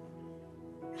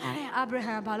အဲ့အာဗြ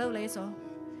ဟံဘာလုပ်လဲဆို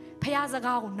ဘုရားစ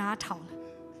ကားကိုနားထောင်တယ်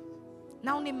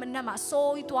နောက်နေ့မနက်မှာ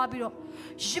စိုးပြီးသွားပြီးတော့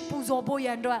ရစ်ပူဇော်ဖို့ရ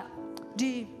န်အတွက်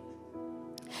ဒီ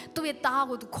သူ့ရဲ့သား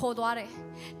ကိုသူခေါ်သွားတယ်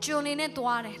ကျွန်နေနဲ့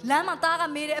သွားတယ်လမ်းမှာသားက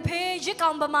မေးတယ်အဖေရစ်ကော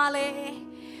င်ပမာလဲ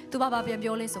သူဘာပြန်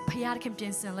ပြောလဲဆိုဖခင်ခင်ပြ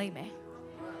င်ဆင်လိုက်မယ်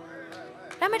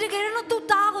ဒါပေမဲ့တကယ်တော့သူ့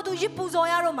သားကိုသူရစ်ပူဇော်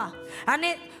ရတော့မှာအဲ့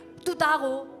နဲ့သူ့သား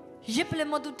ကိုရစ်ပလင်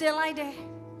မသူတင်လိုက်တယ်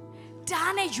ဒါ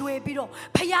နဲ့ရွေပြီးတော့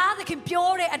ဖခင်ပြော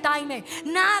တဲ့အတိုင်းနဲ့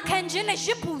နာခံခြင်းနဲ့ရ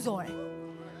စ်ပူဇော်တယ်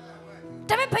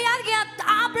ဒါပေမဲ့ဖခင်က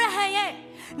အာဗြဟံရဲ့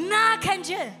နာခံ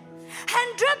ခြင်း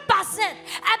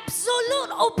 100%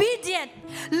 absolute obedient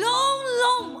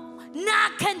လုံးနာ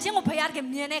ခံခြင်းကိုဖခင်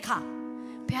မြင်တဲ့အခါ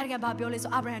ဖခင်ဘာပြောလဲ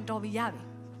ဆိုအာဗြဟံတော်ပြီရ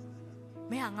ပြီ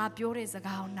မင်းကငါပြောတဲ့စ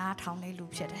ကားကိုနားထောင်နေလူ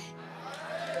ဖြစ်တယ်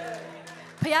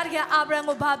ဖခင်ကအာဗြဟံ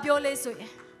ကိုဘာပြောလဲဆိုရ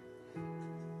င်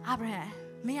အာဗြဟံ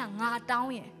မင်းကငါတော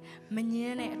င်းရင်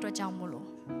Manyene at Jamulo.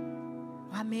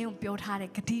 I may build her a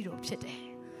cadiro pit.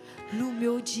 Lu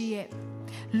Mioji,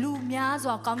 Lu Miaz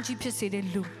or Gamji Pissy,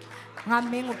 Lu. I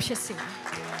may of Pissy.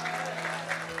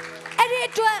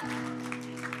 I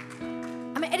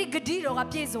mean, Eddie Gadiro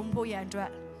appears on Boyandra.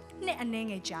 Ne a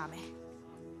name a jame.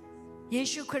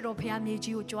 Yeshu Credopia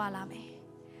Meji Joalame.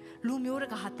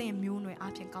 Lumurga Hate Mune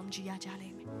up in Gamjia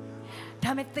Jaleme.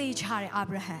 Damn it, they char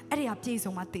Abraham. Eddie appears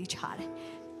on my day char.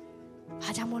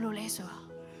 Hajamolo leso.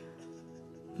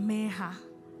 Meha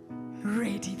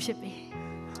ready chippy.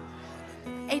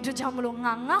 Edo Jamolo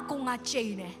Nangakunga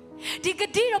chain. The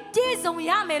Gadiro appears on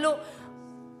Yamelo.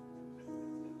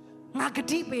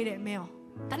 Nakadi paid it meal.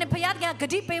 Then a payat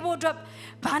gadi pay will drop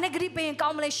Panagri pay and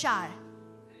Comley Shire.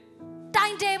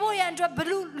 Time table and drop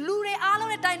Lure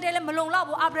Alon at Time Tele Malone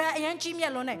Labo Abra and Jimmy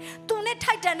Alone. Do not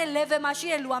tighten and level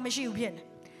machine Lua machine.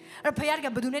 A payat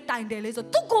Badune Time Daily so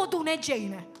to go to Net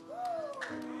Jane.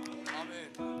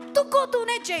 To go to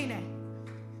Net Jane.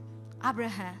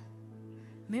 Abraham.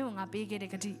 Meunga big at a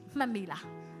gadi, Mamila.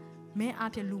 May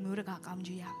up your Lumuraga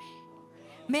Gamjiame.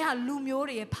 May I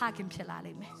Lumuri a pack in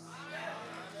Pilalime.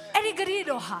 Eddie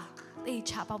Garidoha, they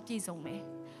chap up these on me.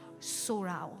 So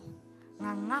row.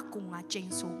 Nangakunga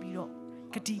Jane so below.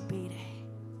 Gadi bede.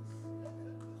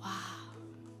 Wow.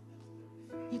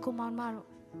 You come on, Maro.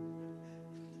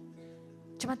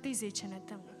 Chamatizi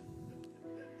Chenetum.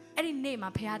 Eddie name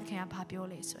a payad can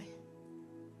papioles.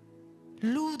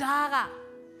 Ludaga.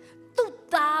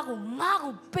 Tutago,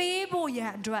 Mago, Babo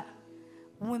Yandra.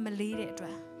 Women lead it.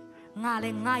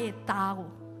 Ngale Ngaye Tago.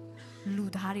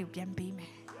 Ludari Biambime.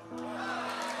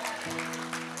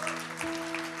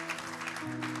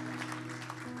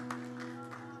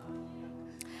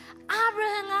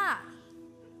 Abraham,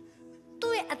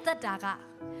 do it at the daga.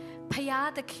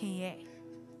 Paya the king.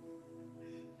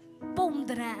 Boom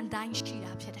the and dying street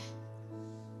up here.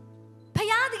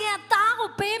 Paya the game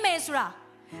tago pay mesra.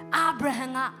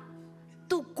 Abraham,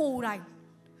 to go right.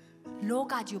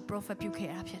 Look at you, prophet, you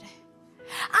care up here.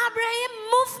 Abraham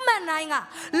movement nainga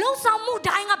lo samu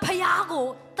dainga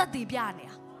phayago tatti pya ne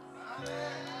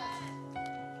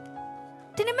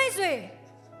tini mai swe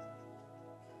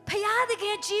phaya de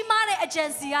ke ji ma de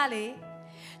agency ya le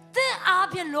tin a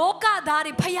phyin loka da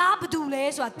ri phaya badu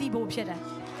le so ti bo phit da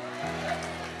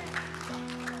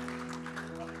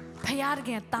phaya de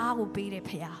ke ta ko pe de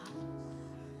phaya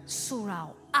so ra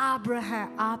Abraham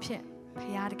a phyin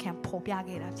phaya de ke pho pya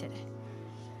ke da phit da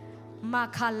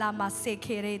Makala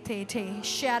masekere te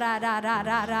shara da da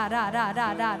da da da da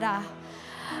da da da.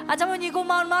 Ajamu go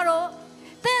man maro.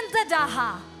 Then the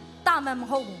daha tamam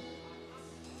ho.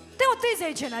 They will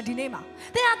say chena dinema.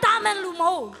 They are taman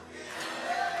lumo.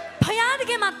 Payad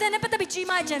game at ten epita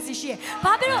bichima agency she.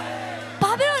 Babylon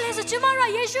is a chimara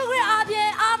yeshu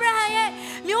abye Abraham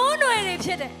muno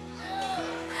repete.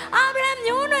 Abraham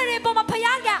muno repoma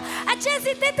payaga.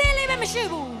 Agency te live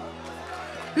mishibu.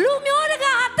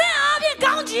 Lumioga ate abye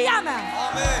gaunji yama.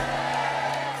 Amen.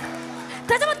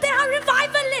 That's what they are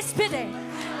revivalist pide.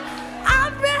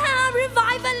 Abraham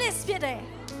revivalist pide.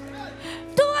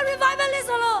 Do a revivalist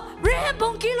olo. Rehe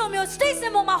bonkilo mio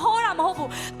station mo mahora mohobu.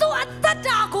 Do a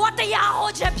tata ko ate ya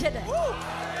hoje pide.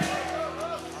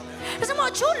 That's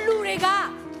what you lurega.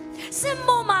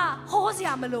 Simmo ma hozi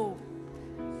amelo.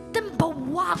 Tempo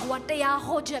wa ko ate ya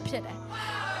hoje pide.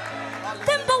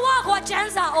 Tempo wa ko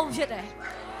chanza o pide.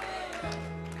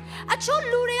 A chu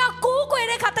luria go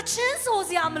quere cat the chins was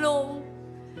yamlo.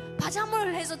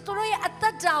 Pajamur has a toy at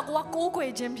the dog walk go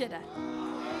quay jim pida.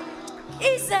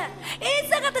 Is it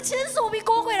got the chins will be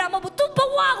go quera, but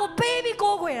tupa baby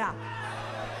go quera.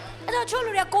 And a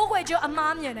chuluria go quay a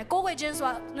mammy, go quay jins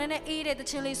were then eat at the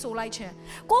chili so light chair.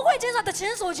 Go quay jins at the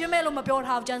chins or jimelo my pure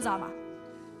half janzama.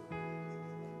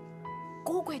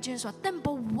 Go quay jins were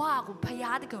temple wago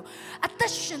payadico at the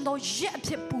shindo jet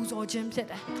pip booze or jim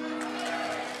pida.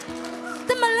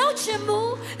 The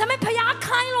Malochimu, the Mepaya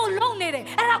kind of long it,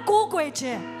 and a go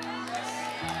quache.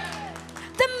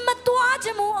 The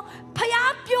Matuajamu,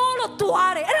 Paya Piolo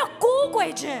Tuare, and a go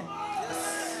quache.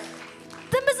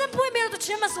 The Mizapui to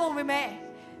Chimas over me.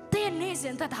 They are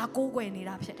nascent that I go quay need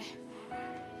up here.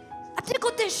 I think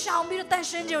what they shall be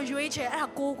attention to you, and a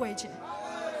go quache.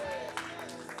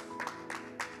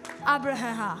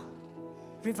 Abraham,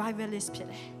 revivalist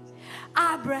pity.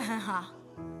 Abraham.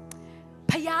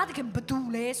 Payad can badu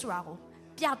les rago.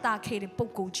 Piata Kate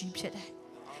Boko Jeep shed.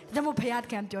 The more Payad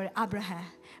can do Abraham.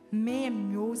 Me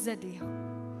and Mosadi.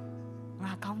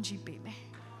 Rakanji baby.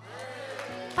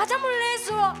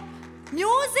 Patamuleso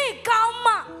music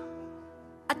calma.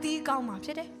 A tea calma,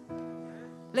 shed.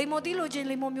 Le modilo gin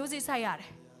limo music sayare.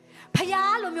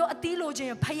 ရားလိုမျိုးအသီးလိုချ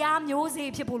င်ဖရားမျိုးစေ့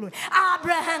ဖြစ်ဖို့လိုအာ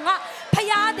ဗြဟံကဖ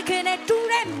ရားတခင်နဲ့တူ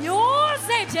တဲ့မျိုး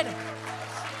စေ့ဖြစ်တယ်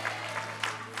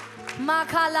မာ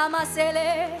ခလာမဆဲလေ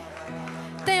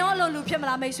တင်ရောလိုလူဖြစ်မ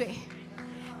လားမိတ်ဆွေ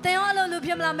တင်ရောလိုလူ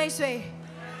ဖြစ်မလားမိတ်ဆွေ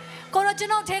ကိုရောကျွ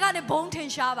န်တော်ထဲကနေဘုံထင်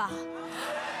ရှားပါ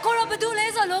ကိုရောဘသူလဲ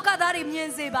ဆိုလောကသားတွေမြင်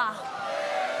စေပါ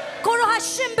ကိုရောဟာ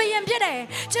ရှင်ဘရင်ဖြစ်တယ်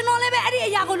ကျွန်တော်လည်းပဲအဲ့ဒီ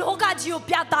အရာကိုလောကကြီးကို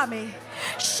ပြသမယ်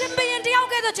ရှင်ဘရင်တယောက်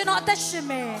ကဲဆိုကျွန်တော်အသက်ရှင်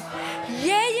မယ်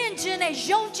ရဲရင်ခြင်းနဲ့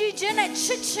ယုံကြည်ခြင်းနဲ့ချ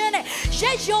စ်ခြင်းနဲ့ရ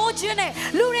က်ရိုးခြင်းနဲ့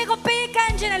လူတွေကိုပေးက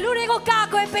မ်းခြင်းနဲ့လူတွေကိုကာ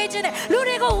ကွယ်ပေးခြင်းနဲ့လူ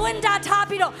တွေကိုဝန်တာထား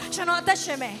ပြီးတော့ကျွန်တော်အသက်ရှ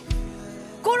င်မယ်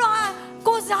ကိုရောဟာ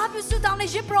ကိုစားပြစုတောင်းနေ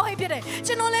ရစ်ပရောဟိတ်ဖြစ်တယ်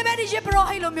ကျွန်တော်လည်းပဲဒီရစ်ပရော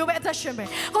ဟိတ်လိုမျိုးပဲအသက်ရှင်မယ်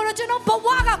ကိုရောကျွန်တော်ဘဝ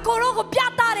ကကိုရောကိုပြ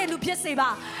သတဲ့လူဖြစ်စေပါ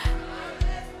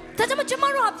ဒါကြောင့်ကျွန်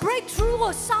တော်တို့က breakthrough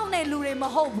ကိုစောင့်နေလူတွေမ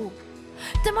ဟုတ်ဘူး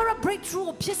ကျွန်တော်တို့ breakthrough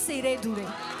ကိုဖြစ်စေတဲ့သူတွေ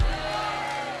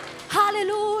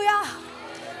hallelujah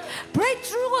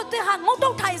breakthrough ကိုသင်ဟာငုတ်တု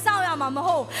တ်ထိုင်ဆောင်ရမှာမ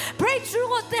ဟုတ် breakthrough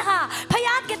ကိုသင်ဟာဖခ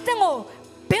င်ကတဲ့ကို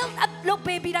build up လုပ်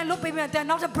ပေးပြီးတိုင်းလုပ်ပေးပြီးတိုင်း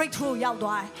နောက်ထပ် breakthrough ရောက်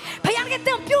သွားတယ်ဖခင်က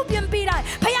တဲ့ပြုတ်ပြင်ပြီးတိုင်း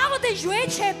ဖခင်ကိုသင်ရွေး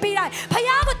ချယ်ပြီးတိုင်းဖခ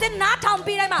င်ကိုသင်နားထောင်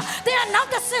ပြီးတိုင်းမှာသင်ကနောက်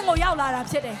တစ်ဆင့်ကိုရောက်လာတာ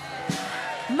ဖြစ်တယ်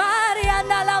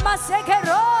Mariana la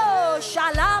masekero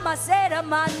shalama sera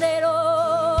manero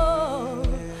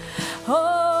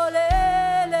ole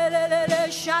le le le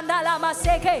le shanda la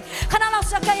maseke khana la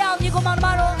sakka yaw ni ko maung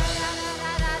ma ro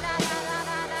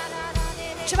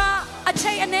chama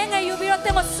achai ane ngai yu pi ro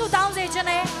tin ko su taung se chin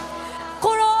ne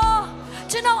ko ro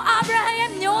ကျွန်တော်အာဗြဟံ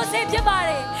ရဲ့မျိုးစေ့ဖြစ်ပါ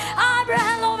တယ်အာဗြ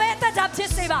ဟံလိုပဲအသက်တာဖြစ်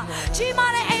စေပါကြီး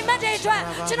မားတဲ့အိမ်မက်တွေအတွက်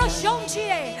ကျွန်တော်ယုံကြည်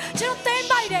တယ်ကျွန်တော်သိမ်း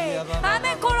ပိုက်တယ်အာမ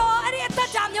င်ကိုရောအဲ့ဒီအသက်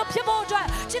တာမျိုးဖြစ်ဖို့အတွက်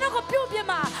ကျွန်တော်ကိုပြုတ်ပြ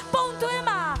မှာပုံသွင်း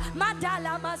မှာမဒါ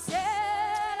လာမဆဲ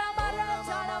လာမရာ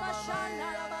ချာလာမရှာ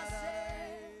လာ